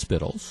the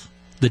hospitals,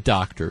 the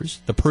doctors,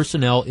 the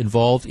personnel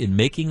involved in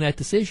making that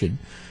decision,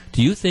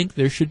 do you think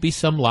there should be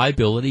some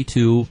liability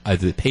to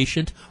either the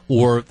patient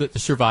or the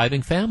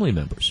surviving family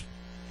members?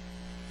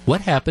 What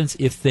happens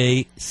if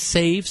they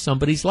save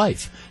somebody's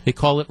life? They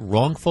call it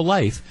wrongful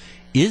life.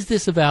 Is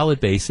this a valid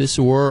basis,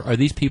 or are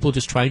these people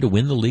just trying to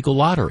win the legal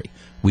lottery?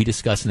 We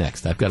discuss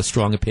next. I've got a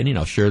strong opinion.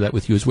 I'll share that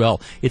with you as well.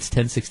 It's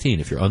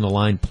 10:16. If you're on the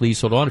line, please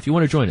hold on. If you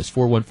want to join us,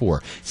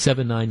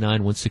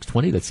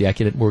 414-799-1620. That's the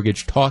Accunet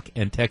Mortgage talk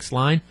and text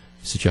line.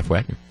 This is Jeff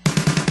Wagner.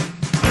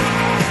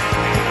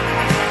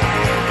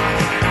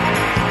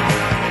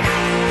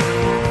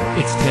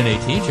 It's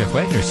 10:18. Jeff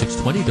Wagner,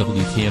 620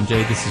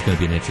 WTMJ. This is going to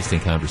be an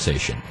interesting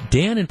conversation.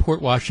 Dan in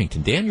Port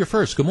Washington. Dan, you're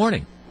first. Good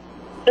morning.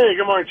 Hey,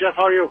 good morning, Jeff.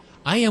 How are you?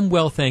 I am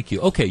well, thank you.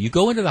 Okay, you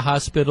go into the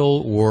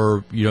hospital,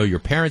 or your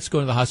parents go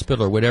into the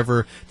hospital or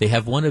whatever. They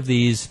have one of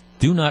these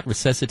Do Not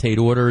Resuscitate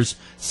orders.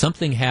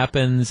 Something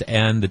happens,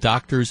 and the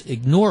doctors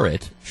ignore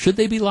it. Should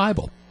they be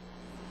liable?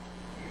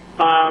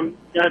 Yeah,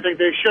 I think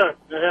they should.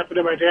 That happened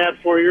to my dad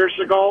 4 years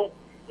ago.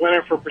 Went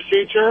in for a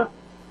procedure,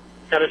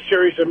 had a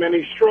series of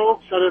mini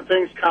strokes, other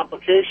things,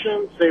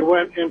 complications. They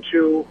went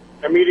into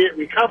immediate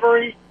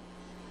recovery.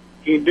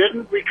 He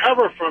didn't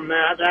recover from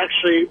that.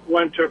 Actually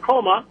went to a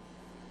coma.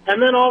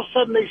 And then all of a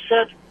sudden they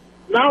said,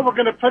 now we're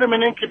going to put him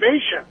in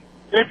incubation.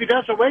 And if he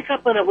doesn't wake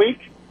up in a week,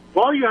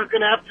 well, you're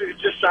going to have to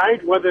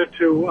decide whether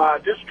to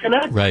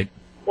disconnect Right.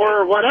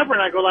 or whatever.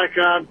 And I go like,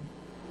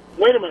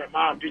 wait a minute,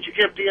 Mom, did you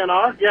give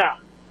DNR? Yeah.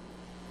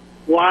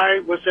 Why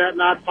was that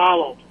not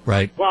followed?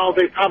 Right. Well,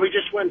 they probably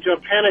just went into a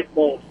panic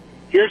mode.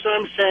 Here's what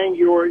I'm saying.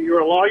 You're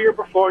a lawyer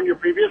before in your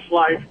previous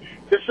life.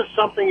 This is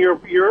something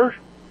your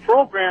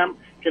program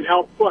can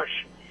help push.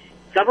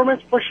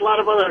 Governments push a lot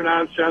of other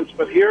nonsense,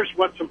 but here's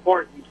what's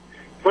important.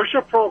 Push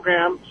a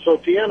program so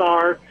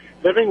DNR,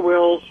 living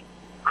wills,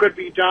 could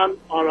be done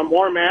on a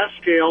more mass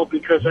scale,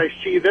 because I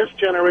see this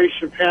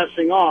generation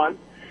passing on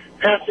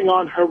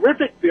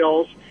horrific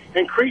bills,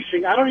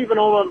 increasing. I don't even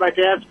know what my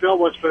dad's bill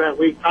was for that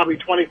week, probably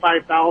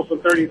 $25,000,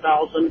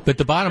 $30,000. But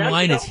the bottom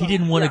line is he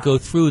didn't want to go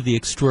through the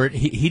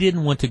he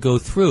didn't want to go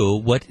through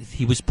what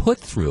he was put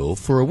through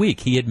for a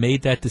week. He had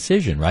made that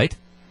decision, right?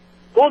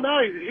 Well,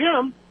 not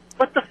him,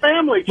 but the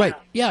family. Right.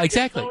 Jeff. Yeah,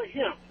 exactly. It's only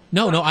him.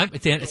 No, I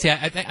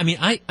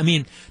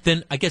mean,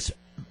 then I guess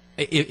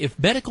if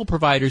medical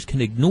providers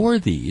can ignore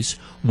these,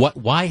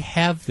 why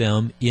have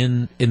them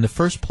in the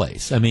first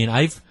place? I mean,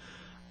 I've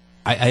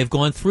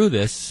gone through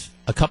this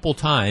a couple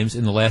times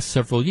in the last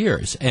several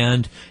years,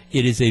 and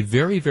it is a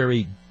very,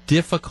 very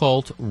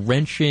difficult,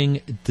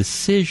 wrenching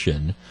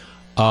decision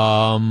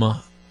that's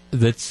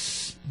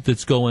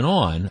going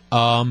on.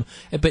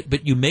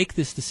 But you make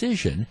this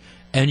decision,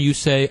 and you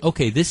say,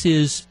 okay, this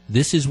is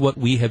what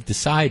we have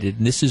decided,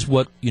 and this is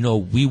what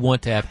we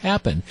want to have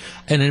happen.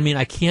 And I mean,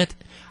 I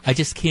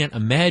just can't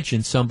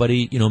imagine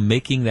somebody,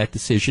 making that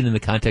decision in the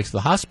context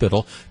of the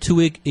hospital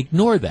to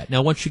ignore that.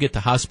 Now, once you get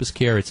to hospice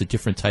care, it's a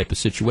different type of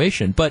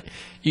situation. But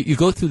you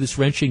go through this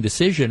wrenching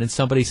decision, and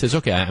somebody says,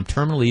 okay, I'm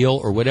terminally ill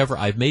or whatever.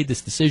 I've made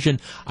this decision.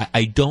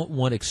 I don't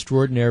want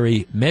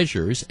extraordinary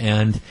measures.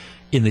 And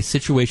in the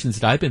situations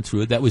that I've been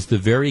through, that was the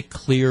very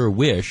clear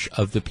wish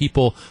of the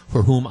people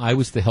for whom I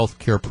was the health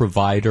care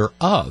provider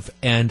of.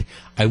 And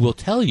I will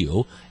tell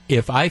you,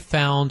 if I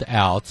found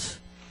out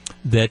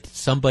that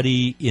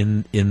somebody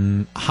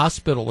in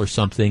hospital or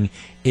something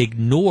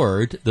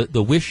ignored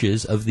the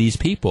wishes of these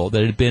people,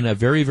 that had been a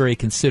very, very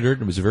considered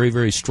and was a very,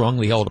 very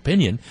strongly held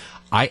opinion,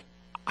 I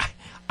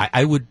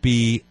would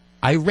be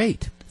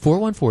irate.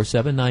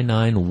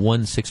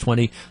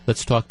 414-799-1620.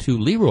 Let's talk to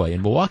Leroy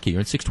in Milwaukee. You're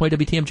in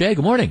 620 WTMJ.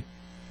 Good morning.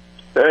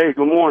 Hey,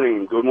 good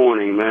morning. Good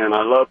morning, man.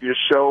 I love your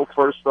show,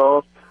 first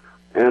off.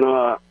 And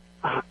I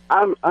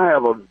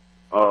have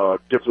a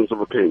difference of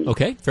opinion.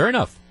 Okay, fair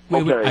enough.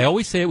 Okay. I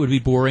always say it would be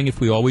boring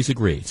if we always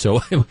agreed. So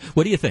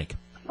what do you think?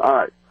 All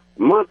right.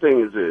 My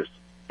thing is this.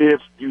 If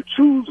you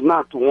choose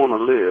not to want to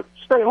live,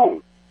 stay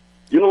home.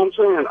 You know what I'm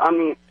saying? I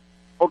mean,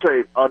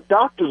 okay, a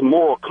doctor's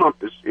moral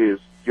compass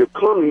is you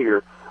come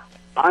here,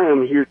 I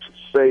am here to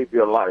save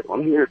your life.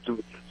 I'm here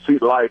to see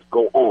life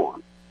go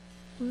on.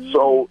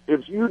 So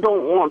if you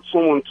don't want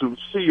someone to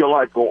see your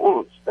life go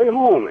on, stay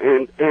home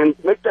and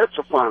make that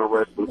your final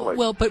resting place.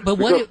 Well, but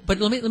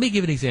let me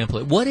give an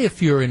example. What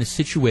if you're in a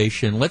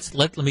situation?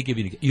 Let me give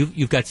you.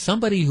 You've got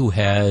somebody who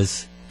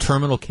has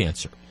terminal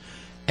cancer,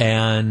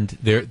 and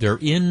they're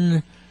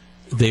in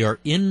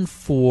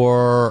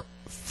for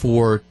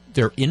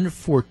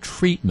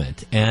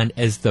treatment, and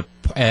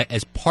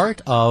as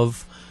part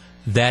of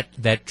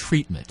that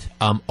treatment,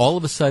 all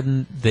of a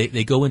sudden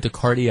they go into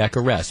cardiac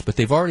arrest, but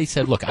they've already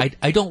said, look,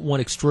 I don't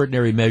want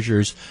extraordinary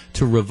measures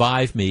to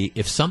revive me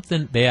if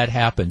something bad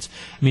happens.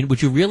 I mean,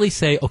 would you really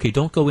say, okay,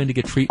 don't go in to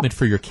get treatment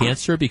for your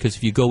cancer, because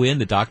if you go in,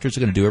 the doctors are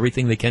going to do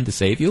everything they can to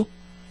save you?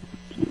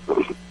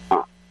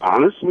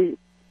 Honestly,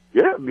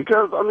 yeah,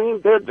 because, I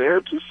mean, they're there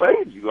to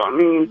save you. I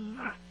mean,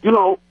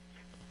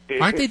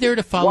 aren't they there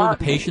to follow the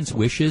patient's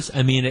wishes?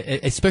 I mean,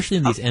 especially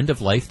in these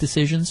end-of-life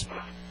decisions?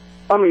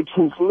 I mean,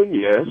 truthfully,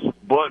 yes.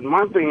 But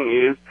my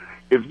thing is,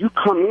 if you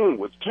come in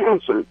with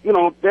cancer,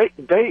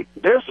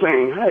 they're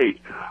saying, hey,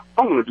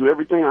 I'm going to do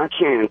everything I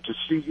can to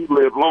see you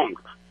live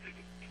longer.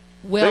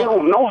 Well, they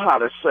don't know how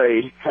to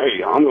say,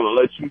 hey, I'm going to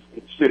let you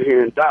sit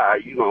here and die,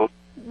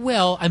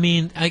 Well, I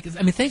mean,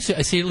 thanks.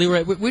 I see,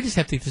 Leroy. We just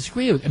have to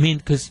disagree. I mean,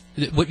 because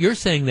what you're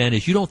saying then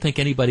is you don't think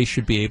anybody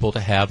should be able to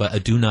have a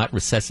do not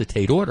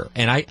resuscitate order,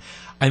 and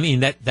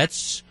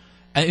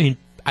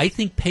I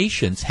think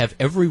patients have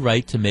every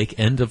right to make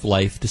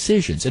end-of-life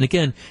decisions. And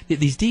again,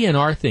 these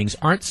DNR things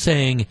aren't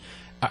saying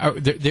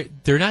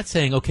they're not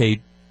saying,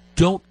 okay,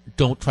 don't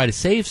try to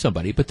save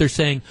somebody, but they're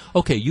saying,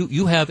 okay,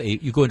 you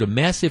go into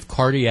massive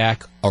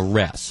cardiac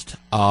arrest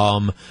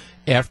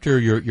after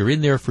you're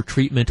in there for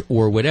treatment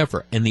or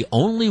whatever, and the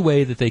only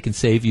way that they can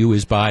save you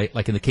is by,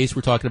 like in the case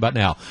we're talking about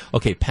now,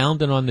 okay,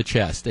 pounding on the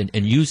chest and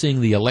using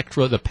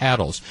the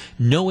paddles,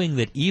 knowing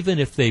that even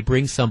if they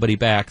bring somebody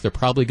back, they're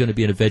probably going to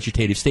be in a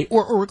vegetative state,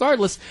 or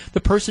regardless,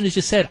 the person has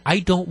just said, I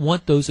don't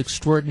want those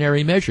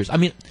extraordinary measures. I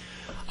mean,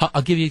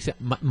 I'll give you an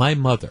example. My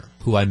mother,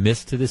 who I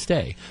miss to this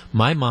day,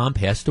 my mom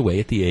passed away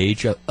at the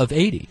age of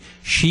 80.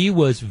 She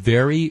was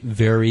very,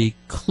 very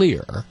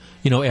clear,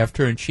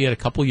 and she had a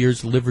couple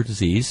years of liver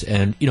disease,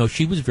 and,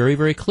 she was very,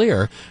 very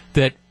clear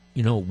that,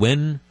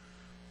 when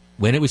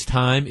when it was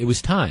time, it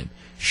was time.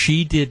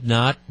 She did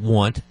not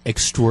want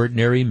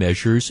extraordinary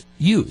measures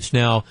used.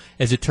 Now,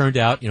 as it turned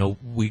out,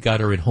 we got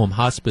her in home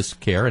hospice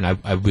care, and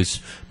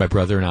my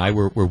brother and I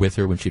were with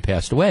her when she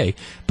passed away.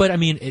 But I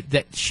mean,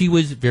 that she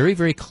was very,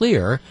 very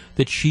clear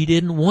that she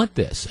didn't want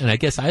this. And I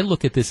guess I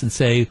look at this and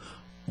say,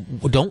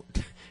 don't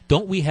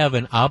we have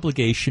an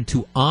obligation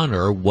to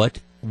honor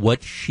what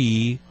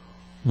she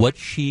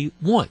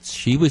wants?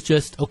 She was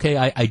just, okay,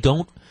 I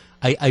don't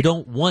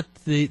want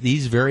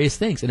these various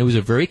things. And it was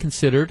a very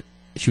considered.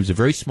 She was a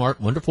very smart,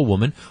 wonderful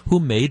woman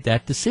who made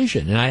that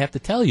decision. And I have to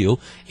tell you,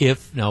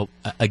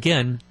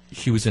 again,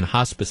 she was in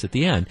hospice at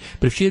the end,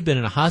 but if she had been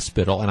in a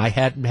hospital and I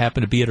hadn't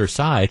happened to be at her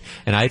side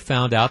and I had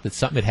found out that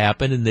something had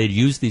happened and they'd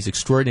used these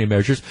extraordinary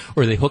measures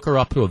or they hook her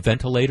up to a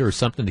ventilator or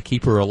something to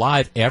keep her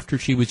alive after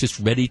she was just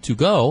ready to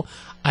go,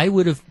 I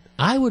would have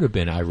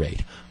been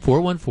irate.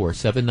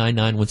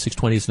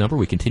 414-799-1620 is the number.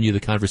 We continue the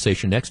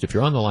conversation next. If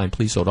you're on the line,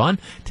 please hold on.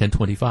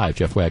 1025,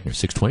 Jeff Wagner,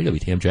 620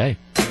 WTMJ.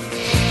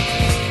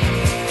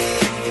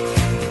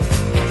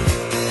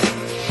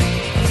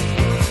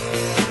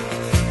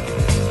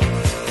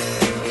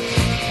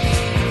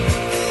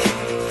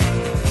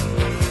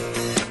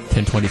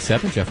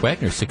 Jeff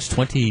Wagner,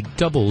 620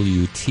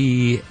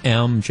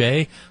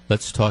 WTMJ.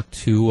 Let's talk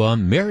to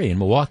Mary in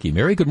Milwaukee.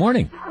 Mary, good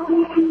morning.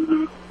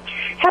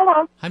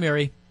 Hello. Hi,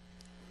 Mary.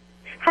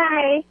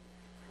 Hi.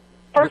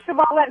 First of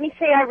all, let me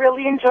say I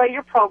really enjoy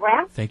your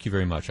program. Thank you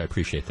very much. I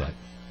appreciate that.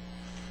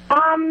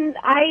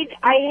 I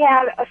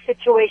had a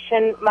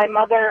situation. My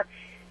mother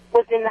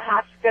was in the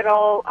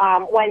hospital,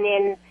 went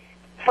in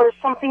for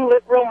something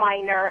real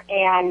minor,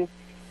 and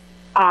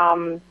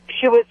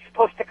she was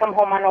supposed to come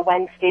home on a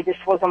Wednesday. This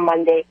was a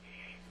Monday.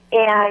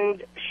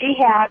 And she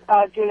had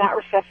do not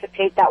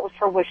resuscitate. That was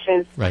her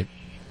wishes. Right.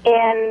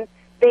 And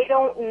they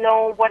don't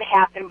know what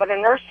happened, but a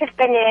nurse had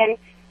been in,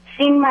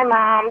 seen my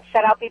mom,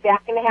 said, I'll be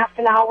back in a half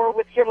an hour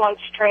with your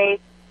lunch tray.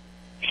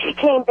 She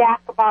came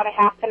back about a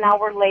half an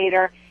hour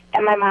later,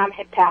 and my mom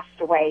had passed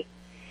away.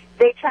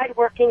 They tried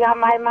working on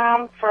my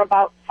mom for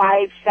about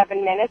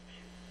 5-7 minutes.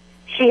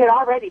 She had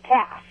already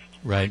passed.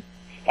 Right.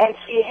 And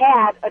she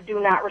had a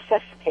do not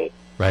resuscitate.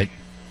 Right.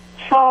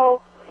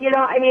 So, as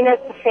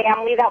a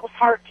family, that was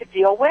hard to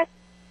deal with.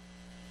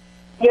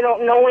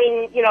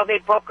 Knowing, they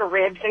broke her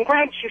ribs. And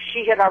granted,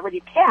 she had already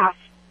passed.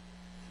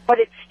 But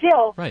it's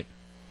still, right.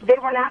 They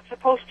were not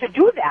supposed to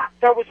do that.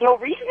 There was no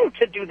reason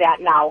to do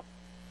that now.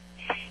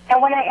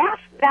 And when I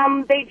asked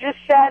them, they just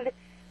said,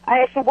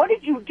 I said, what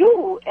did you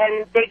do?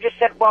 And they just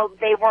said, well,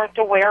 they weren't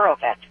aware of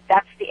it.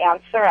 That's the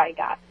answer I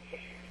got.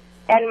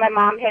 And my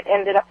mom had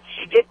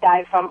she did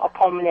die from a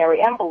pulmonary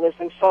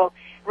embolism. So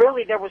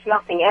really there was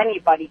nothing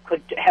anybody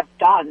could have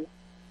done.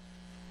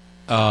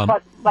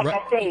 But like I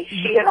say,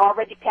 she had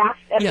already passed,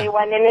 and they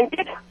went in and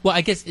did it. Well,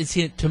 I guess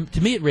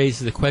to me it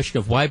raises the question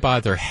of why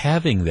bother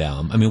having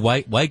them. I mean,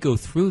 why go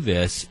through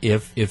this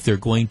if they're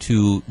going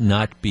to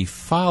not be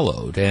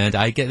followed? And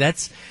I get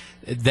that's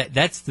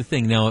the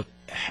thing. Now,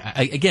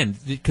 again,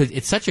 because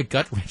it's such a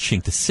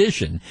gut-wrenching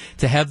decision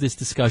to have this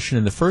discussion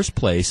in the first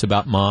place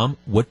about, Mom,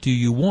 what do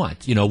you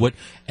want? What,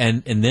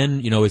 and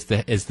then as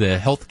the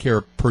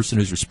healthcare person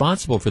who's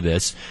responsible for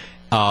this.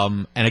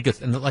 And I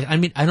guess, I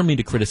don't mean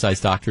to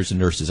criticize doctors and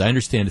nurses. I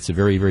understand it's a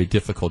very, very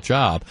difficult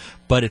job,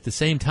 but at the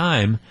same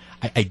time,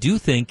 I do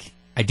think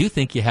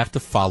you have to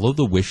follow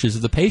the wishes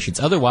of the patients.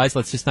 Otherwise,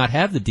 let's just not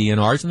have the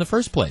DNRs in the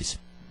first place.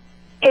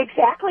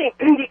 Exactly,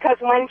 because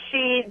when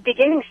she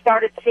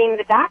started seeing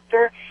the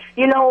doctor,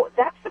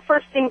 that's the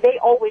first thing they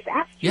always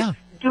ask you. Yeah.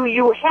 Do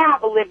you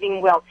have a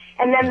living will?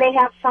 And then they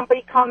have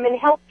somebody come and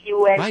help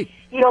you. And, right.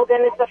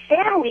 Then as a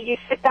family, you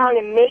sit down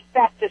and make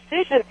that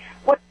decision.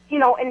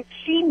 And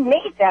she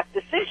made that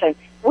decision.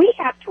 We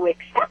have to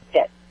accept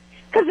it.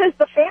 Because as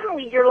the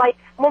family, you're like,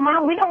 well,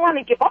 Mom, we don't want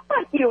to give up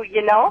on you,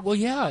 Well,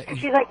 yeah. And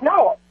she's like,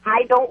 no,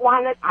 I don't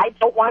want it. I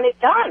don't want it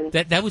done.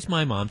 That was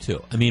my mom,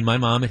 too. I mean, my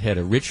mom had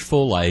a rich,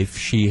 full life.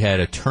 She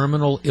had a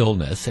terminal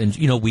illness. And,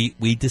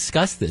 we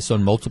discussed this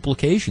on multiple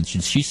occasions.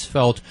 And she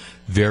felt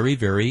very,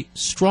 very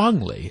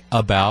strongly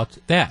about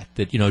that.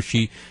 That,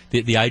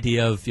 the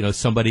idea of,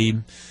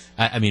 somebody...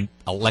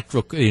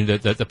 electrical,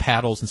 the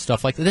paddles and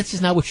stuff like that. That's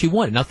just not what she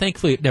wanted. Now,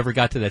 thankfully, it never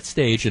got to that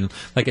stage. And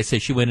like I say,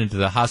 she went into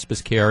the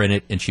hospice care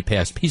and she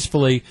passed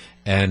peacefully.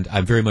 And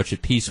I'm very much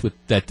at peace with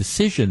that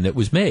decision that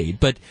was made.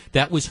 But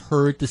that was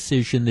her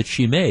decision that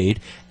she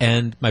made.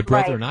 And my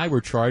brother and I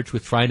were charged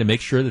with trying to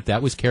make sure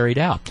that was carried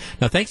out.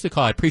 Now, thanks for the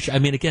call. I appreciate it. I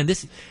mean, again,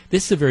 this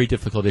is a very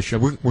difficult issue.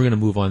 We're going to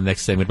move on to the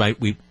next segment.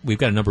 We've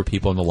got a number of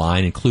people on the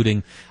line,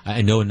 including,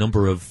 I know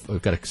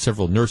I've got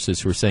several nurses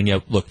who are saying,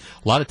 look,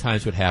 a lot of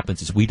times what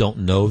happens is we don't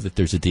know that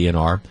there's a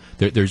DNR.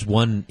 There's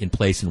one in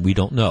place and we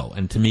don't know.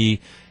 And to me,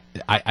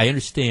 I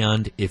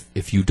understand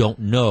if you don't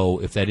know,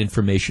 if that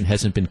information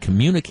hasn't been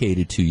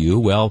communicated to you,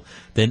 well,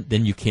 then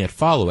you can't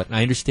follow it. And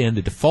I understand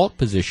the default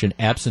position,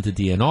 absent a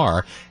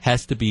DNR,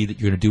 has to be that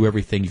you're going to do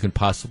everything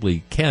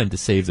you can to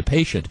save the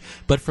patient.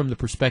 But from the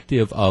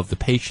perspective of the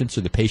patients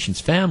or the patient's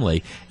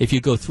family, if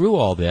you go through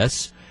all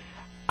this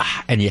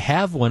and you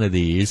have one of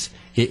these,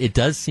 it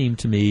does seem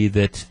to me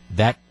that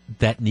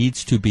that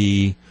needs to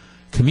be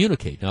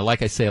communicated. Now,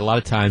 like I say, a lot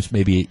of times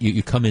maybe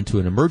you come into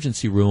an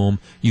emergency room,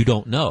 you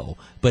don't know.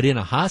 But in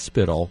a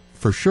hospital,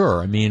 for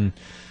sure, I mean,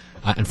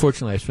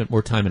 unfortunately, I've spent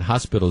more time in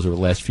hospitals over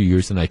the last few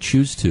years than I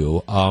choose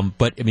to.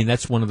 But, I mean,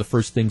 that's one of the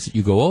first things that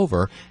you go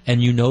over,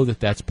 and you know that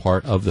that's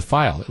part of the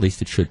file. At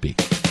least it should be.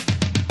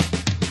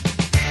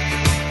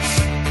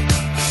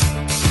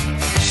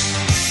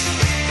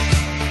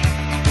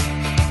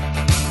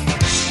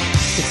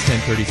 It's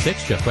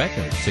 10:36. Jeff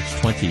Wagner,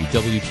 620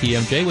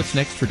 WTMJ. What's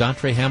next for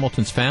Dontre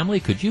Hamilton's family?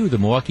 Could you, the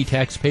Milwaukee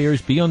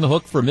taxpayers, be on the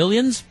hook for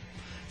millions?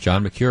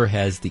 John McCure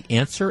has the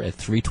answer at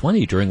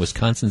 3:20 during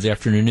Wisconsin's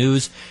Afternoon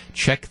News.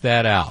 Check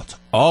that out.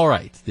 All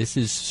right. This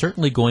is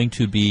certainly going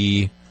to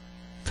be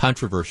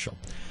controversial.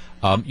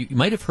 You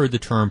might have heard the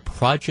term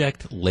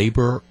project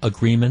labor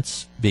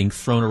agreements being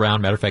thrown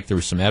around. Matter of fact, there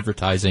was some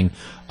advertising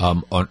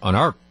on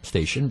our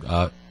station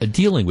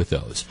dealing with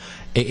those.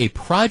 A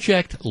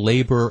project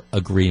labor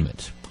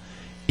agreement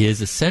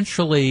is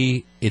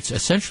essentially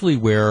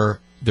where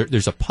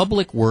there's a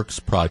public works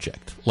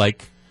project,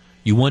 like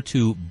you want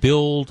to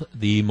build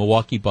the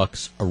Milwaukee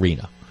Bucks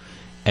arena,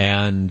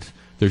 and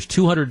there's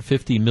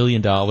 $250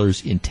 million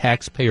in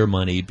taxpayer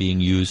money being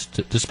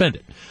used to spend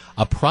it.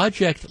 A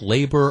project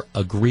labor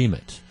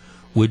agreement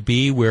would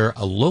be where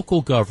a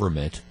local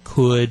government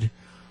could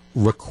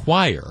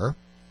require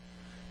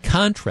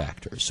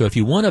contractors. So if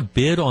you want to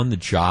bid on the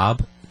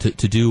job to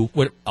do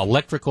what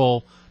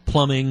electrical,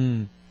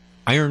 plumbing,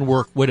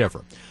 ironwork,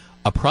 whatever,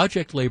 a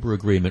project labor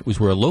agreement was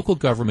where a local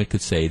government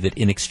could say that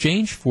in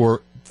exchange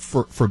for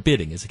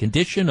bidding, as a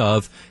condition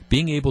of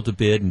being able to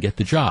bid and get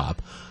the job,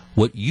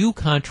 what you,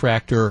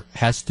 contractor,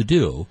 has to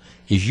do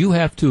is you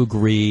have to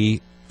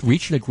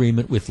reach an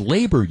agreement with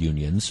labor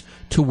unions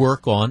to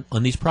work on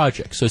these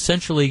projects. So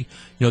essentially,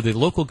 the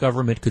local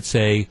government could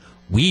say,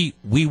 we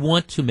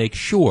want to make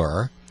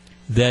sure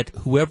that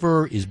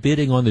whoever is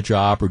bidding on the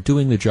job or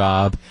doing the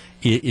job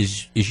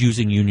is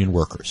using union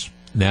workers.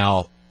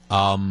 Now,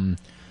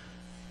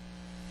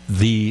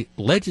 the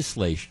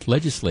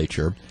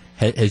legislature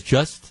has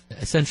just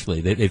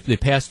essentially they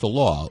passed a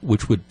law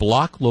which would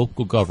block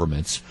local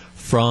governments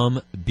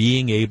from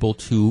being able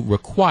to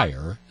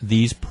require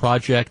these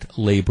project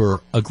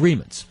labor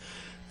agreements.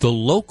 The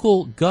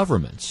local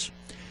governments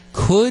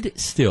could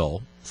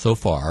still, so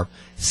far,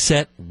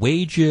 set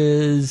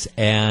wages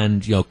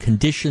and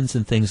conditions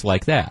and things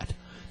like that.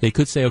 They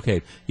could say,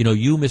 okay,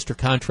 you, Mr.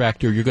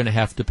 Contractor, you're going to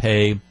have to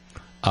pay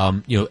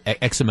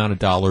X amount of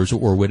dollars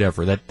or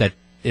whatever. That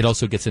it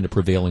also gets into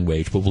prevailing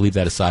wage, but we'll leave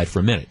that aside for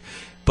a minute.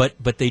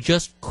 But they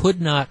just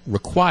could not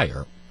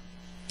require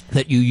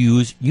that you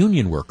use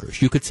union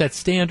workers. You could set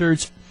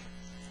standards,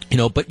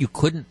 but you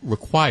couldn't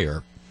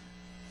require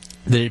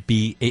that it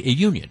be a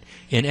union.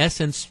 In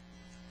essence,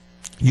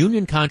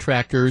 union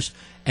contractors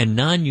and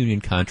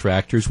non-union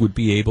contractors would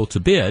be able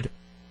to bid,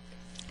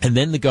 and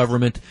then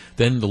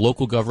the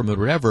local government,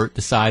 whatever,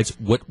 decides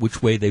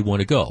which way they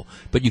want to go.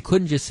 But you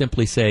couldn't just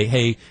simply say,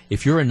 hey,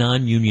 if you're a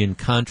non-union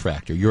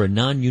contractor, you're a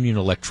non-union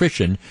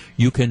electrician,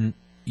 you can,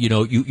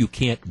 you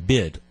can't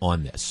bid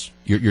on this.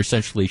 You're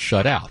essentially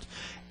shut out.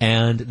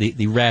 And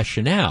the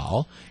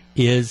rationale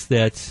is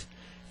that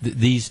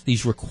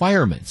these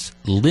requirements,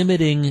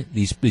 limiting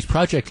these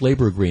project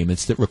labor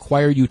agreements that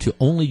require you to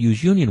only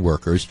use union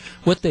workers,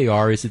 what they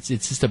are is it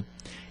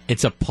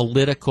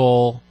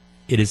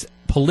is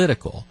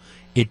political.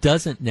 It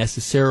doesn't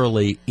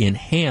necessarily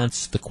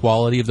enhance the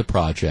quality of the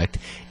project.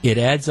 It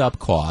adds up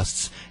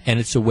costs,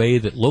 and it's a way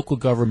that local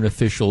government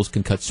officials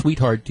can cut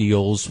sweetheart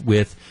deals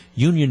with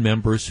union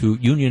members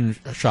union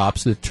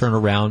shops that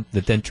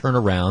then turn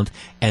around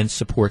and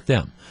support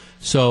them.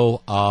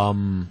 So,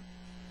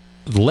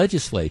 the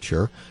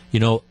legislature,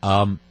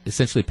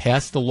 essentially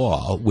passed a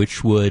law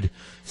which would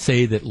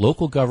say that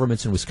local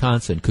governments in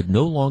Wisconsin could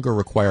no longer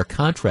require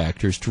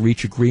contractors to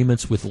reach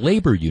agreements with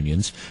labor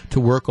unions to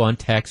work on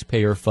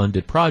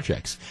taxpayer-funded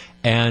projects.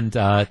 And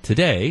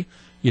today,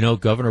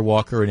 Governor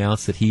Walker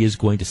announced that he is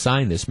going to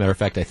sign this. Matter of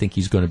fact, I think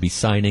he's going to be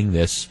signing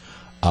this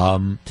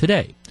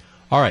today.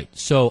 All right.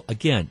 So,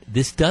 again,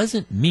 this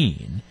doesn't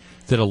mean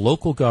that a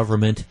local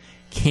government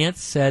can't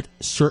set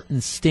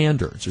certain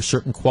standards or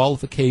certain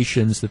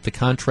qualifications that the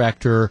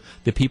contractor,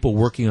 the people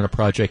working on a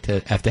project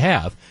have to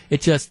have.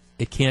 It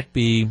can't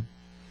be,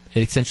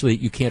 essentially,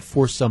 you can't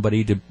force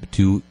somebody for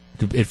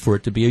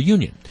it to be a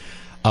union.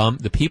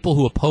 The people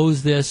who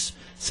oppose this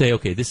say,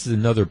 okay, this is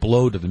another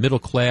blow to the middle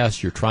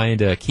class. You're trying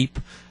to keep,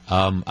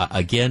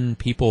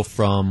 people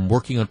from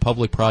working on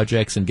public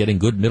projects and getting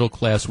good middle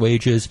class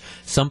wages.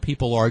 Some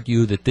people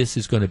argue that this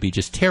is going to be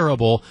just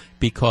terrible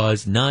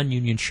because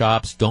non-union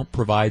shops don't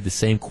provide the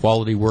same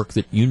quality work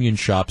that union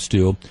shops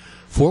do.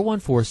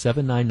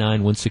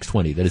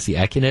 414-799-1620. That is the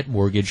Acunet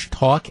Mortgage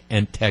talk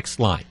and text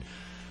line.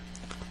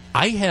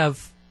 I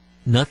have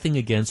nothing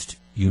against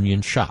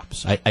union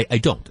shops. I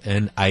don't.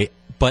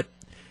 But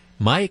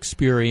my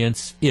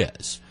experience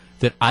is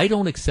that I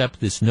don't accept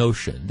this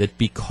notion that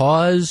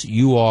because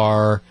you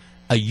are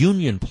a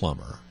union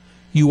plumber,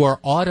 you are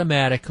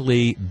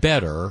automatically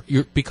better.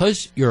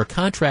 Because you're a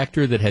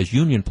contractor that has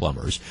union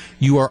plumbers,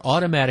 you are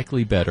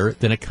automatically better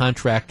than a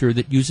contractor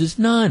that uses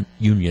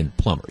non-union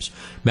plumbers.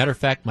 Matter of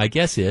fact, my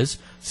guess is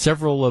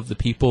several of the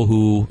people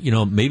who,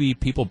 maybe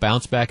people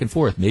bounce back and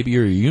forth. Maybe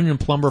you're a union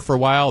plumber for a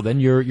while, then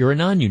you're a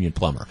non-union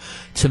plumber.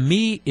 To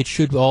me, it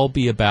should all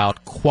be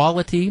about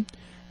quality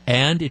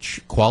and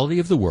quality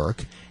of the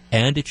work,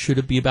 and it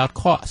should be about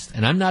cost.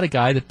 And I'm not a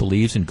guy that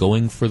believes in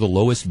going for the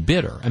lowest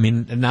bidder. I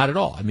mean, not at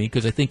all. I mean,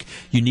 because I think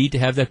you need to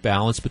have that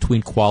balance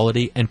between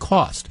quality and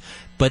cost.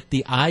 But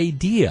the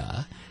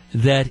idea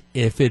that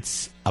if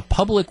it's a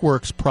public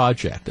works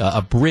project,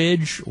 a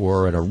bridge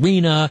or an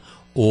arena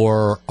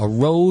or a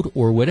road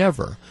or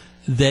whatever,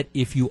 that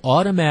if you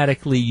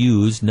automatically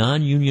use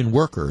non-union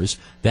workers,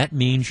 that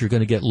means you're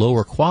going to get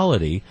lower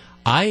quality,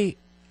 I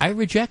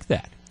reject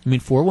that. I mean,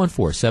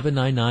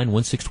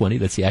 414-799-1620,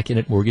 that's the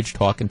Acunet Mortgage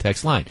Talk and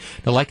Text line.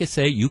 Now, like I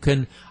say,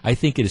 I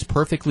think it is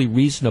perfectly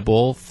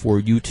reasonable for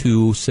you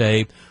to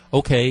say,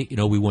 okay,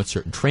 we want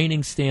certain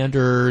training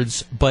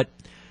standards, but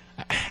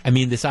I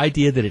mean, this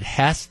idea that it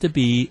has to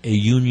be a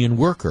union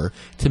worker,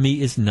 to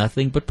me, is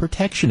nothing but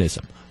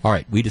protectionism. All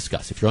right, we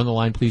discuss. If you're on the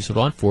line, please hold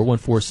on.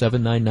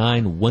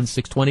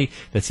 414-799-1620.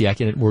 That's the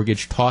Acunet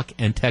Mortgage Talk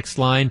and Text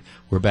line.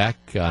 We're back.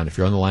 And if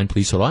you're on the line,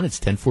 please hold on. It's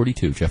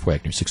 1042. Jeff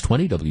Wagner,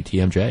 620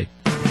 WTMJ.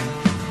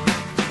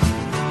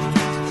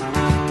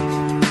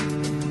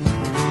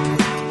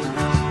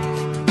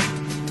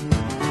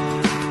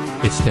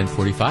 It's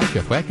 10:45.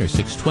 Jeff Wagner,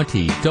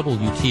 620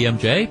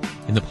 WTMJ.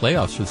 In the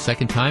playoffs for the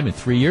second time in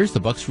 3 years, the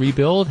Bucks'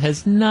 rebuild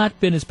has not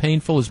been as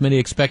painful as many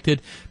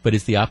expected, but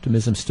is the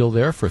optimism still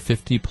there for a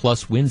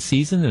 50-plus win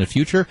season in the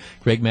future?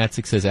 Greg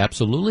Matzik says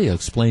absolutely. He'll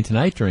explain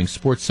tonight during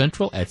Sports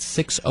Central at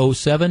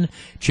 6:07.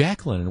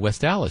 Jacqueline in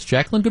West Dallas.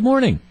 Jacqueline, good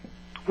morning.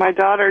 My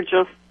daughter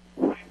just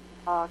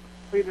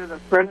completed an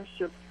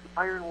apprenticeship to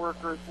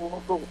Ironworkers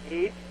Local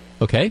 8.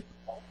 Okay.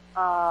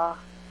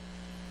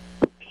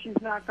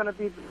 She's not going to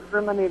be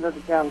discriminated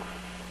against.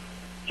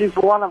 She's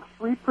one of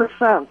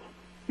 3%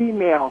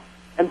 female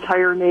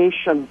entire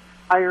nation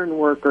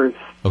ironworkers.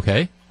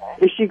 Okay.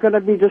 Is she going to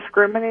be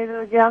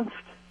discriminated against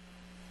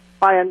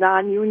by a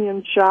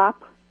non-union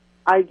shop?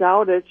 I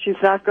doubt it.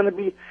 She's not going to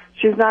be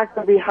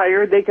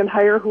hired. They can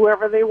hire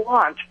whoever they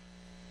want.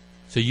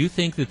 So you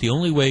think that the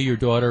only way your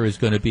daughter is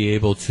going to be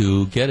able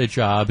to get a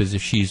job is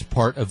if she's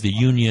part of the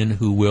union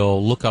who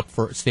will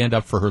stand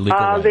up for her legal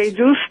rights? They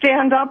do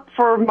stand up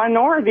for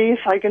minorities,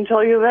 I can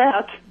tell you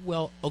that.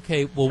 Well,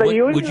 okay. Well,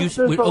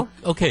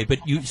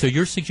 so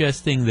you're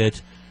suggesting that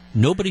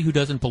nobody who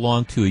doesn't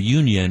belong to a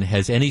union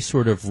has any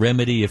sort of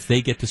remedy if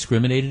they get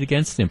discriminated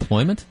against in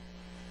employment?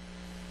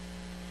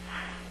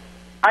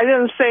 I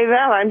didn't say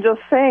that. I'm just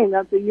saying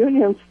that the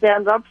union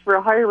stands up for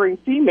hiring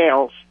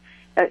females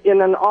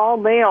in an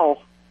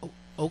all-male.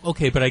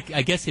 Okay, but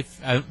I guess if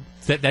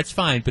that's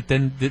fine, but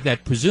then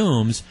that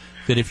presumes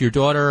that if your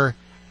daughter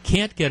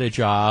can't get a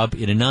job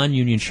in a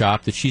non-union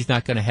shop, that she's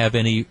not going to have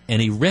any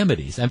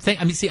remedies. I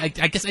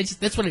guess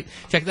that's what I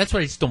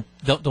just don't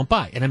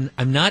buy, and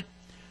I'm not.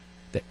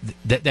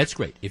 That's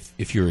great.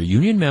 If you're a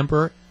union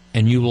member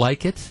and you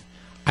like it,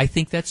 I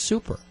think that's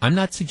super. I'm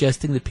not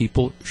suggesting that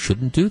people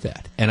shouldn't do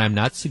that. And I'm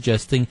not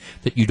suggesting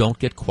that you don't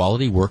get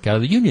quality work out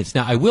of the unions.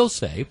 Now, I will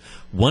say,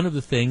 one of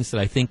the things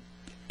that I think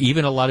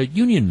even a lot of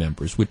union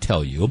members would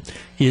tell you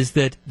is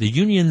that the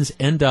unions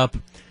end up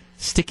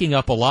sticking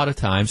up a lot of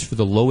times for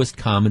the lowest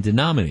common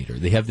denominator.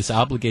 They have this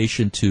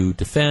obligation to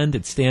defend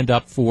and stand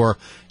up for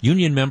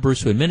union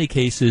members who in many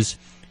cases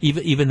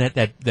even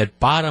that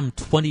bottom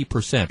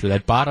 20% or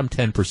that bottom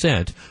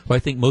 10%, who I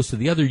think most of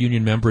the other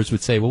union members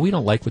would say, well, we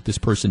don't like what this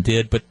person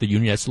did, but the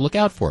union has to look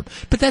out for him.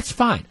 But that's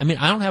fine. I mean,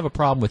 I don't have a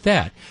problem with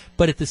that.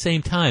 But at the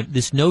same time,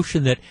 this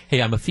notion that,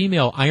 hey, I'm a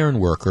female iron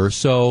worker,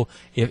 so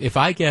if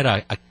I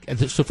get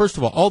so first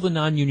of all the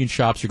non-union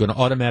shops are going to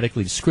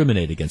automatically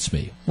discriminate against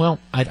me. Well,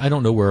 I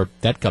don't know where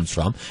that comes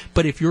from.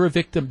 But if you're a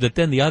victim,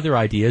 then the other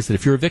idea is that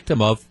if you're a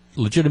victim of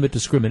legitimate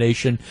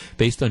discrimination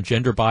based on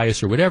gender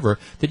bias or whatever,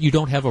 that you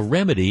don't have a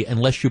remedy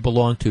unless you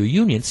belong to a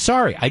union.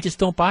 Sorry, I just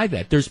don't buy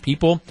that. There's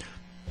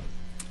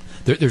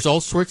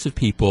all sorts of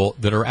people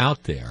that are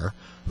out there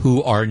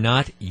who are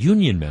not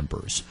union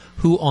members,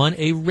 who on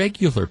a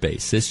regular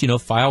basis,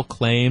 file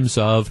claims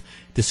of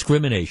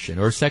discrimination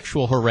or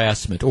sexual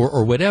harassment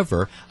or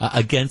whatever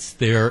against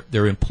their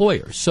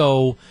employer.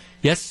 So,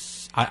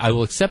 yes, I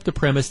will accept the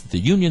premise that the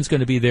union's going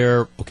to be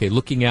there,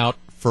 looking out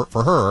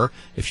for her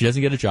if she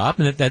doesn't get a job,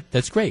 and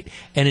that's great.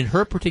 And in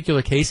her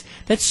particular case,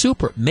 that's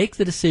super. Make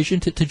the decision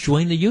to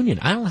join the union.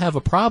 I don't have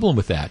a problem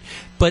with that.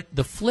 But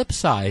the flip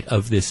side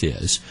of this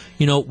is,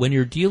 when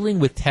you're dealing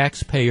with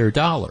taxpayer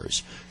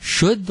dollars,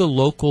 should the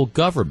local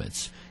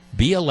governments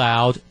be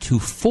allowed to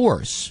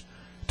force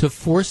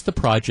the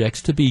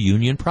projects to be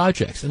union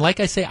projects? And like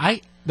I say,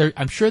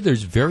 I'm sure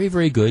there's very,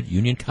 very good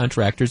union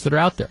contractors that are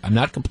out there. I'm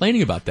not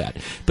complaining about that.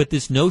 But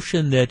this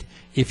notion that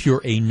if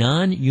you're a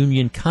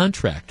non-union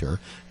contractor,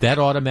 that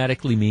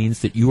automatically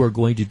means that you are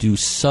going to do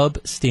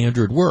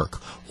substandard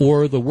work,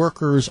 or the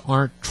workers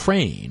aren't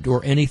trained,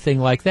 or anything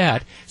like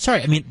that.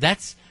 Sorry, I mean,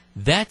 that's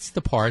that's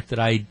the part that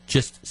I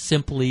just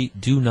simply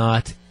do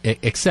not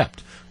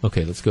accept.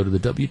 Okay, let's go to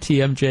the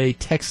WTMJ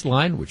text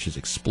line, which is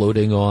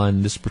exploding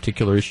on this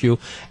particular issue.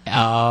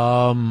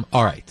 All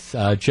right.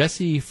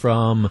 Jesse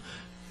from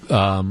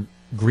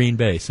Green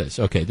Bay says,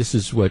 okay, this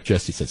is what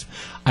Jesse says.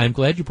 I'm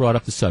glad you brought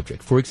up the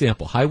subject. For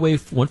example, Highway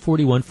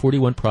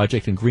 141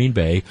 project in Green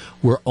Bay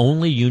were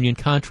only union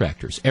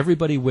contractors.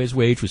 Everybody's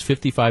wage was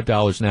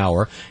 $55 an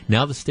hour.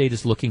 Now the state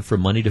is looking for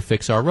money to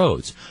fix our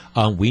roads.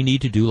 We need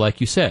to do, like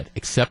you said,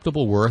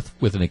 acceptable worth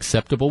with an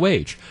acceptable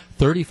wage.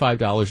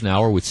 $35 an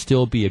hour would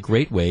still be a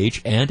great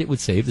wage, and it would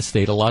save the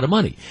state a lot of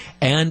money.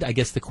 And I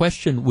guess the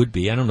question would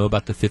be, I don't know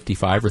about the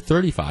 55 or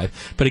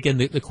 35, but again,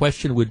 the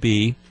question would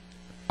be,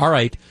 all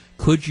right,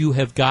 could you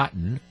have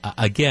gotten,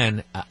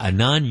 again, a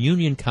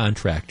non-union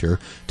contractor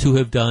to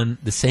have done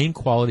the same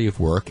quality of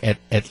work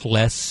at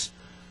less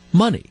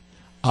money?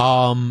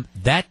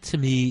 That, to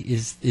me,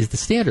 is the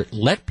standard.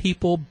 Let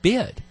people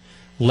bid.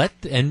 Why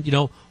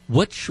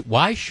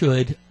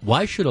should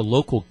a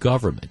local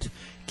government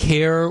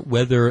care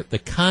whether the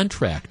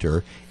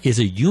contractor is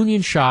a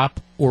union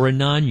shop or a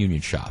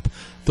non-union shop?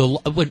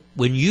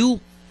 When you,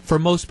 for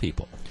most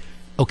people,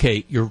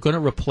 okay, you're going to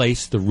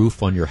replace the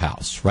roof on your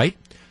house, right?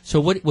 So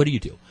what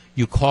do?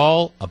 You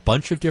call a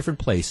bunch of different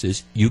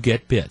places, you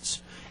get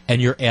bids,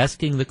 and you're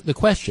asking the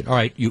question. All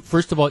right,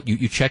 first of all,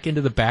 you check into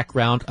the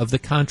background of the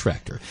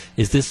contractor.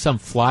 Is this some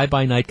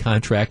fly-by-night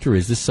contractor?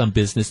 Is this some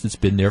business that's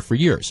been there for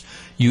years?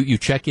 You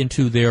check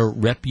into their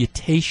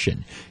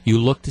reputation. You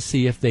look to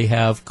see if they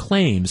have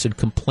claims and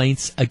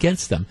complaints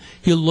against them.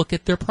 You look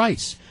at their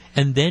price,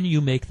 and then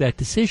you make that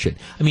decision.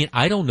 I mean,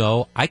 I don't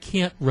know. I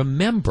can't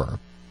remember.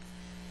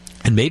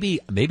 And maybe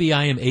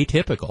I am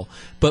atypical,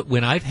 but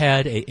when I've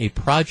had a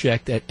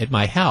project at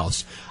my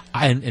house,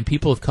 and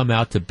people have come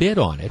out to bid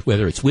on it,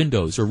 whether it's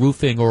windows or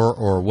roofing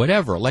or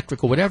whatever,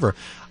 electrical, whatever,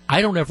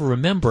 I don't ever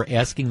remember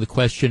asking the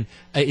question,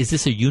 is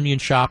this a union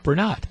shop or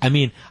not? I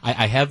mean,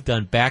 I have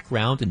done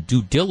background and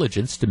due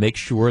diligence to make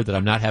sure that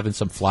I'm not having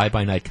some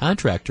fly-by-night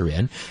contractor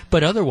in,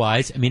 but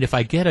otherwise, I mean, if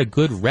I get a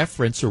good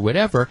reference or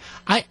whatever,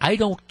 I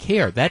don't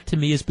care. That, to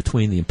me, is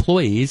between the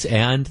employees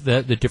and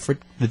the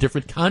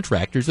different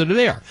contractors that are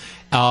there.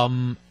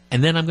 And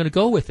then I'm going to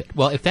go with it.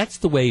 Well, if that's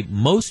the way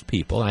most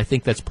people, and I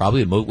think that's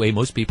probably the way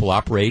most people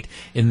operate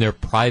in their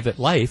private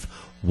life,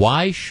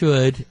 why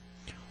should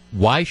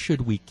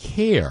we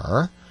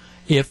care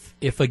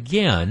if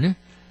again,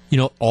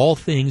 all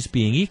things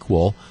being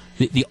equal,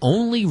 the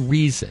only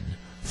reason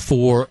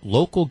for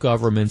local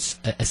governments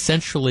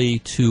essentially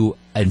to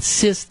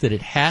insist that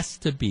it has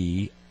to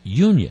be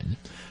union,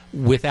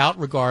 without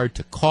regard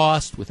to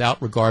cost,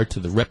 without regard to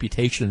the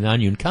reputation of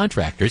non-union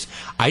contractors,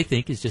 I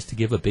think is just to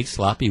give a big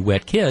sloppy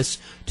wet kiss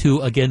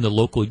to, again, the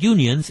local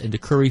unions and to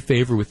curry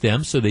favor with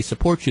them so they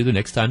support you the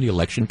next time the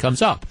election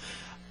comes up.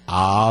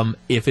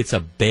 If it's a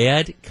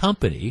bad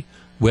company,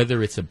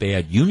 whether it's a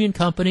bad union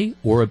company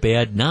or a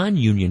bad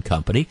non-union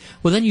company,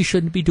 well, then you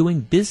shouldn't be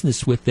doing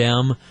business with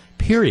them,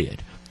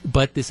 period.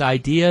 But this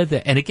idea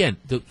that, and again,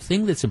 the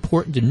thing that's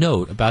important to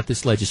note about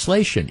this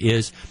legislation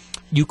is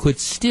you could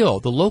still,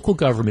 the local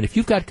government, if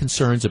you've got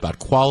concerns about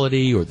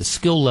quality or the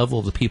skill level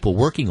of the people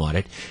working on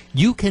it,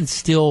 you can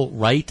still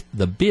write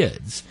the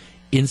bids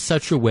in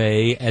such a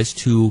way as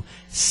to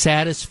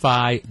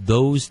satisfy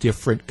those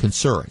different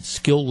concerns,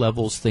 skill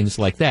levels, things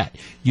like that.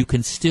 You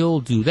can still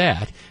do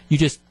that. You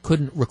just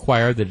couldn't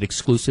require that it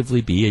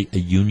exclusively be a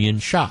union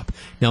shop.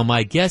 Now,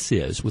 my guess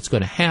is what's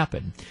going to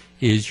happen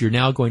is you're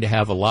now going to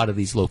have a lot of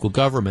these local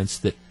governments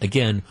that,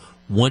 again,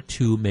 want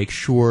to make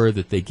sure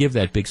that they give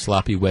that big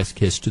sloppy west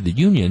kiss to the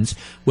unions.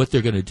 What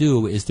they're going to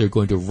do is they're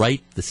going to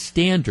write the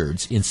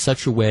standards in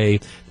such a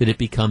way that it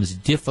becomes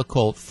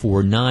difficult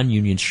for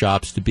non-union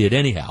shops to bid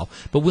anyhow.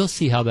 But we'll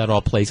see how that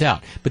all plays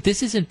out. But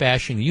this isn't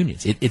bashing the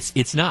unions.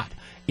 It's not.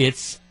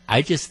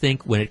 I just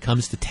think when it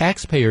comes to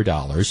taxpayer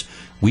dollars,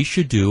 we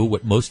should do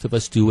what most of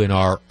us do in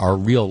our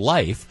real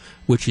life,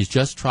 which is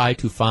just try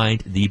to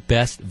find the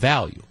best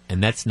value.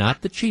 And that's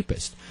not the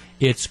cheapest.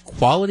 It's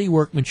quality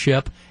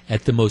workmanship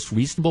at the most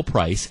reasonable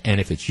price.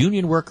 And if it's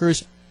union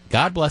workers,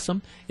 God bless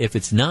them. If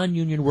it's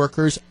non-union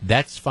workers,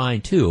 that's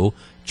fine too.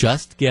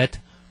 Just get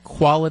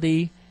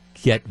quality,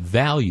 get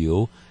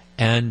value,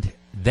 and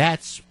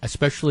that's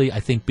especially, I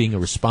think, being a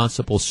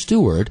responsible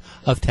steward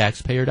of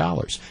taxpayer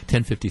dollars.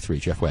 10:53,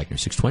 Jeff Wagner,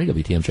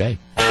 620 WTMJ.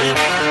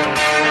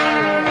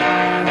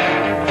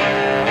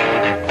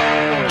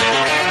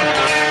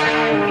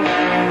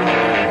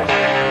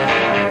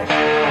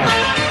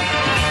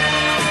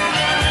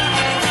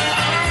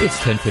 It's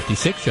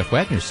 10:56, Jeff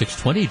Wagner,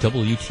 620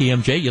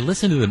 WTMJ. You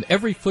listen to them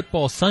every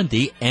football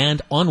Sunday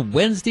and on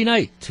Wednesday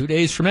night, 2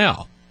 days from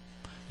now.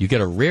 You get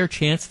a rare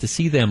chance to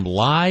see them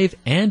live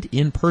and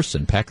in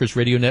person. Packers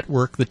Radio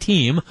Network, the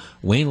team,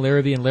 Wayne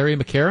Larrabee and Larry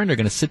McCarron, are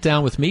going to sit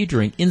down with me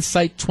during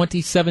Insight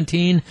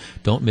 2017.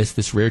 Don't miss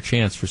this rare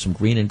chance for some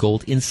green and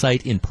gold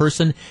insight in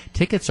person.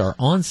 Tickets are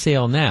on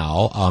sale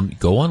now.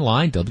 Go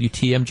online,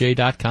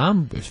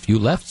 WTMJ.com. There's a few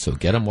left, so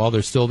get them while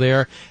they're still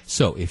there.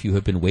 So if you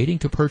have been waiting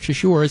to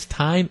purchase yours,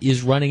 time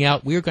is running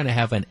out. We're going to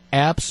have an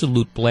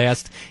absolute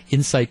blast.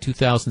 Insight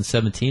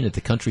 2017 at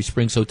the Country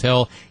Springs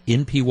Hotel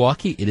in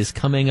Pewaukee. It is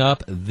coming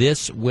up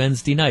this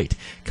Wednesday night.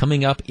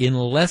 Coming up in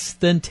less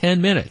than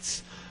 10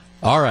 minutes.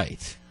 All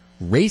right.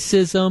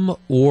 Racism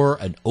or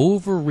an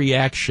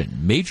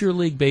overreaction? Major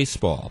League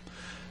Baseball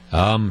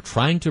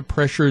trying to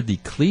pressure the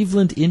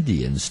Cleveland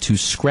Indians to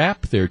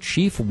scrap their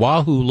Chief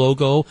Wahoo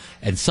logo,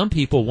 and some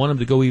people want them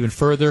to go even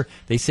further.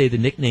 They say the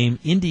nickname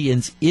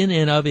Indians in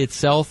and of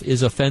itself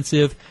is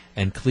offensive,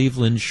 and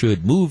Cleveland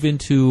should move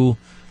into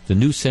the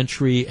new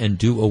century and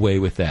do away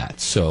with that.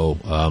 So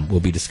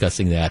we'll be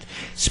discussing that.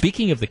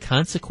 Speaking of the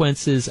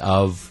consequences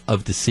of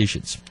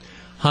decisions,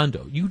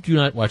 Hondo, you do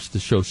not watch the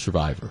show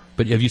Survivor,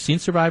 but have you seen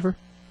Survivor?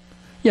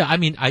 Yeah, I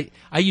mean, I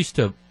used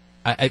to.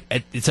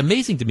 It's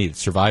amazing to me that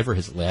Survivor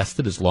has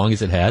lasted as long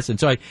as it has, and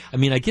so I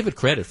give it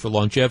credit for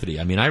longevity.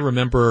 I mean, I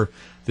remember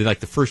the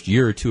first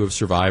year or two of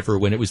Survivor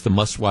when it was the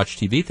must-watch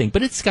TV thing,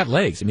 but it's got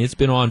legs. I mean, it's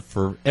been on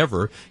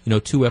forever.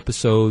 2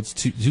 episodes,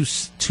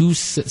 two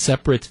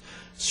separate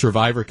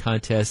Survivor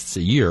contests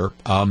a year.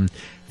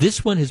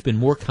 This one has been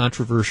more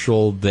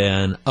controversial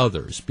than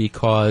others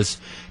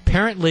because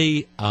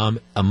apparently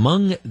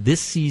among this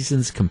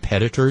season's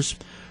competitors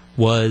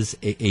was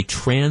a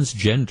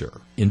transgender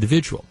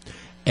individual.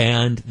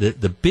 And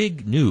the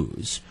big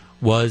news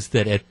was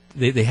that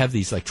they have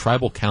these like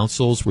tribal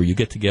councils where you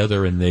get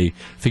together and they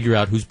figure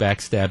out who's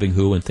backstabbing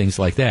who and things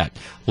like that.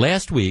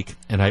 Last week,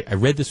 and I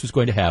read this was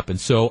going to happen,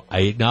 so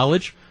I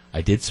acknowledge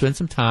I did spend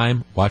some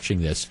time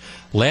watching this.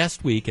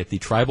 Last week at the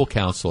tribal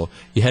council,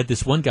 you had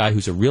this one guy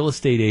who's a real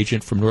estate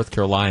agent from North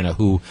Carolina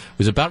who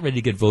was about ready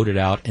to get voted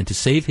out, and to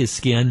save his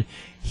skin,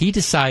 he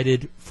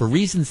decided, for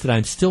reasons that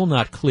I'm still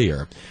not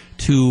clear,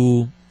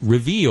 to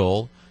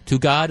reveal to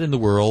God and the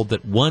world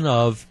that one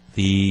of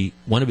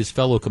his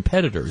fellow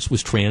competitors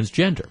was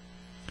transgender.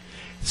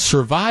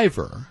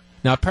 Survivor.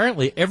 Now,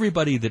 apparently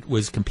everybody that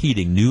was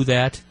competing knew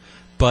that,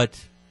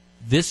 but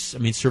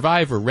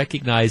Survivor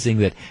recognizing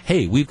that,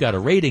 hey, we've got a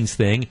ratings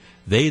thing,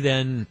 they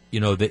then,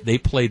 they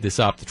played this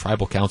up. The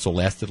tribal council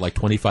lasted like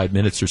 25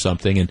 minutes or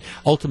something, and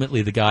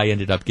ultimately the guy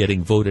ended up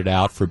getting voted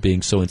out for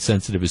being so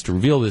insensitive as to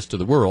reveal this to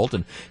the world.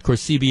 And, of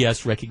course,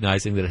 CBS,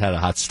 recognizing that it had a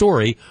hot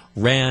story,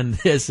 ran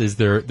this as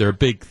their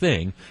big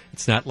thing.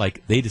 It's not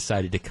like they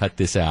decided to cut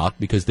this out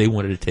because they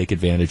wanted to take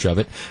advantage of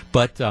it.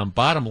 But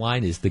bottom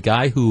line is the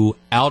guy who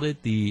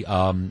outed the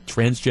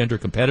transgender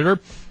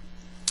competitor,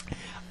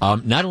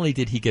 not only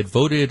did he get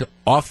voted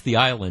off the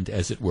island,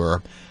 as it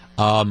were,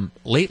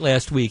 late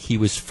last week he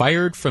was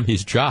fired from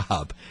his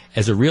job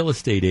as a real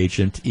estate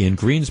agent in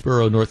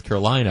Greensboro, North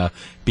Carolina,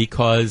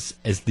 because,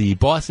 as the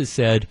bosses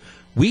said,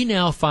 we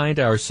now find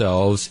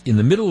ourselves in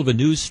the middle of a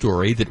news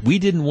story that we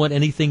didn't want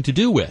anything to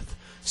do with.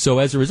 So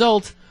as a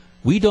result,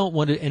 we don't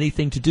want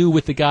anything to do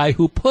with the guy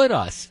who put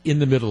us in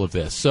the middle of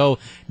this. So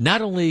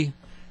not only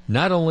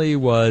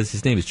was,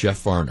 his name is Jeff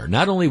Varner,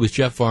 not only was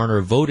Jeff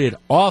Varner voted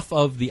off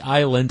of the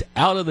island,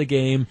 out of the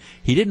game,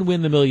 he didn't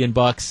win the $1 million,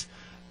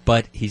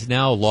 but he's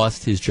now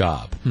lost his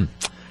job.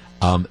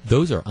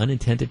 Those are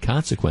unintended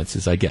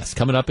consequences, I guess.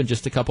 Coming up in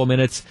just a couple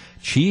minutes,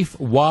 Chief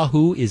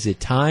Wahoo, is it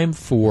time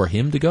for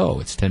him to go?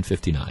 It's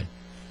 10:59.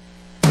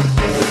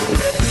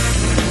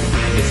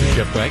 This is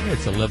Jeff Wagner.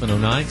 It's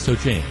 11:09. So,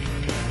 Jane,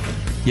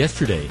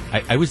 yesterday,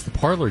 I was the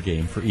parlor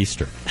game for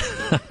Easter.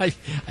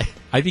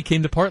 I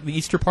became the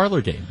Easter parlor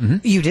game. Mm-hmm.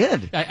 You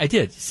did? I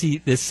did. See,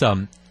 this,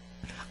 I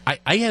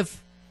have,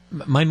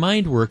 my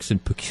mind works in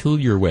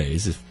peculiar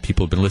ways. If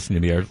people have been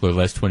listening to me over the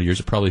last 20 years,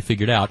 have probably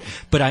figured out.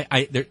 But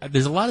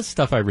there's a lot of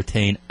stuff I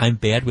retain. I'm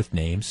bad with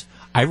names.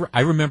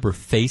 I remember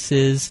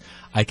faces.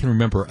 I can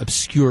remember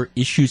obscure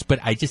issues, but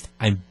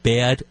I'm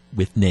bad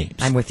with names.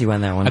 I'm with you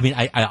on that one. I mean,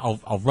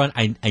 I'll run.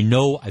 I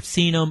know I've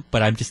seen them,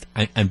 but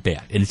I'm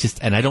bad,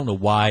 and I don't know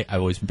why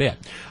I've always been bad.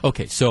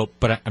 Okay,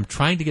 but I'm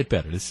trying to get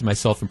better. This is my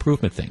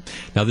self-improvement thing.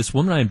 Now, this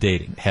woman I'm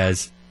dating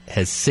has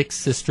 6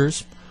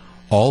 sisters,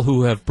 all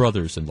who have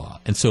brothers-in-law,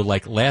 and so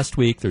like last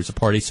week there's a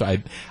party. So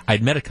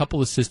I'd met a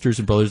couple of sisters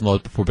and brothers-in-law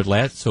before, but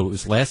it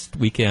was last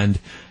weekend.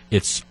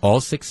 It's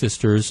all 6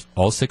 sisters,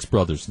 all 6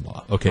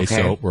 brothers-in-law. Okay,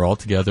 so we're all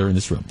together in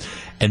this room.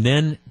 And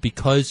then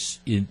because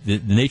in the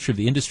nature of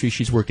the industry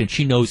she's worked in,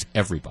 she knows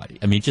everybody.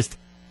 I mean,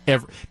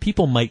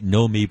 people might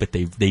know me, but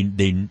they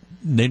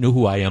know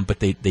who I am, but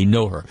they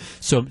know her.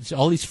 So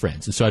all these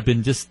friends. And so I've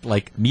been just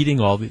like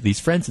meeting all these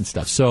friends and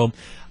stuff. So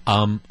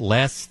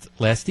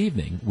last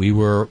evening we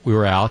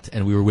were out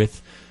and we were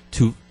with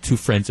two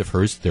friends of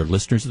hers. They're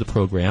listeners of the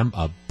program,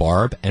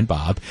 Barb and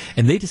Bob,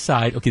 and they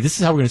decide, okay, this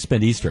is how we're going to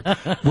spend Easter.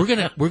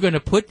 We're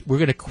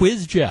gonna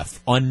quiz Jeff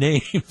on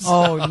names.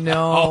 Oh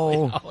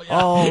no!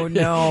 Oh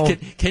no!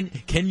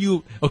 Can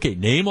you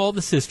name all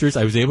the sisters?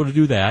 I was able to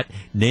do that.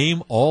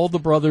 Name all the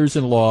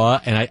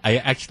brothers-in-law, and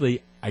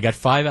I got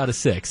 5 out of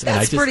 6.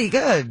 That's pretty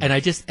good. And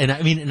I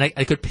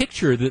could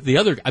picture the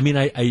other. I mean,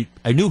 I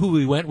knew who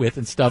we went with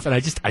and stuff. And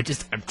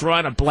I'm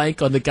drawing a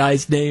blank on the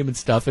guy's name and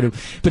stuff.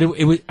 But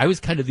it was, I was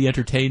kind of the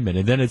entertainment.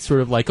 And then it's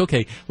sort of like,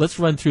 okay, let's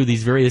run through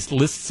these various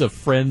lists of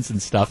friends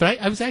and stuff. And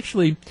I was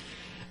actually,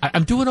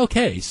 I'm doing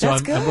okay. So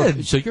That's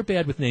good. So you're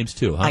bad with names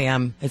too, huh? I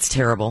am. It's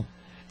terrible.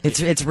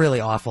 It's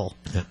really awful.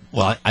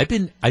 Well, I've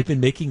been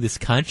making this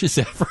conscious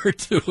effort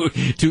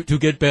to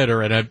get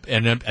better,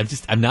 and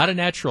I'm not a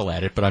natural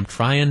at it, but I'm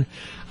trying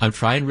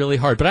really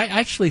hard. But I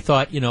actually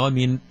thought,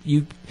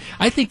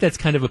 I think that's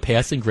kind of a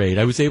passing grade.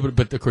 I was able to,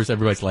 but of course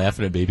everybody's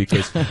laughing at me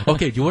because,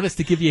 okay, do you want us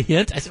to give you a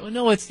hint? I said, well,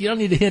 no, you don't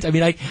need a hint. I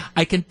mean,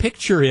 I can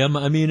picture him.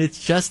 I mean,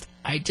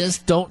 I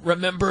just don't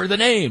remember the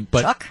name.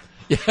 But Chuck?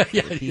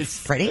 Yeah,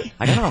 Freddie?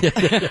 I don't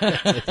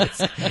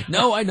know.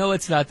 No, I know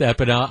it's not that,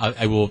 but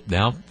I will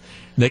now.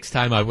 Next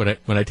time,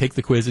 when I take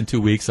the quiz in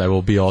 2 weeks, I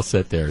will be all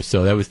set there.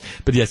 So that was,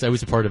 but yes, I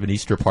was a part of an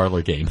Easter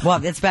parlor game.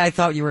 Well, it's bad. I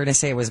thought you were going to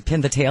say it was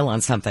pin the tail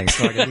on something,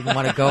 so I didn't even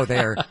want to go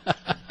there.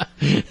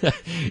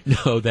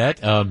 No,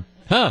 that,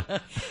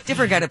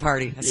 different kind of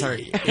party.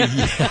 Sorry.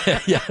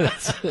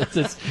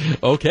 That's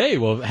okay.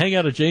 Well, hang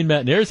out at Jane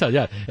Matinair's house.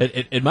 Yeah,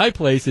 at my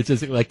place, it's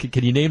just like,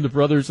 can you name the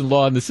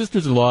brothers-in-law and the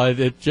sisters-in-law?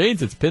 At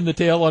Jane's, it's pin the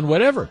tail on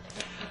whatever.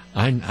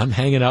 I'm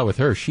hanging out with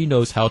her. She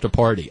knows how to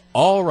party.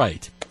 All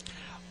right.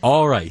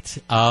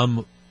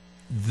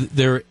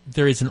 There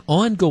is an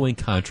ongoing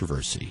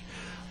controversy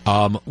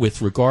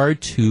with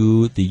regard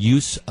to the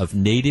use of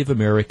Native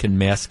American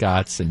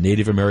mascots and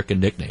Native American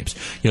nicknames.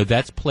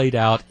 That's played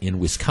out in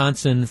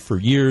Wisconsin for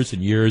years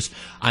and years.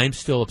 I'm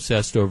still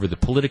obsessed over the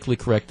politically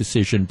correct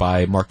decision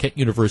by Marquette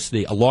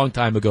University a long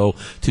time ago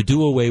to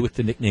do away with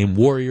the nickname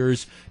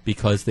Warriors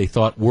because they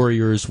thought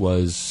Warriors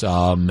was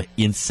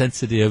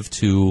insensitive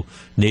to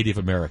Native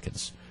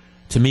Americans.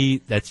 To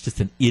me, that's just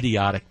an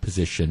idiotic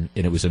position,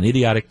 and it was an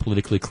idiotic,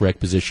 politically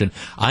correct position.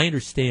 I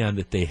understand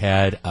that they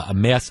had a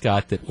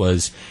mascot that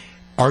was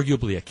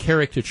arguably a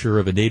caricature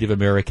of a Native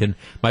American.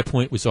 My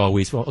point was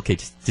always, well, okay,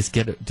 just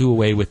do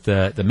away with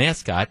the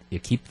mascot. You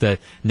keep the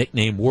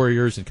nickname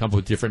Warriors and come up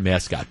with a different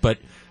mascot. But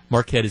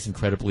Marquette is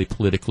incredibly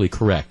politically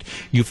correct.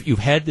 You've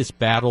had this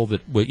battle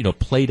that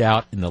played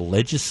out in the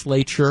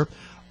legislature.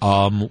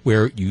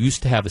 Where you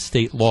used to have a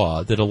state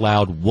law that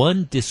allowed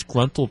one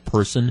disgruntled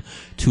person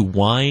to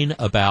whine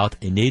about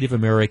a Native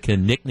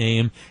American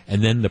nickname,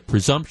 and then the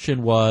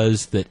presumption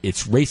was that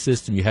it's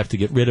racist and you have to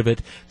get rid of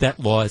it. That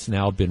law has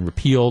now been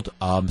repealed,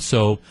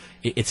 so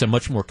it's a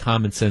much more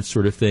common sense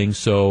sort of thing.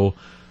 So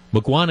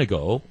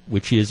McGuanago,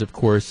 which is, of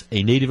course,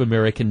 a Native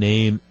American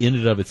name in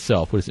and of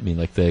itself. What does it mean?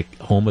 Like the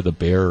home of the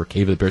bear or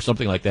cave of the bear,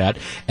 something like that.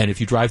 And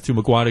if you drive through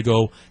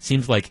McGuanago,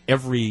 seems like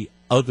every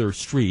other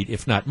street,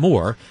 if not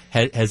more,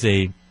 has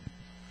a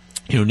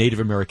Native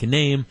American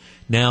name.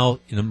 Now,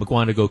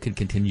 McGuanago can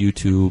continue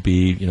to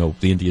be,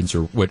 the Indians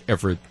or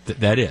whatever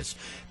that is.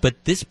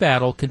 But this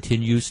battle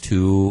continues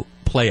to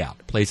play out.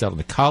 It plays out on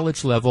the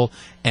college level,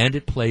 and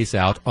it plays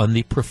out on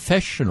the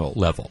professional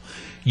level.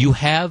 You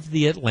have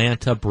the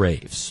Atlanta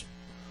Braves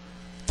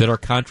that are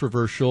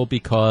controversial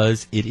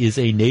because it is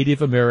a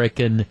Native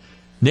American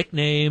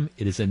nickname.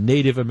 It is a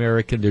Native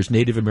American. There's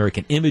Native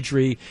American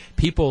imagery.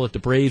 People at the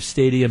Braves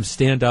Stadium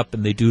stand up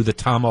and they do the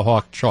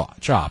tomahawk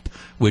chop,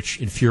 which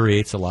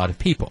infuriates a lot of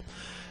people.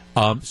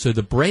 So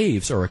the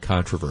Braves are a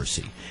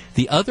controversy.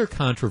 The other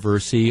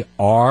controversy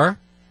are,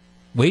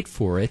 wait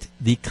for it,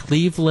 the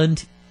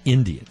Cleveland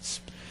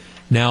Indians.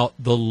 Now,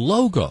 the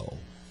logo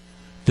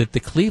that the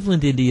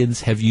Cleveland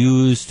Indians have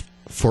used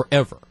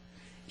forever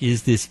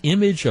is this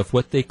image of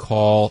what they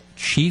call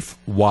Chief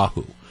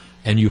Wahoo.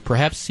 And you've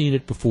perhaps seen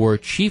it before.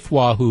 Chief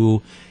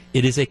Wahoo,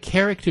 it is a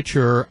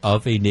caricature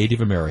of a Native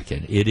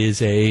American. It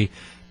is a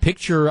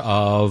picture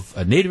of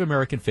a Native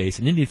American face,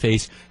 an Indian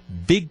face,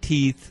 big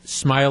teeth,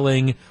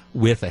 smiling,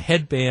 with a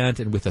headband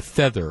and with a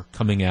feather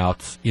coming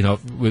out,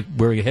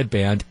 wearing a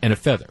headband and a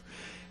feather.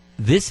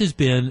 This has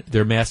been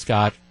their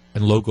mascot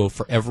and logo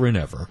forever and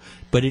ever,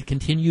 but it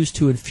continues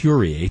to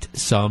infuriate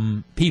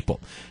some people.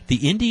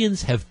 The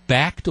Indians have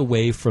backed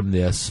away from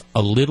this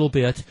a little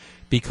bit,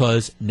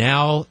 because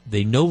now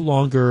they no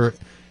longer,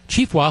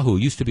 Chief Wahoo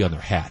used to be on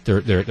their hat,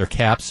 their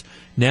caps.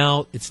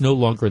 Now it's no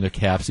longer in their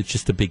caps. It's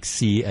just a big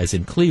C, as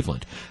in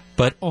Cleveland.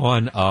 But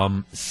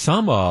on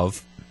some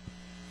of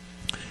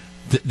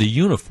the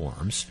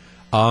uniforms,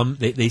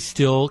 they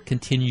still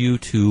continue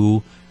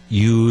to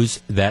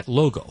use that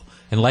logo.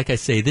 And like I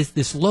say,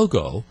 this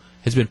logo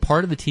has been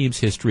part of the team's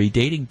history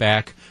dating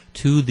back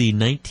to the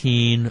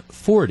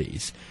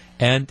 1940s.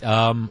 And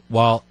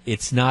while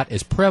it's not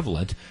as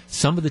prevalent,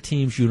 some of the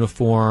team's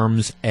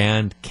uniforms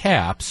and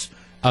caps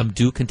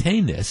do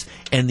contain this,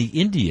 and the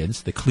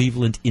Indians, the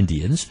Cleveland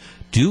Indians,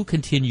 do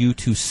continue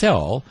to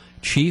sell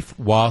Chief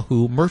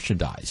Wahoo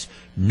merchandise.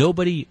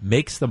 Nobody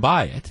makes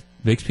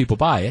people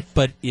buy it,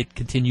 but it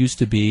continues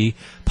to be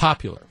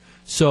popular.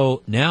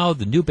 So now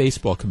the new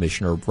baseball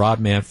commissioner, Rob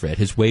Manfred,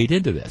 has weighed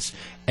into this,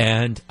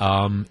 and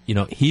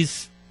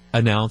he's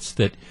announced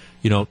that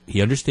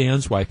he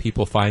understands why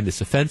people find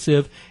this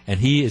offensive, and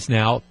he is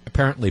now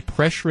apparently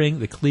pressuring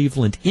the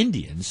Cleveland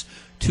Indians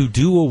to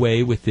do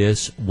away with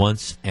this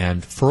once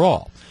and for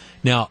all.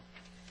 Now,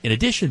 in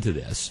addition to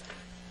this,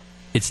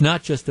 it's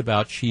not just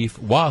about Chief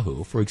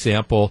Wahoo. For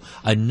example,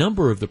 a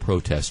number of the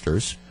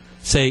protesters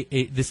say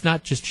it's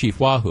not just Chief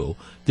Wahoo.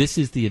 This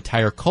is the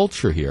entire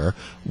culture here.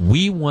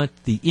 We want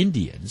the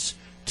Indians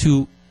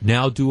to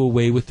now do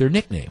away with their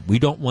nickname. We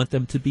don't want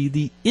them to be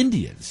the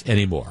Indians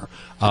anymore.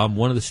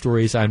 One of the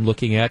stories I'm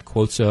looking at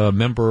quotes a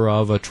member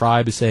of a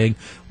tribe as saying,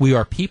 "We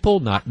are people,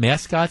 not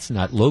mascots,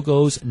 not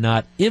logos,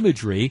 not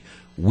imagery.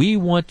 We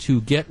want to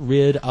get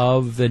rid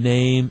of the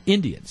name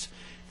Indians."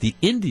 The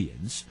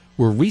Indians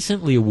were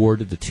recently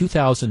awarded the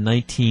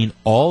 2019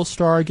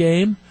 All-Star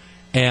Game,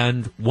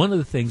 and one of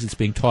the things that's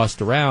being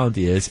tossed around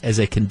is, as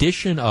a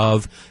condition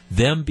of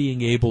them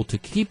being able to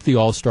keep the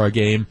All-Star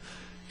Game,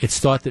 it's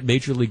thought that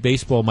Major League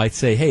Baseball might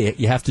say, hey,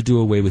 you have to do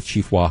away with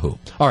Chief Wahoo.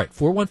 All right,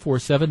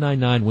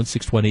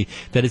 414-799-1620.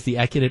 That is the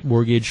Accunet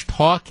Mortgage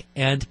talk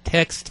and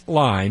text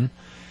line.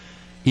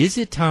 Is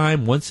it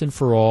time, once and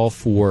for all,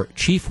 for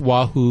Chief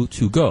Wahoo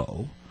to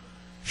go?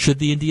 Should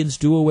the Indians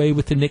do away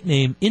with the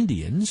nickname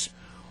Indians?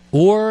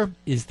 Or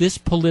is this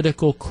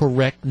political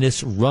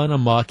correctness run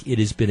amok? It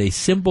has been a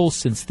symbol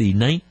since the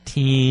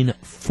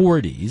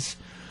 1940s.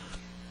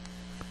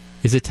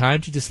 Is it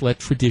time to just let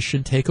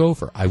tradition take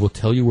over? I will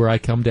tell you where I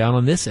come down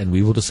on this, and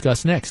we will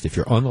discuss next. If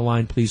you're on the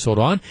line, please hold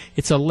on.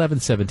 It's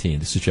 11:17.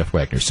 This is Jeff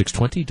Wagner,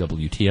 620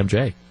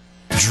 WTMJ.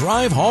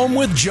 Drive home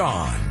with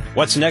John.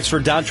 What's next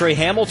for Dontre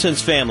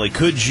Hamilton's family?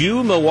 Could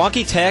you,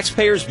 Milwaukee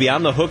taxpayers, be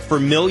on the hook for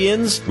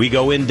millions? We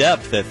go in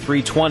depth at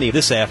 3:20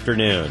 this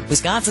afternoon.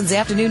 Wisconsin's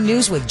Afternoon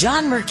News with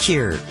John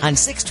Mercure on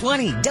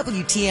 620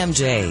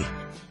 WTMJ.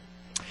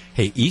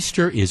 Hey,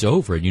 Easter is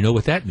over, and you know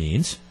what that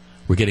means.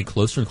 We're getting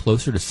closer and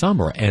closer to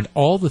summer, and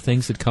all the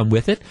things that come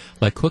with it,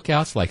 like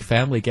cookouts, like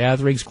family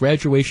gatherings,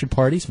 graduation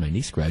parties. My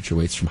niece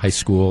graduates from high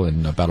school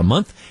in about a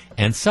month,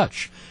 and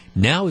such.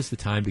 Now is the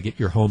time to get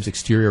your home's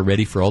exterior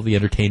ready for all the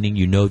entertaining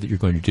you know that you're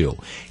going to do.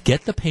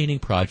 Get the painting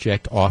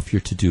project off your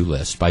to-do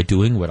list by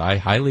doing what I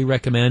highly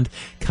recommend.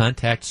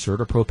 Contact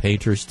CertaPro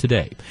Painters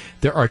today.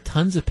 There are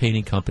tons of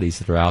painting companies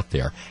that are out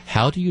there.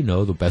 How do you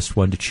know the best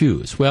one to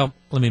choose? Well,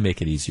 let me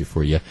make it easier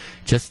for you.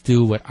 Just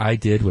do what I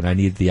did when I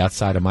needed the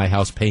outside of my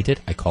house painted.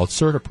 I called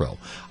CertaPro.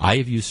 I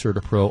have used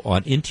CertaPro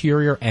on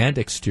interior and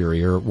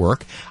exterior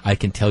work. I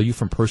can tell you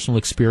from personal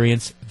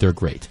experience, they're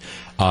great.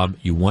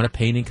 You want a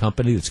painting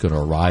company that's going to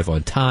arrive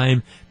on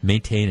time,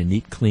 maintain a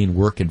neat, clean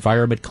work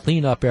environment,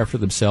 clean up after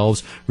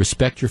themselves,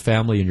 respect your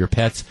family and your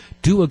pets,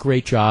 do a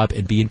great job,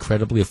 and be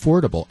incredibly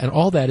affordable. And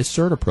all that is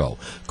CertaPro.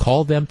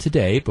 Call them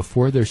today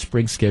before their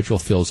spring schedule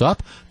fills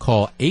up.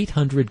 Call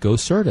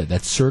 800-GO-CERTA.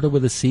 That's CERTA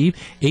with a C,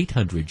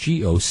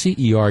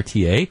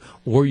 800-GOCERTA.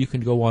 Or you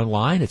can go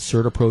online at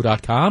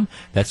CertaPro.com.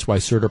 That's why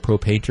CertaPro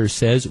Painters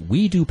says,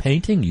 we do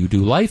painting, you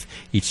do life.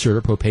 Each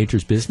CertaPro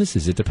Painters business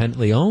is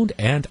independently owned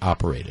and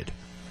operated.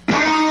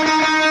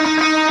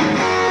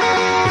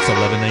 It's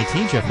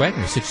 11:19. Jeff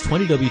Wagner,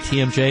 620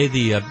 WTMJ.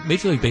 The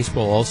Major League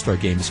Baseball All-Star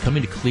Game is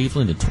coming to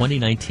Cleveland in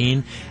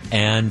 2019,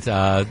 and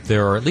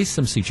there are at least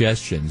some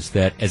suggestions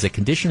that as a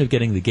condition of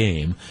getting the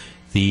game,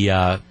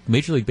 the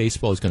Major League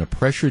Baseball is going to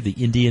pressure the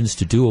Indians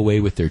to do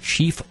away with their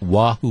Chief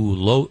Wahoo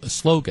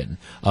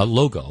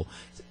logo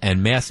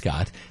and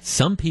mascot.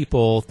 Some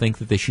people think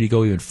that they should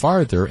go even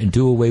farther and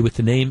do away with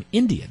the name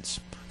Indians.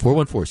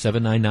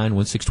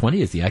 414-799-1620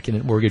 is the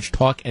Accunet Mortgage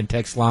talk and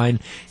text line.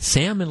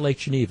 Sam in Lake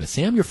Geneva.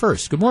 Sam, you're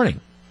first. Good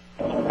morning.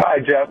 Hi,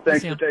 Jeff.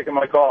 Thanks for taking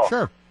my call.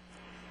 Sure.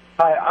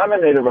 Hi, I'm a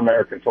Native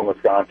American from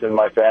Wisconsin.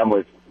 My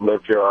family's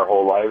lived here our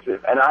whole lives,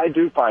 and I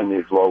do find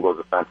these logos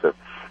offensive.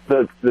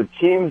 The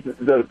teams,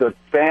 the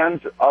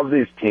fans of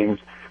these teams,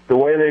 the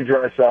way they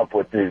dress up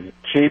with these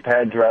cheap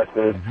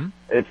headdresses,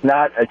 it's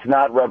not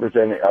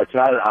representing. It's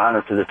not an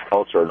honor to this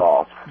culture at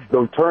all.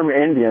 The term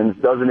Indians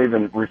doesn't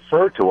even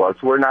refer to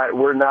us. We're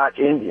not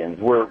Indians.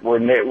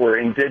 We're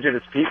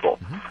indigenous people.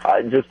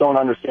 I just don't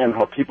understand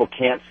how people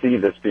can't see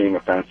this being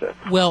offensive.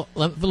 Well,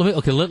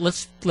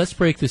 let's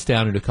break this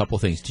down into a couple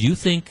of things. Do you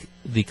think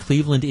the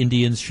Cleveland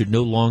Indians should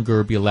no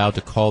longer be allowed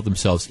to call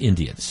themselves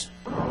Indians?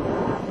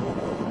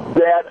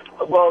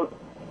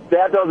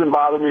 That doesn't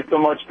bother me so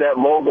much. That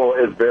logo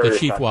is very the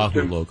Chief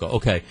Wahoo logo.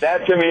 Okay.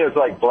 That to me is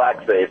like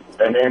blackface,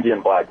 an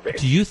Indian blackface.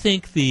 Do you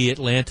think the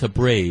Atlanta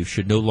Braves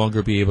should no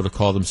longer be able to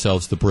call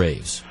themselves the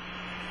Braves?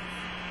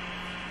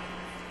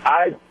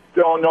 I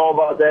don't know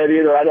about that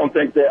either. I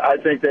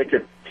think they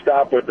could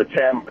stop with the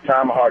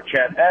tomahawk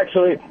chant.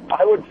 Actually,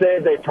 I would say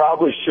they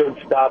probably should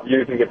stop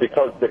using it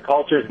because the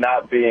culture is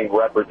not being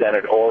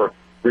represented or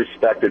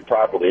respected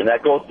properly, and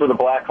that goes for the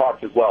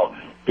Blackhawks as well.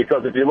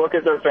 Because if you look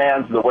at their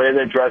fans, the way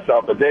they dress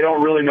up, but they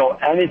don't really know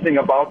anything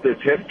about this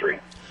history.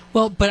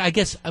 Well, but I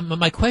guess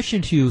my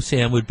question to you,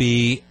 Sam, would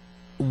be,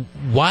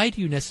 why do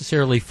you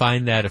necessarily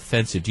find that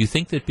offensive? Do you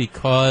think that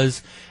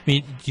because,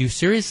 do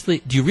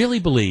you really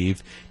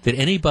believe that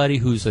anybody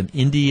who's an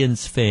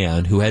Indians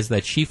fan who has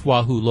that Chief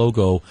Wahoo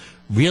logo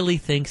really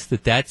thinks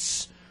that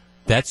that's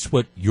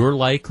what you're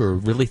like, or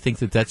really think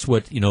that that's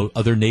what,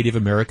 other Native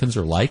Americans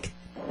are like?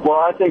 Well,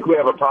 I think we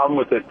have a problem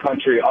with this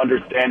country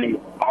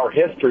understanding our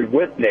history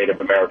with Native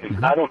Americans.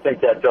 Mm-hmm. I don't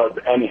think that does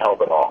any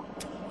help at all.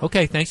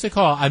 Okay, thanks for the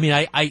call.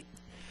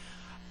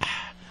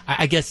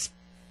 I guess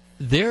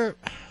there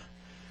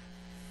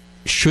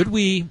should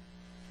we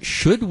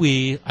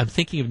I'm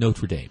thinking of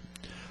Notre Dame.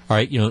 All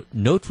right,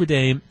 Notre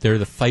Dame, they're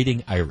the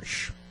Fighting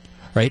Irish.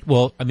 Right?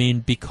 Well,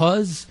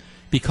 because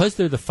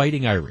they're the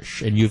Fighting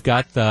Irish and you've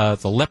got the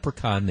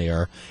leprechaun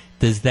there,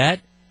 does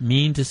that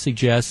mean to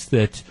suggest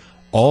that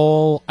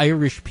all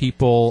Irish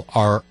people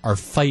are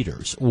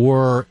fighters,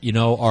 or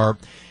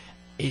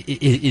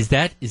is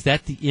that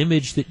the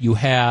image that you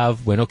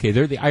have when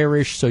they're the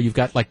Irish, so you've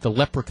got like the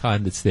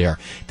leprechaun that's there?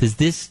 Does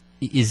this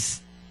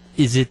is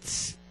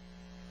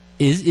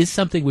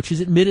something which is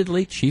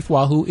admittedly Chief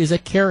Wahoo is a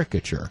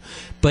caricature,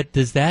 but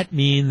does that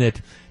mean that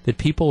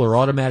people are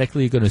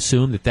automatically going to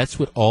assume that that's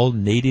what all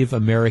Native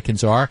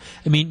Americans are?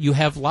 You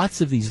have lots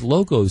of these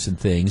logos and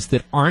things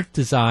that aren't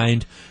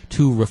designed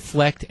to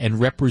reflect and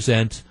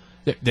represent.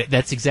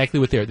 That's exactly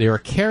what they are. They are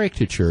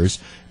caricatures,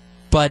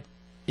 but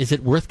is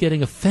it worth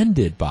getting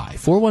offended by?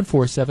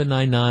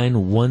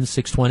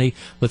 414-799-1620.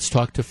 Let's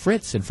talk to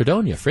Fritz in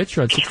Fredonia. Fritz,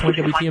 you're on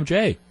 620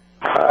 WTMJ.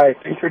 Hi,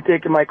 thanks for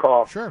taking my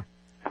call. Sure.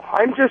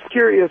 I'm just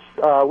curious.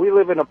 We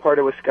live in a part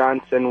of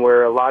Wisconsin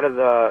where a lot of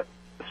the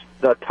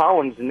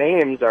towns'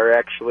 names are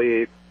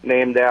actually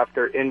named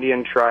after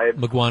Indian tribes.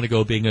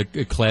 Mugwanago being a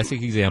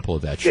classic example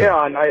of that. Sure.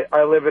 Yeah, and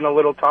I live in a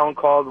little town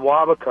called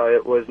Wabaka.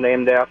 It was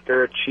named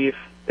after a chief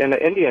in an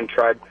Indian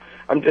tribe.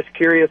 I'm just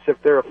curious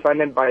if they're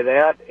offended by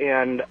that,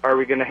 and are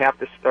we going to have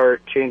to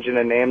start changing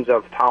the names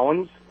of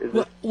towns?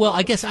 Well,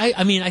 I guess I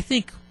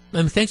think.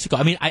 Thanks for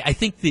calling. I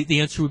think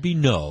the answer would be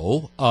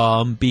no,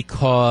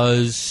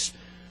 because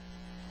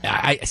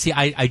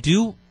I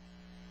do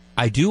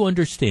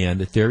understand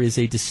that there is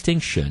a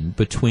distinction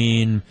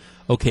between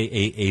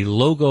a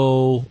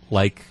logo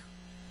like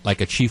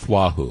a Chief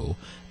Wahoo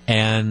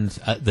and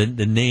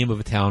the name of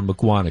a town,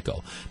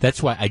 Mugwanago.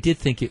 That's why I did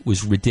think it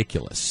was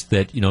ridiculous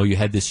that, you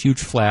had this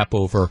huge flap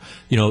over,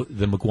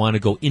 the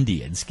Mugwanago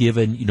Indians,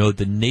 given,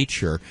 the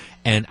nature.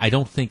 And I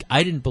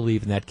didn't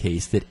believe in that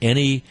case that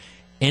any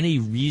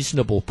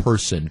reasonable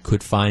person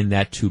could find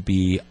that to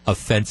be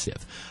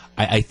offensive.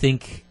 I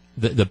think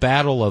the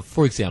battle of,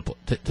 for example,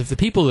 to the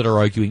people that are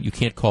arguing you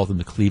can't call them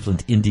the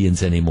Cleveland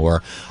Indians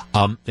anymore,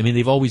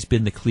 they've always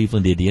been the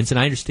Cleveland Indians, and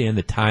I understand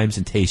that times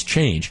and tastes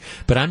change,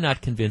 but I'm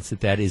not convinced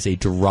that that is a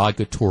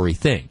derogatory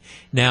thing.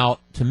 Now,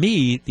 to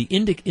me, the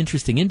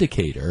interesting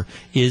indicator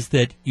is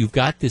that you've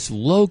got this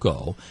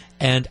logo,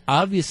 and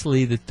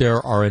obviously that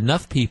there are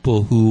enough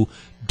people who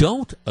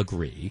don't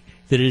agree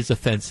that it is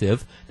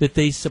offensive, that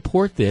they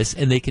support this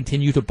and they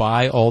continue to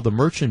buy all the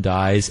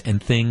merchandise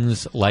and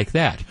things like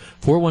that.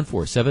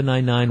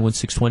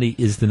 414-799-1620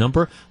 is the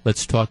number.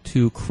 Let's talk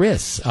to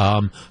Chris,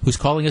 who's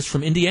calling us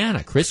from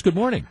Indiana. Chris, good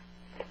morning.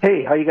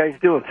 Hey, how you guys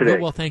doing today?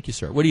 Well, thank you,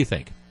 sir. What do you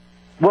think?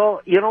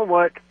 Well, you know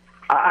what?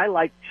 I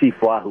like Chief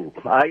Wahoo.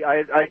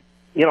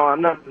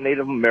 I'm not a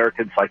Native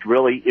American, so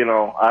really,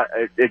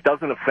 it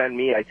doesn't offend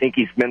me. I think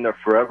he's been there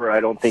forever.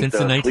 I don't think since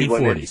the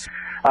 1940s.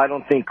 I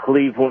don't think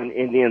Cleveland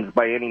Indians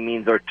by any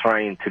means are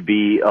trying to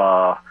be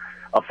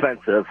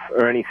offensive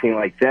or anything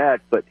like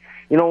that. But,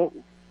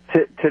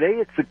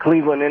 today it's the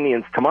Cleveland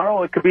Indians.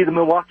 Tomorrow it could be the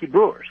Milwaukee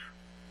Brewers.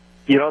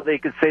 They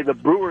could say the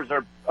Brewers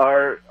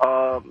are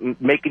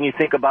making you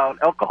think about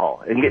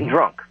alcohol and getting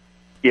drunk,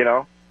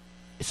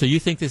 So you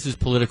think this is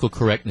political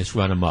correctness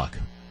run amok?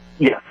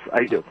 Yes,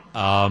 I do.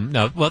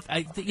 No, well,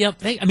 I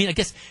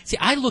guess. See,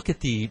 I look at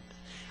the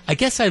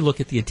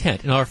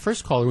intent. And our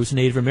first caller was a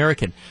Native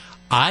American.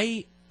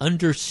 I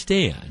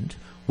understand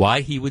why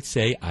he would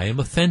say, I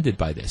am offended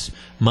by this.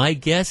 My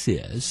guess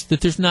is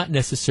that there's not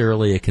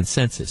necessarily a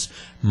consensus.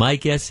 My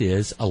guess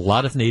is a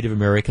lot of Native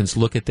Americans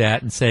look at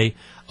that and say,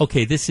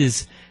 okay, this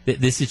is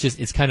just,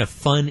 it's kind of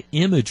fun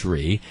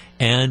imagery,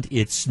 and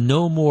it's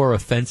no more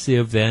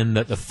offensive than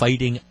the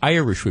Fighting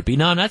Irish would be.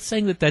 Now, I'm not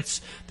saying that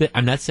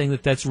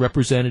that's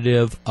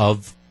representative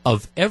of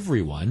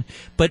everyone,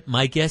 but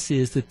my guess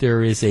is that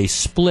there is a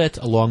split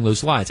along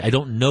those lines. I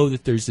don't know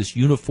that there's this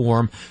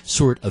uniform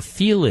sort of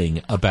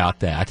feeling about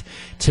that.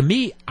 To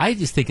me, I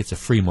just think it's a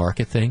free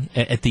market thing.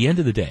 At the end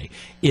of the day,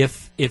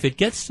 if it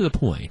gets to the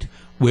point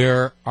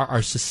where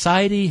our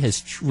society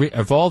has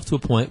evolved to a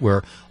point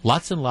where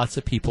lots and lots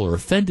of people are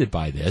offended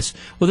by this,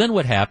 well, then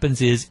what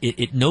happens is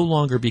it no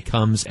longer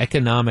becomes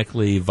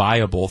economically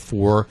viable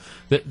for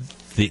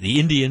the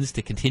Indians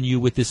to continue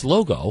with this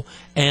logo,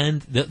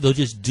 and they'll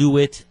just do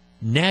it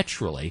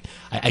naturally.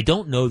 I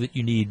don't know that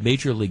you need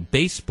Major League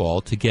Baseball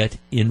to get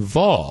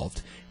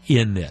involved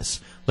in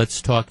this.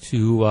 Let's talk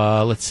to,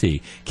 let's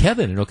see,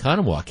 Kevin in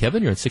Oconomowoc.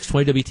 Kevin, you're on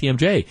 620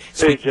 WTMJ.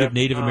 Speaking of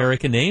Native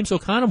American names,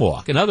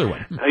 Oconomowoc, another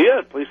one.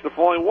 Yeah, place the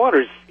falling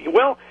waters.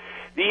 Well,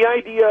 the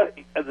idea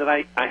that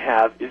I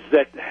have is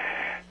that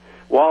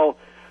while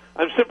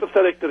I'm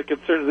sympathetic to the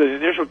concerns of the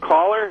initial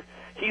caller,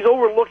 he's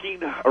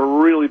overlooking a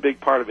really big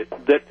part of it,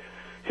 that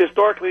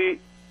historically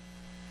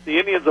the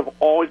Indians have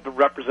always been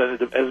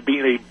represented as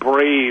being a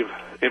brave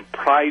and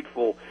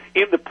prideful,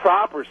 in the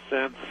proper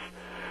sense,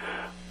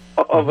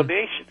 of a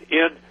nation,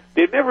 and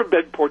they've never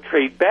been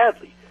portrayed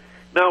badly.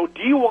 Now,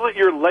 do you want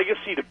your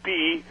legacy to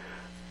be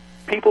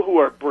people who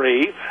are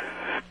brave,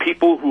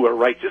 people who are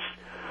righteous,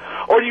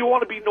 or do you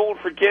want to be known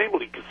for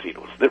gambling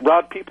casinos that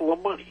rob people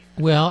of money?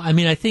 Well, I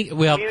mean, I think.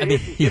 Well, I mean,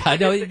 yeah, I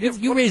know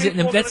you raise it,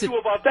 and that's it.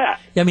 About that?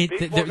 I mean,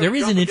 there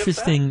is an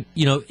interesting,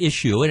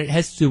 issue, and it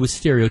has to do with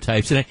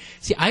stereotypes. And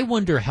I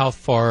wonder how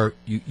far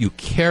you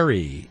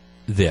carry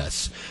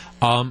this.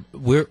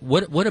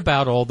 What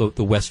about all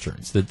the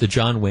westerns, the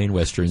John Wayne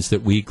westerns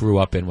that we grew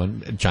up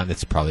in? John,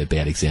 that's probably a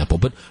bad example,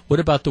 but what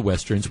about the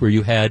westerns where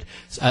you had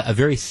a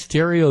very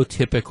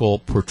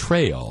stereotypical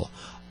portrayal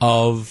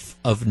of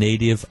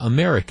Native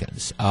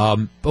Americans?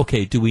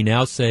 Okay, do we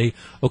now say,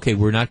 okay,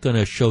 we're not going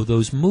to show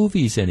those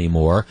movies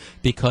anymore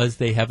because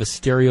they have a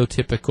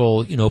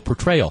stereotypical,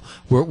 portrayal?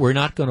 We're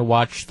not going to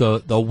watch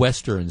the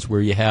westerns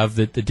where you have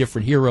the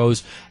different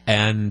heroes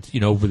and,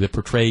 where they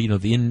portray,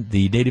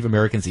 the Native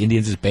Americans, the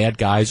Indians as bad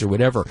guys or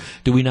whatever.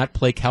 Do we not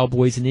play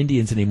cowboys and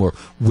Indians anymore?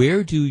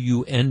 Where do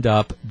you end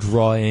up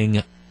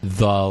drawing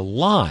the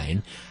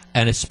line?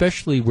 And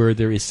especially where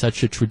there is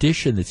such a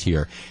tradition that's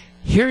here.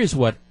 Here is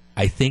what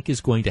I think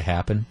is going to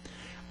happen.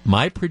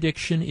 My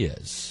prediction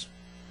is,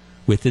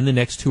 within the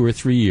next 2 or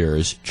 3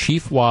 years,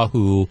 Chief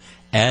Wahoo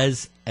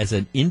as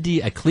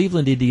a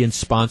Cleveland Indians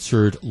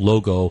sponsored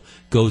logo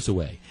goes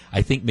away.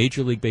 I think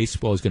Major League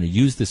Baseball is going to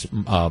use this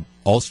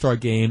All-Star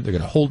game. They're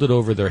going to hold it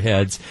over their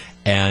heads.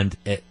 And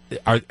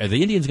are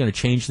the Indians going to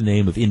change the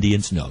name of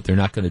Indians? No, they're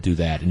not going to do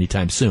that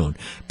anytime soon.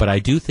 But I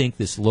do think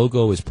this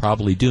logo is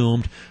probably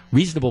doomed.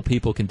 Reasonable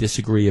people can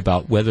disagree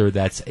about whether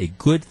that's a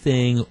good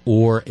thing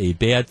or a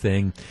bad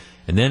thing.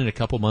 And then in a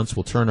couple months,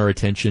 we'll turn our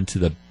attention to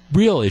the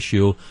real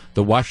issue,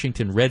 the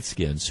Washington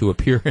Redskins, who have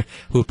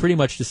pretty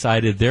much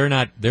decided they're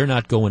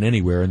not going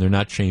anywhere and they're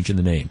not changing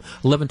the name.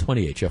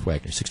 11:28, Jeff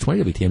Wagner,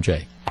 620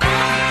 WTMJ.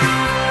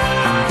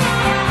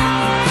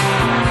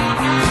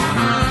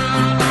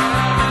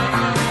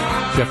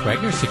 Jeff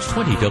Wagner,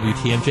 620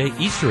 WTMJ.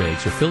 Easter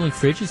eggs are filling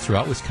fridges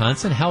throughout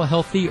Wisconsin. How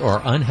healthy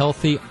or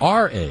unhealthy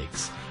are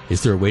eggs?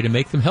 Is there a way to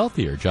make them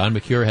healthier? John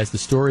McCure has the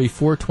story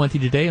 4:20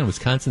 today on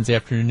Wisconsin's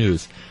Afternoon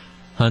News.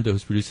 Hondo,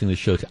 who's producing the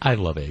show, I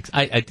love eggs.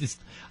 I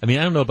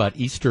don't know about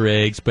Easter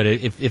eggs, but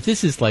if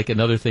this is like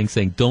another thing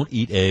saying don't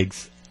eat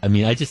eggs,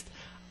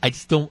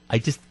 don't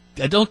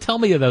tell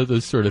me about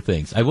those sort of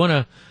things. I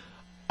want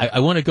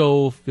to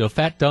go,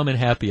 fat, dumb, and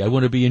happy. I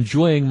want to be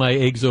enjoying my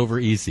eggs over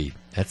easy.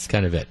 That's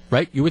kind of it,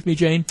 right? You with me,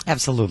 Jane?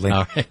 Absolutely.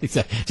 All right,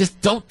 exactly. Just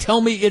don't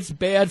tell me it's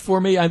bad for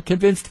me. I'm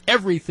convinced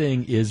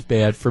everything is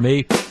bad for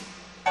me.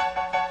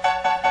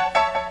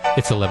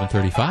 It's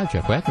 11:35,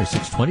 Jeff Wagner,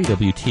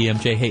 620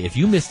 WTMJ. Hey, if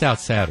you missed out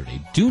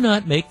Saturday, do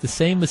not make the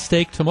same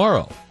mistake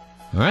tomorrow.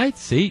 All right?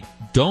 See,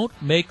 don't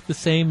make the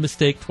same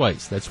mistake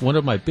twice. That's one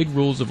of my big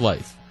rules of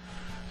life.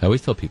 I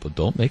always tell people,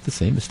 don't make the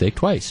same mistake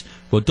twice.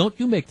 Well, don't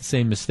you make the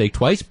same mistake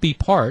twice. Be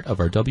part of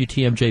our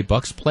WTMJ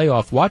Bucks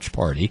playoff watch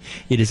party.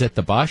 It is at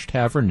the Bosch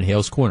Tavern in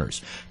Hales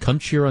Corners. Come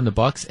cheer on the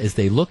Bucks as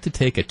they look to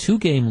take a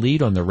 2-game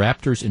lead on the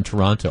Raptors in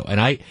Toronto.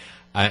 And I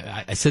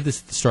said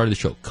this at the start of the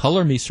show.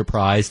 Color me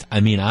surprised.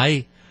 I mean,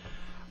 the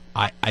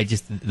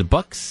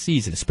Bucks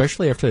season,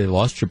 especially after they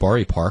lost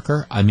Jabari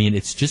Parker,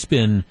 it's just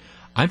been,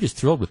 I'm just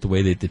thrilled with the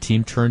way that the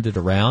team turned it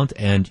around.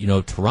 And,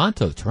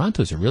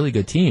 Toronto's a really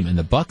good team. And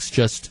the Bucks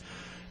just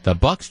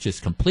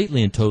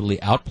completely and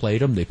totally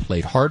outplayed them. They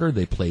played harder.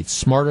 They played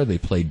smarter. They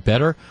played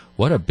better.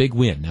 What a big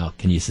win. Now,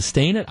 can you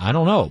sustain it? I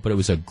don't know. But it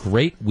was a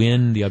great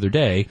win the other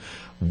day.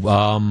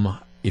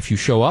 If you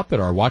show up at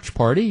our watch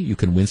party, you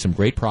can win some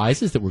great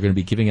prizes that we're going to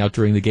be giving out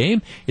during the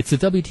game. It's the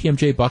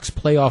WTMJ Bucks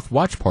Playoff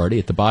Watch Party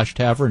at the Bosch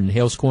Tavern in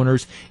Hales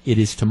Corners. It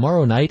is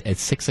tomorrow night at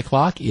 6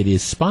 o'clock. It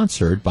is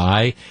sponsored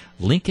by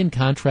Lincoln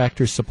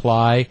Contractor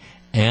Supply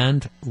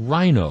and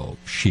Rhino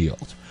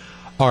Shield.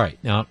 All right.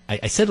 Now,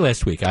 I said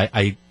last week,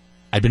 I'd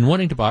been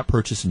wanting to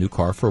purchase a new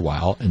car for a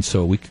while, and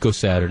so a week ago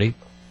Saturday,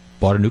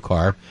 bought a new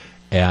car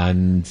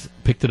and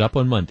picked it up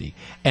on Monday.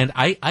 And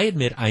I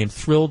admit I am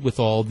thrilled with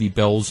all the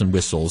bells and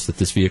whistles that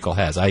this vehicle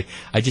has. I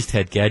just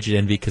had gadget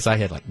envy because I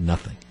had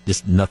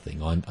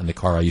nothing on the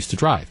car I used to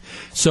drive.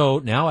 So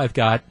now I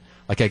got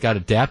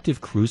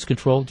adaptive cruise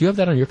control. Do you have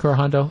that on your car,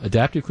 Hondo?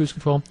 Adaptive cruise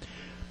control?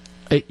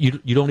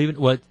 You don't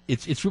even,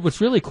 it's what's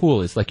really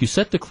cool is you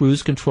set the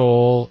cruise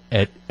control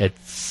at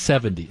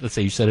 70. Let's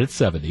say you set it at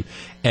 70.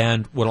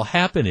 And what'll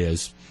happen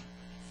is,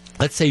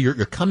 let's say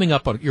you're coming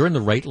up you're in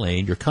the right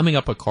lane, you're coming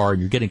up a car and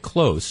you're getting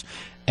close,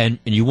 and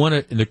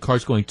the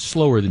car's going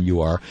slower than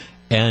you are,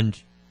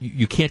 and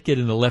you can't get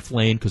in the left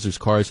lane because there's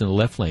cars in the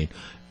left lane.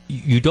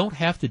 you don't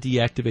have to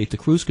deactivate the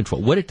cruise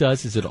control. What it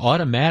does is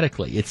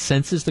it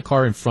senses the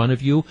car in front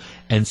of you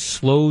and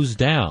slows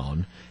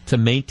down to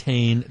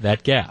maintain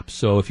that gap.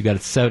 So if you got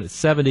it set at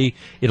 70,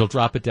 it'll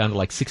drop it down to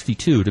like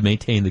 62 to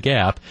maintain the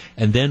gap.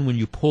 And then when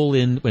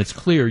it's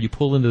clear, you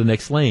pull into the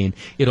next lane,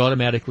 it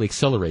automatically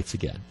accelerates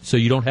again. So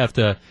you don't have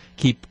to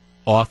keep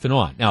off and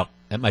on. Now,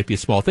 that might be a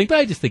small thing, but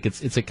I just think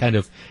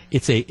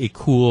it's a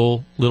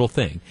cool little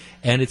thing.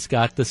 And it's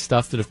got the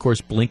stuff that, of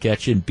course, blink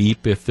at you and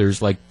beep if there's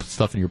like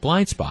stuff in your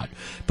blind spot.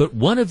 But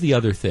one of the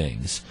other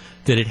things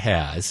that it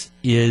has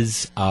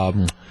is,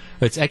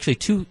 it's actually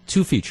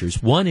two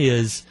features. One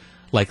is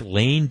like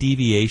lane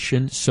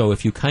deviation. So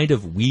if you kind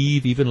of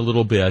weave even a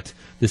little bit,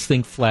 this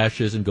thing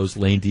flashes and goes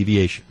lane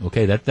deviation.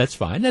 Okay, that's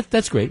fine.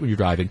 That's great when you're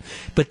driving.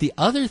 But the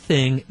other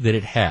thing that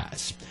it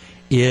has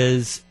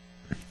is,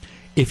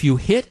 if you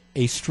hit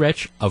a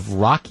stretch of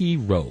rocky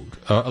road,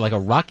 like a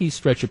rocky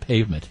stretch of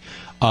pavement,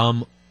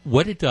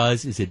 what it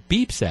does is it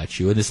beeps at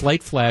you, and this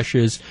light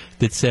flashes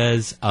that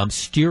says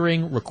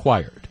steering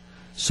required.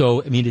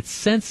 So, I mean, it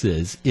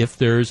senses if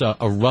there's a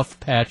rough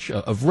patch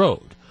of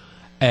road.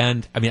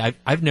 And, I mean,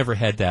 I've never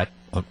had that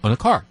on a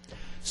car.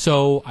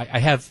 So I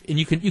have, and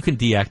you can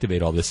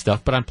deactivate all this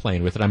stuff, but I'm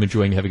playing with it. I'm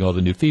enjoying having all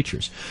the new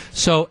features.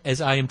 So as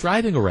I am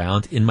driving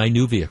around in my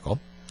new vehicle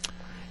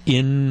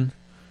in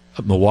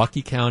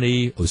Milwaukee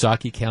County,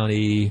 Ozaki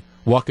County,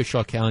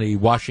 Waukesha County,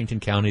 Washington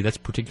County. That's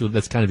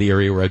kind of the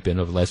area where I've been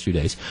over the last few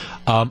days.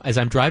 As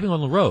I'm driving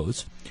on the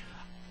roads,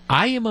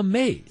 I am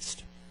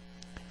amazed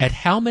at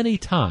how many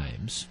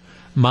times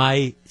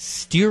my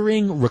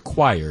steering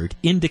required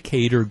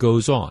indicator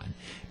goes on,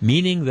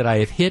 meaning that I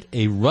have hit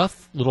a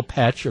rough little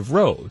patch of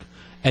road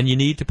and you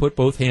need to put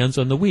both hands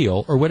on the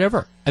wheel or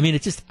whatever. I mean,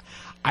 it just,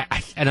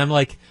 and I'm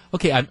like,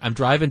 okay, I'm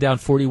driving down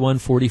 41,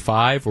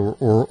 45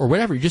 or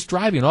whatever. You're just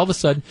driving, and all of a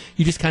sudden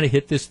you just kind of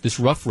hit this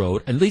rough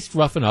road, at least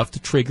rough enough to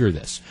trigger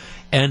this.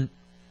 And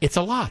it's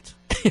a lot.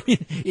 I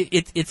mean,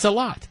 it's a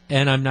lot.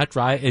 And I'm not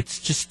driving,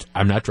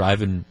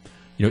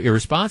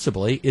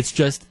 irresponsibly. It's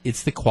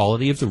the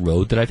quality of the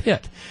road that I've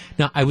hit.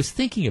 Now, I was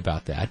thinking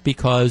about that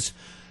because,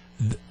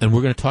 and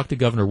we're going to talk to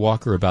Governor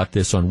Walker about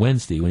this on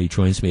Wednesday when he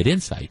joins me at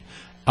Insight.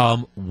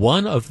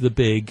 One of the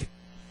big,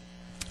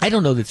 I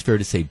don't know that it's fair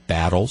to say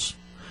battles,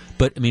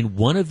 but I mean,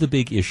 one of the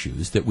big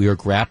issues that we are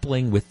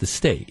grappling with the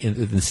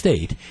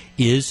state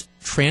is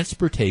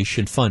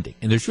transportation funding.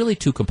 And there's really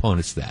two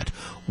components to that.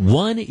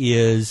 One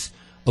is,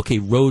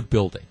 road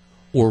building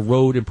or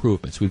road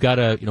improvements. We've got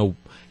to,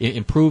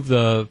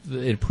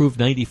 improve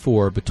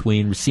 94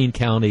 between Racine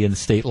County and the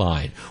state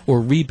line,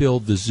 or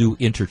rebuild the zoo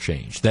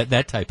interchange,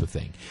 that type of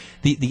thing.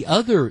 The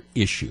other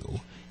issue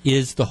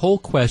is the whole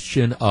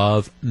question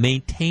of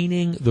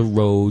maintaining the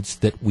roads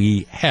that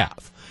we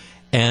have.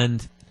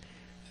 And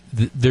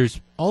there's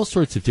all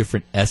sorts of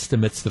different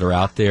estimates that are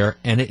out there,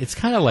 and it's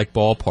kind of like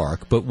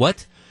ballpark.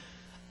 But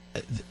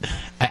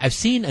I've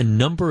seen a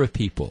number of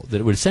people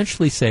that would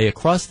essentially say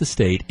across the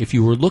state, if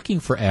you were looking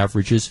for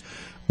averages,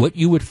 what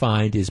you would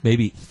find is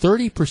maybe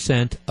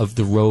 30% of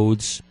the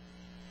roads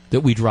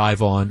that we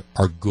drive on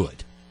are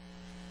good.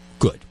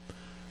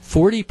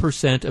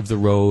 40% of the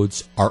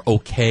roads are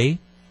okay,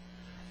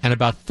 and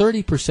about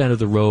 30% of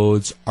the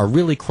roads are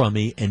really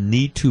crummy and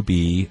need to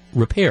be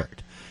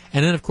repaired.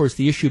 And then, of course,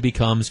 the issue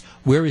becomes,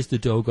 where is the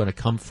dough going to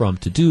come from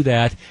to do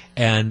that?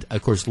 And,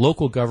 of course,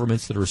 local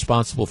governments that are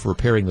responsible for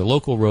repairing the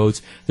local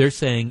roads, they're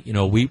saying,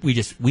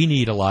 we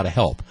need a lot of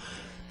help.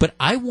 But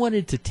I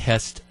wanted to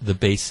test the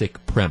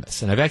basic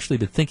premise, and I've actually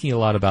been thinking a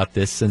lot about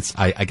this since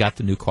I got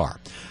the new car.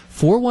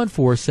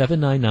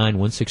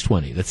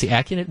 414-799-1620. That's the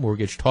Accunet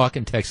Mortgage talk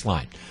and text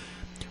line.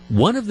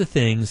 One of the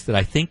things that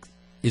I think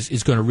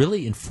is going to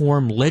really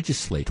inform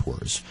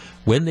legislators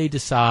when they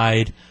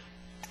decide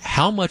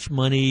how much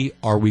money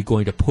are we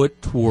going to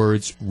put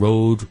towards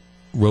road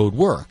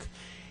work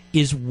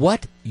is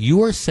what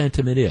your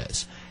sentiment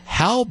is.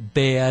 How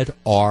bad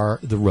are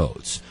the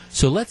roads?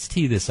 So let's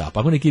tee this up.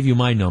 I'm going to give you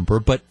my number,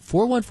 but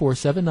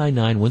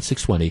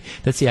 414-799-1620,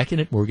 that's the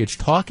Accunet Mortgage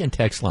talk and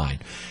text line.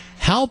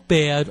 How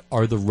bad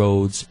are the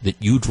roads that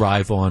you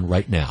drive on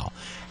right now?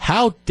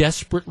 How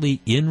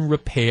desperately in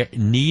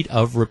need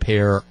of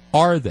repair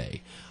are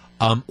they?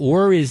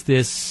 Or is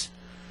this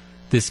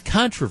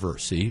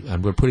controversy,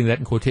 I'm putting that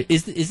in quotation,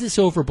 is this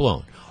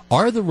overblown?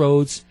 Are the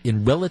roads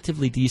in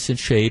relatively decent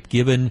shape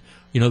given,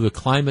 the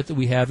climate that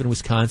we have in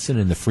Wisconsin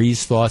and the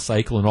freeze-thaw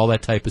cycle and all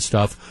that type of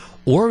stuff?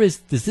 Or does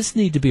this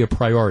need to be a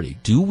priority?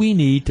 Do we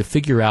need to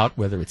figure out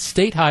whether it's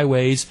state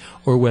highways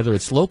or whether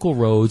it's local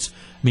roads?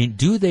 I mean,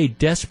 do they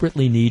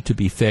desperately need to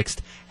be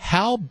fixed?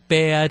 How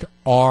bad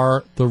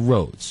are the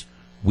roads?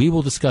 We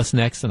will discuss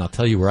next, and I'll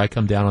tell you where I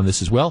come down on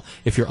this as well.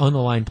 If you're on the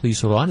line,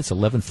 please hold on. It's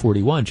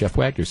 11:41. Jeff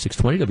Wagner,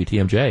 620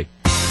 WTMJ.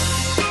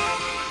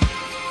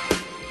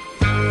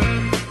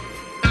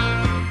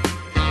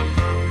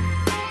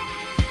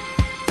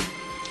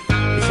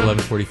 It's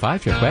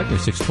 11:45. Jeff Wagner,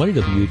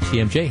 620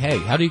 WTMJ. Hey,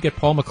 how do you get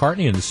Paul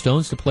McCartney and the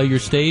Stones to play your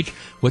stage?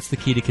 What's the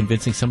key to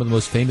convincing some of the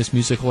most famous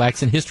musical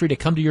acts in history to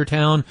come to your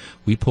town?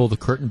 We pull the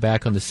curtain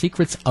back on the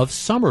secrets of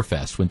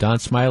Summerfest when Don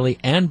Smiley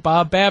and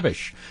Bob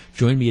Babish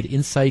join me at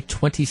Insight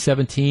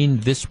 2017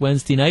 this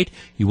Wednesday night.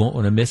 You won't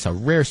want to miss a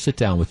rare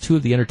sit-down with two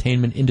of the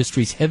entertainment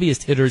industry's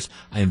heaviest hitters.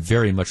 I am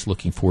very much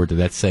looking forward to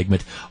that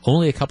segment.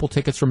 Only a couple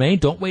tickets remain.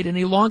 Don't wait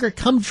any longer.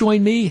 Come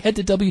join me. Head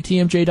to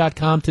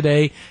WTMJ.com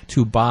today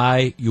to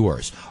buy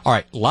yours. All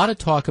right, a lot of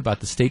talk about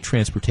the state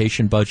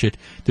transportation budget.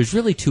 There's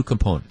really two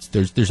components.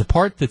 There's a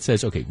part that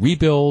says, okay,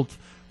 rebuild,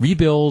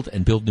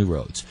 and build new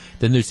roads.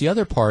 Then there's the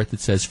other part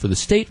that says for the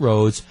state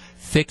roads,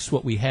 fix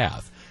what we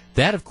have.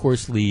 That, of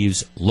course,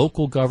 leaves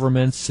local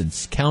governments and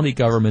county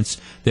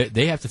governments.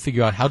 They have to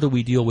figure out how do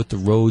we deal with the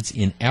roads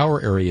in our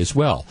area as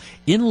well.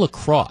 In La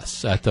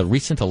Crosse, at the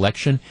recent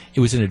election, it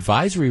was an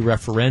advisory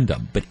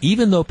referendum. But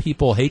even though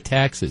people hate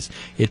taxes,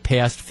 it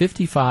passed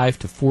 55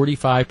 to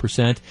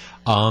 45%.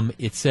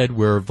 It said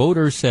where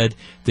voters said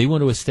they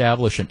want to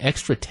establish an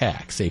extra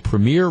tax, a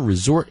premier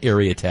resort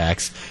area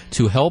tax,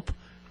 to help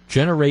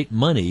generate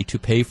money to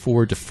pay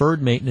for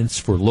deferred maintenance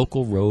for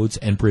local roads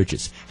and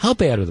bridges. How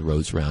bad are the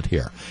roads around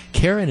here?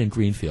 Karen in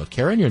Greenfield.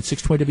 Karen, you're in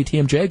 620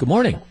 WTMJ. Good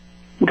morning.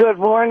 Good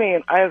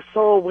morning. I have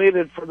so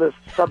waited for this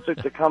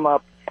subject to come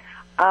up.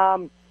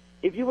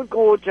 If you would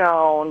go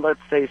down, let's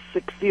say,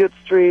 60th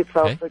Street,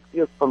 South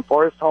 60th, from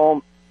Forest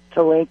Home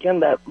to Lincoln,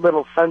 that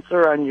little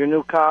sensor on your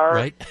new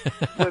car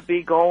would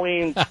be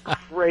going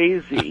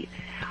crazy.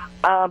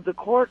 The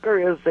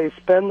corker is they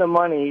spend the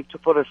money to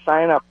put a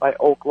sign up by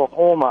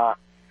Oklahoma,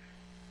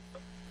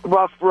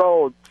 rough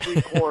road,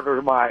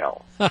 3/4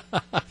 mile.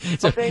 But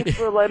thanks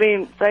for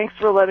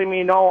letting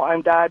me know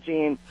I'm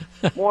dodging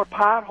more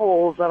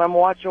potholes than I'm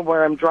watching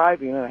where I'm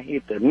driving, and I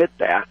hate to admit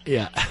that.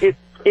 Yeah.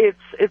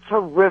 It's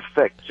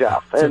horrific,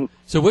 Jeff. And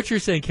so what you're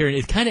saying, Karen,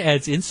 it kind of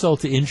adds insult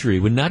to injury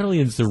when not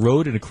only is the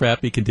road in a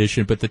crappy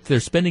condition, but that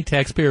they're spending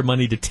taxpayer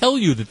money to tell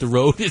you that the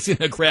road is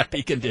in a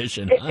crappy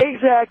condition. Huh?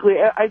 Exactly.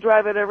 I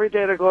drive it every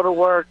day to go to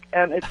work,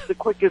 and it's the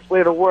quickest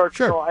way to work,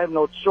 so I have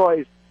no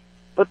choice.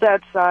 But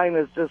that sign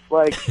is just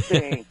like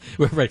saying.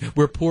 Right.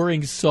 We're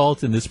pouring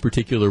salt in this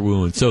particular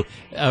wound. So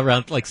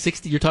around like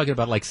 60, you're talking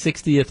about like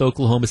 60th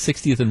Oklahoma,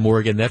 60th and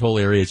Morgan. That whole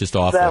area is just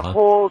awful. That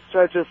whole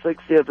stretch of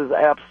 60th is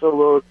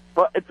absolute.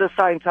 But the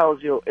sign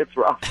tells you it's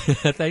rough.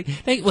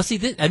 Well, see,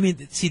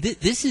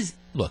 this is,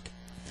 look,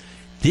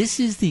 this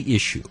is the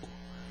issue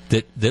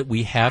that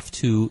we have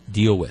to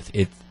deal with.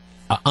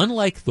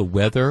 Unlike the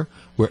weather,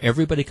 where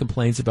everybody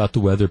complains about the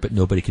weather but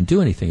nobody can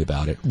do anything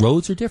about it,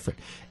 roads are different.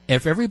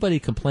 If everybody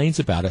complains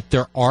about it,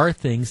 there are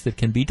things that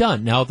can be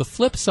done. Now, the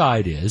flip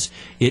side is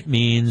it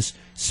means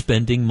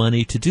spending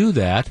money to do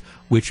that,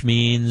 which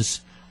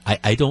means,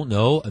 I don't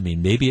know, I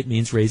mean, maybe it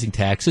means raising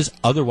taxes.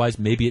 Otherwise,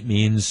 maybe it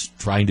means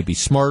trying to be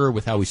smarter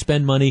with how we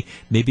spend money.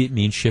 Maybe it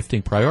means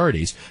shifting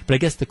priorities. But I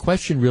guess the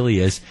question really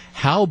is,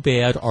 how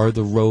bad are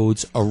the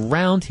roads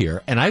around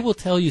here? And I will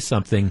tell you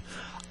something.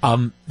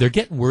 They're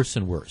getting worse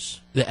and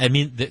worse. I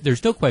mean,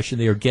 there's no question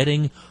they are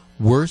getting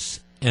worse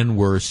and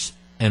worse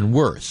and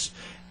worse.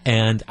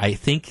 And I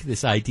think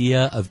this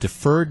idea of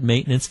deferred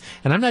maintenance,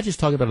 and I'm not just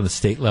talking about on the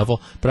state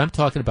level, but I'm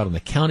talking about on the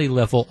county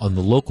level, on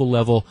the local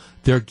level,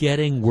 they're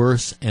getting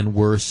worse and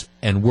worse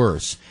and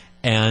worse.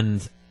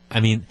 And, I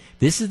mean,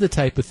 this is the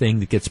type of thing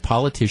that gets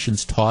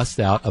politicians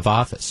tossed out of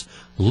office.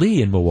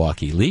 Lee in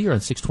Milwaukee. Lee, you're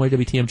on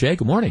 620 WTMJ.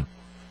 Good morning.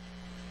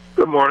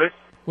 Good morning.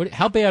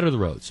 How bad are the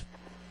roads?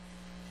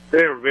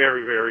 They're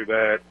very, very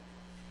bad.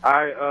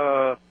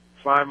 I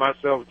find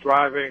myself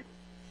driving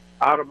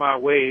out of my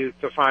way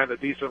to find a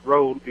decent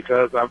road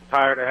because I'm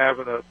tired of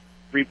having to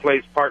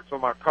replace parts on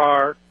my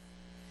car.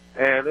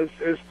 And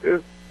it's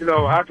you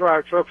know, I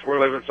drive trucks for a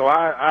living, so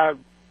I've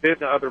been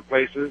to other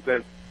places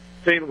and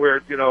seen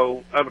where, you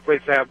know, other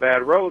places have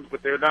bad roads,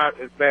 but they're not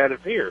as bad as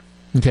here.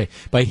 Okay.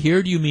 By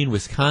here, do you mean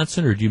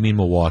Wisconsin or do you mean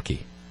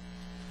Milwaukee?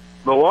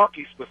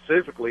 Milwaukee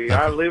specifically. Okay.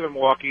 I live in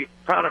Milwaukee,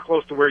 kind of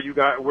close to where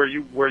you're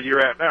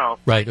at now.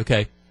 Right.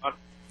 Okay.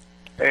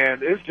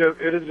 And it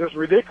is just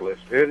ridiculous.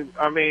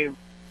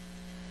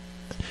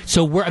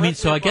 So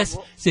I guess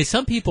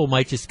some people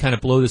might just kind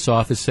of blow this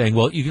off as saying,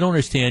 well, you don't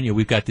understand, you know,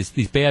 we've got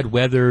these bad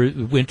weather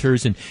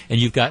winters and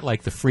you've got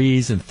like the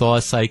freeze and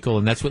thaw cycle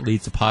and that's what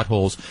leads to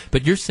potholes.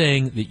 But you're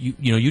saying that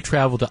you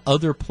travel to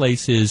other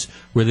places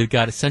where they've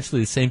got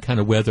essentially the same kind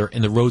of weather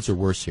and the roads are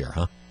worse here,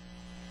 huh?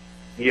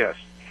 Yes.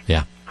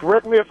 Yeah.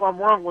 Correct me if I'm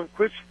wrong. When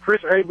Chris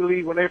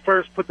Abele, when they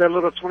first put that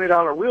little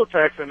 $20 wheel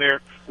tax in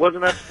there,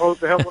 wasn't that supposed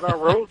to help with our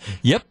roads?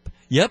 Yep.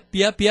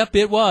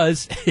 It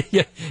was.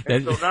 Yeah.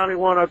 And so now they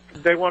want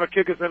to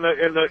kick us in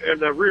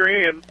the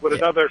rear end with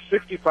another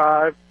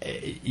 $65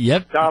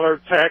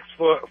 tax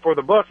for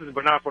the buses,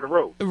 but not for the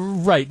roads.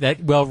 Right.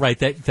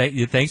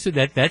 Thanks for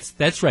that.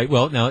 That's right.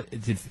 Well, now,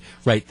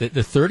 right. The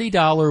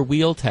 $30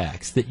 wheel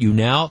tax that you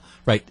now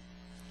right.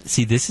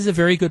 See, this is a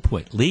very good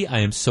point. Lee, I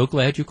am so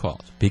glad you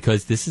called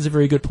because this is a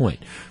very good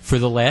point. For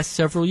the last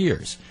several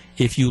years,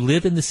 If you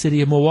live in the city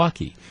of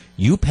Milwaukee,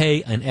 you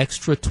pay an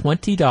extra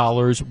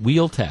 $20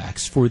 wheel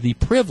tax for the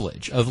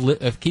privilege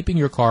of keeping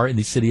your car in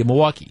the city of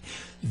Milwaukee.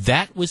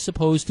 That was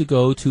supposed to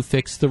go to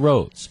fix the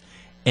roads.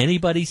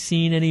 Anybody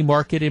seen any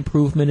market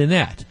improvement in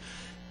that?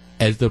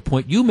 As the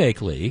point you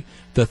make, Lee,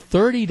 the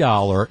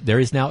 $30, there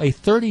is now a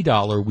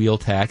 $30 wheel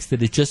tax that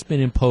has just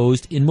been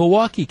imposed in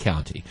Milwaukee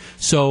County.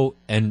 So,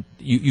 and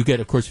you get,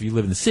 of course, if you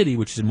live in the city,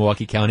 which is in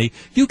Milwaukee County,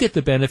 you get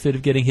the benefit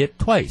of getting hit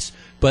twice.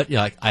 But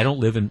like, I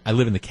live in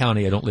the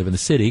county, I don't live in the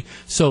city.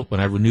 So when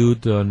I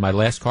renewed my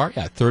last car,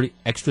 extra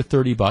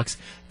 $30.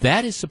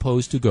 That is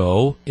supposed to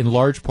go in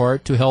large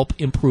part to help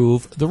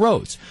improve the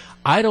roads.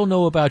 I don't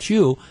know about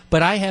you,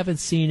 but I haven't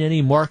seen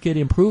any market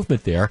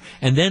improvement there.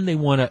 And then they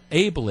want to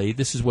ably,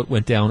 this is what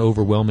went down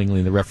overwhelmingly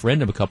in the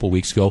referendum a couple of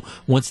weeks ago,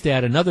 wants to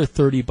add another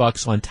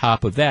 $30 on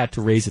top of that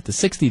to raise it to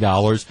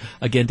 $60,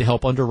 again to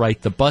help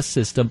underwrite the bus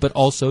system, but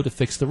also to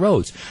fix the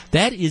roads.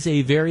 That is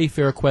a very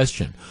fair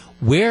question.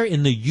 Where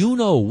in the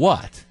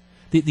you-know-what,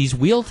 these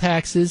wheel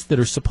taxes that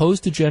are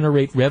supposed to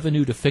generate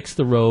revenue to fix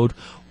the road,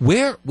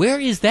 where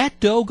is that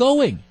dough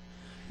going?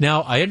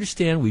 Now, I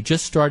understand we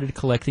just started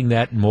collecting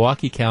that in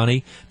Milwaukee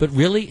County, but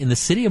really, in the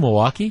city of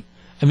Milwaukee,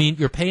 I mean,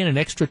 you're paying an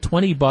extra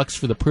 $20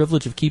 for the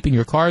privilege of keeping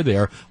your car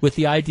there with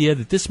the idea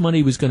that this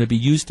money was going to be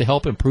used to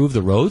help improve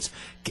the roads.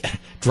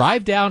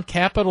 Drive down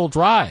Capitol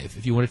Drive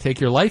if you want to take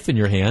your life in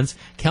your hands,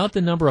 count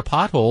the number of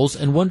potholes,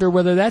 and wonder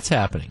whether that's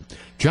happening.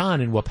 John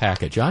in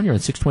Wapaka. John, you're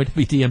on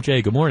 620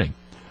 WDMJ. Good morning.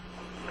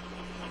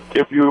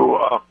 If you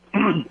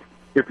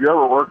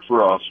ever worked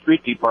for a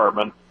street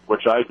department,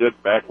 which I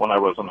did back when I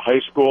was in high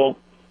school,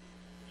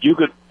 you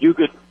could have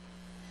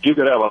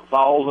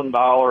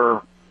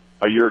 $1,000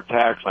 a year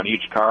tax on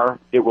each car.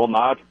 It will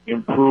not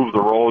improve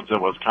the roads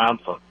in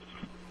Wisconsin.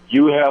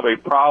 You have a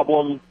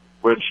problem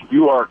which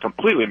you are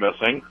completely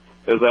missing,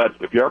 is that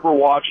if you ever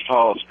watched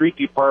how a street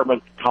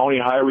department, county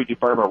highway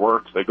department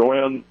works, they go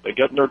in, they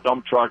get in their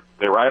dump truck,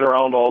 they ride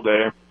around all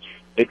day,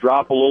 they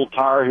drop a little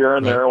tar here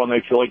and there when they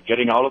feel like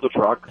getting out of the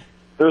truck.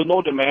 There's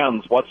no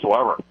demands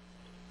whatsoever.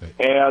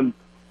 And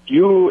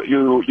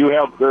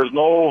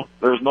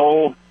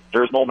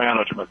there's no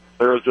management.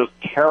 There is just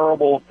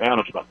terrible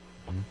management.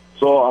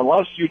 So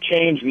unless you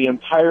change the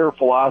entire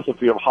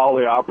philosophy of how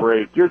they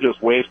operate, you're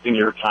just wasting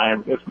your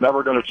time. It's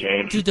never going to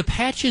change. Do the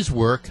patches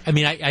work? I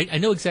mean, I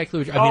know exactly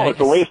what you're... It's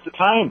a waste of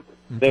time.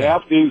 Okay. They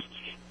have these...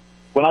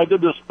 When I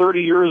did this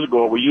 30 years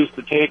ago, we used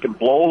to take and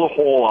blow the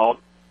hole out,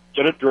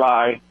 get it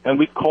dry, and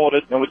we'd coat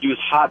it, and we'd use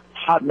hot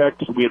mix,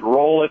 we'd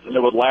roll it, and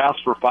it would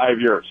last for 5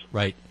 years.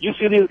 Right. You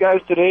see these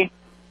guys today?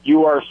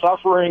 You are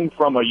suffering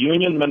from a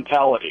union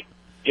mentality.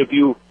 If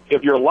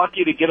you're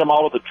lucky to get them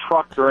out of the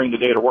truck during the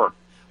day to work.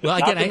 Well,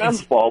 it's not the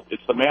men's fault,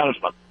 it's the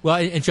management. Well,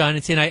 and John,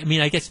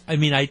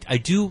 I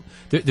do,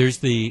 there's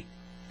the,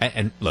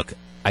 and look,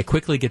 I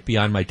quickly get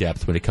beyond my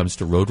depth when it comes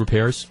to road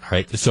repairs, all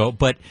right? So,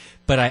 but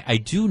I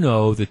do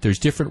know that there's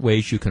different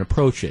ways you can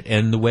approach it.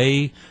 And the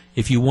way,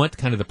 if you want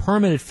kind of the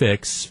permanent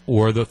fix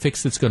or the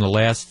fix that's going to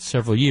last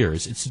several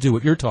years, it's to do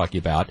what you're talking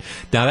about.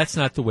 Now, that's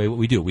not the way what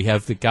we do. We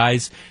have the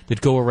guys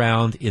that go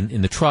around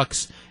in the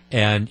trucks,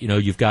 and, you know,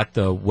 you've got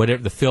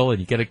the fill,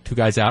 and you get two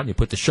guys out, and you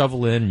put the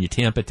shovel in, and you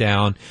tamp it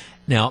down.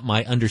 Now,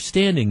 my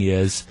understanding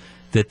is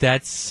that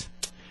that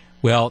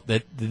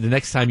the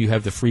next time you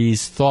have the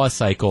freeze-thaw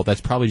cycle,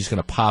 that's probably just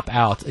going to pop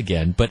out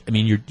again. But, I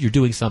mean, you're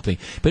doing something.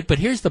 But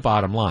here's the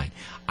bottom line.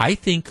 I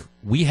think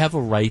we have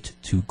a right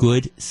to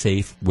good,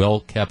 safe,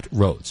 well-kept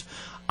roads.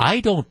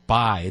 I don't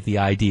buy the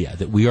idea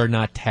that we are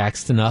not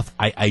taxed enough.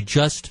 I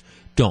just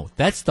don't.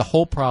 That's the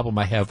whole problem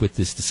I have with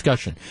this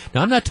discussion.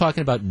 Now, I'm not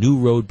talking about new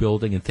road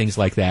building and things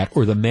like that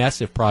or the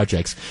massive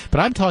projects, but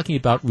I'm talking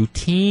about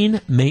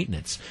routine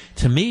maintenance.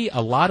 To me,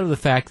 a lot of the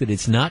fact that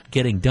it's not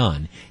getting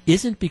done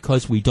isn't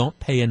because we don't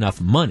pay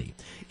enough money.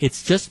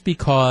 It's just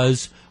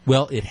because,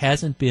 well, it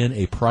hasn't been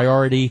a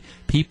priority.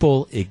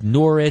 People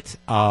ignore it.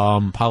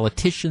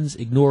 Politicians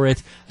ignore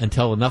it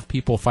until enough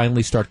people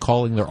finally start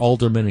calling their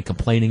aldermen and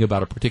complaining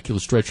about a particular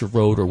stretch of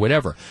road or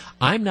whatever.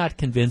 I'm not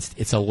convinced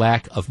it's a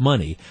lack of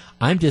money.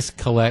 I'm just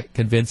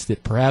convinced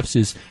that perhaps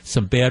is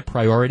some bad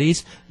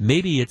priorities.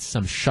 Maybe it's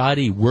some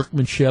shoddy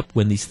workmanship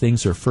when these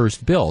things are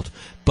first built.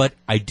 But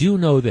I do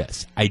know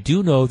this. I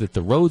do know that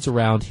the roads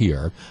around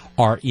here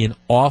are in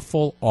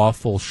awful,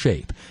 awful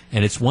shape.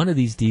 And it's one of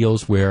these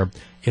deals where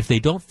if they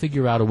don't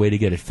figure out a way to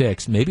get it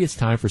fixed, maybe it's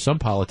time for some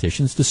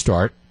politicians to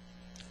start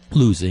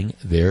losing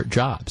their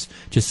jobs.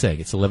 Just saying.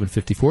 It's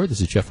 11:54.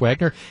 This is Jeff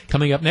Wagner.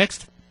 Coming up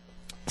next,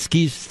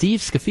 Steve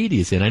Scafidi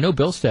is in. I know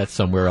Billstat's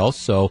somewhere else,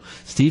 so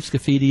Steve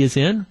Scafidi is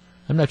in.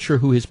 I'm not sure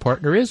who his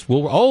partner is.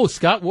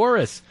 Scott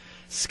Warris.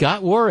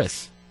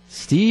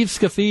 Steve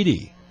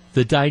Scafidi.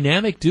 The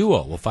dynamic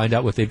duo. We'll find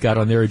out what they've got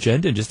on their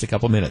agenda in just a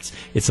couple minutes.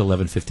 It's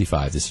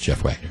 11:55. This is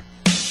Jeff Wagner.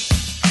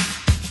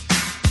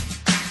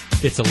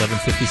 It's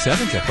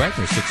 11:57. Jeff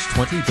Wagner,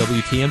 620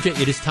 WTMJ.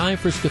 It is time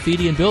for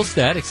Scafidi and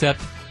Billstat,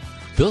 except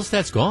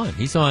Billstat's gone.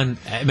 He's on.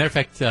 As a matter of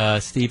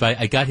fact, Steve,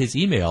 I got his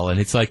email, and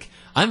it's like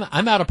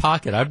I'm out of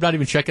pocket. I'm not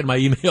even checking my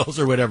emails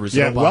or whatever. So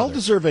yeah, don't bother.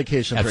 well-deserved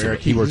vacation for Absolutely.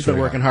 Eric. He works He's been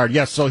very working hard.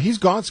 Yes, so he's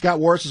gone. Scott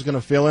Warris is going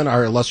to fill in,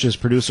 our illustrious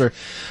producer.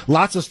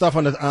 Lots of stuff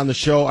on the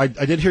show. I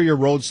did hear your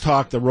roads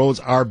talk. The roads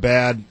are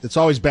bad. It's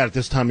always bad at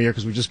this time of year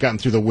because we've just gotten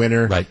through the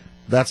winter. Right.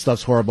 That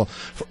stuff's horrible.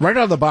 Right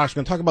out of the box,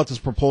 we're going to talk about this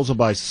proposal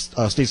by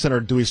State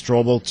Senator Dewey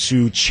Strobel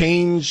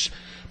to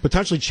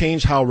potentially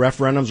change how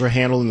referendums are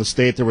handled in the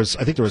state. I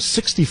think there was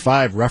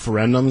 65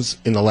 referendums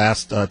in the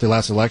last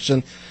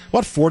election.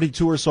 About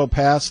 42 or so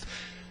passed.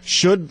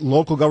 Should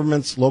local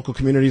governments, local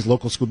communities,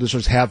 local school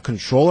districts have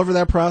control over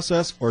that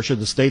process, or should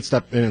the state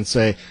step in and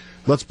say,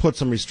 let's put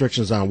some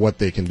restrictions on what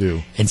they can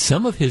do? And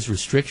some of his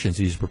restrictions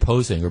he's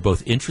proposing are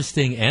both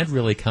interesting and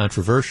really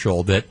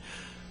controversial that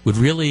would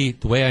really,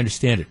 the way I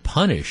understand it,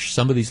 punish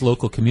some of these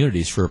local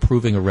communities for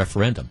approving a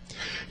referendum.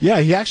 Yeah,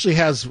 he actually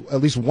has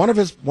at least one of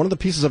the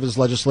pieces of his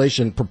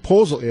legislation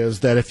proposal is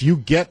that if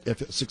you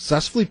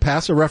successfully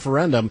pass a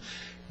referendum,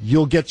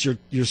 you'll get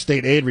your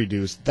state aid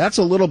reduced. That's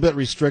a little bit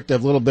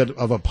restrictive, a little bit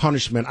of a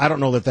punishment. I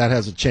don't know that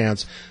has a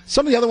chance.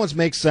 Some of the other ones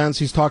make sense.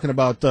 He's talking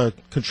about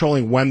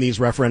controlling when these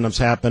referendums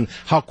happen,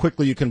 how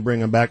quickly you can bring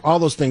them back. All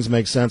those things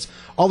make sense.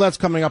 All that's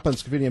coming up on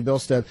Scavini and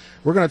Billstead.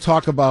 We're going to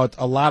talk about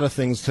a lot of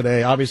things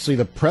today. Obviously,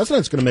 the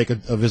president's going to make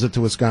a visit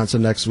to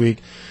Wisconsin next week.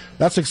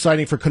 That's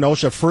exciting for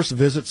Kenosha. First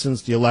visit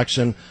since the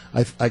election.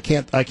 I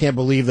can't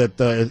believe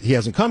that he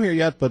hasn't come here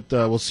yet, but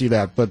we'll see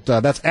that. But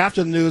that's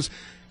after the news.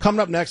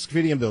 Coming up next,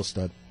 Scavini and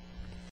Billstead.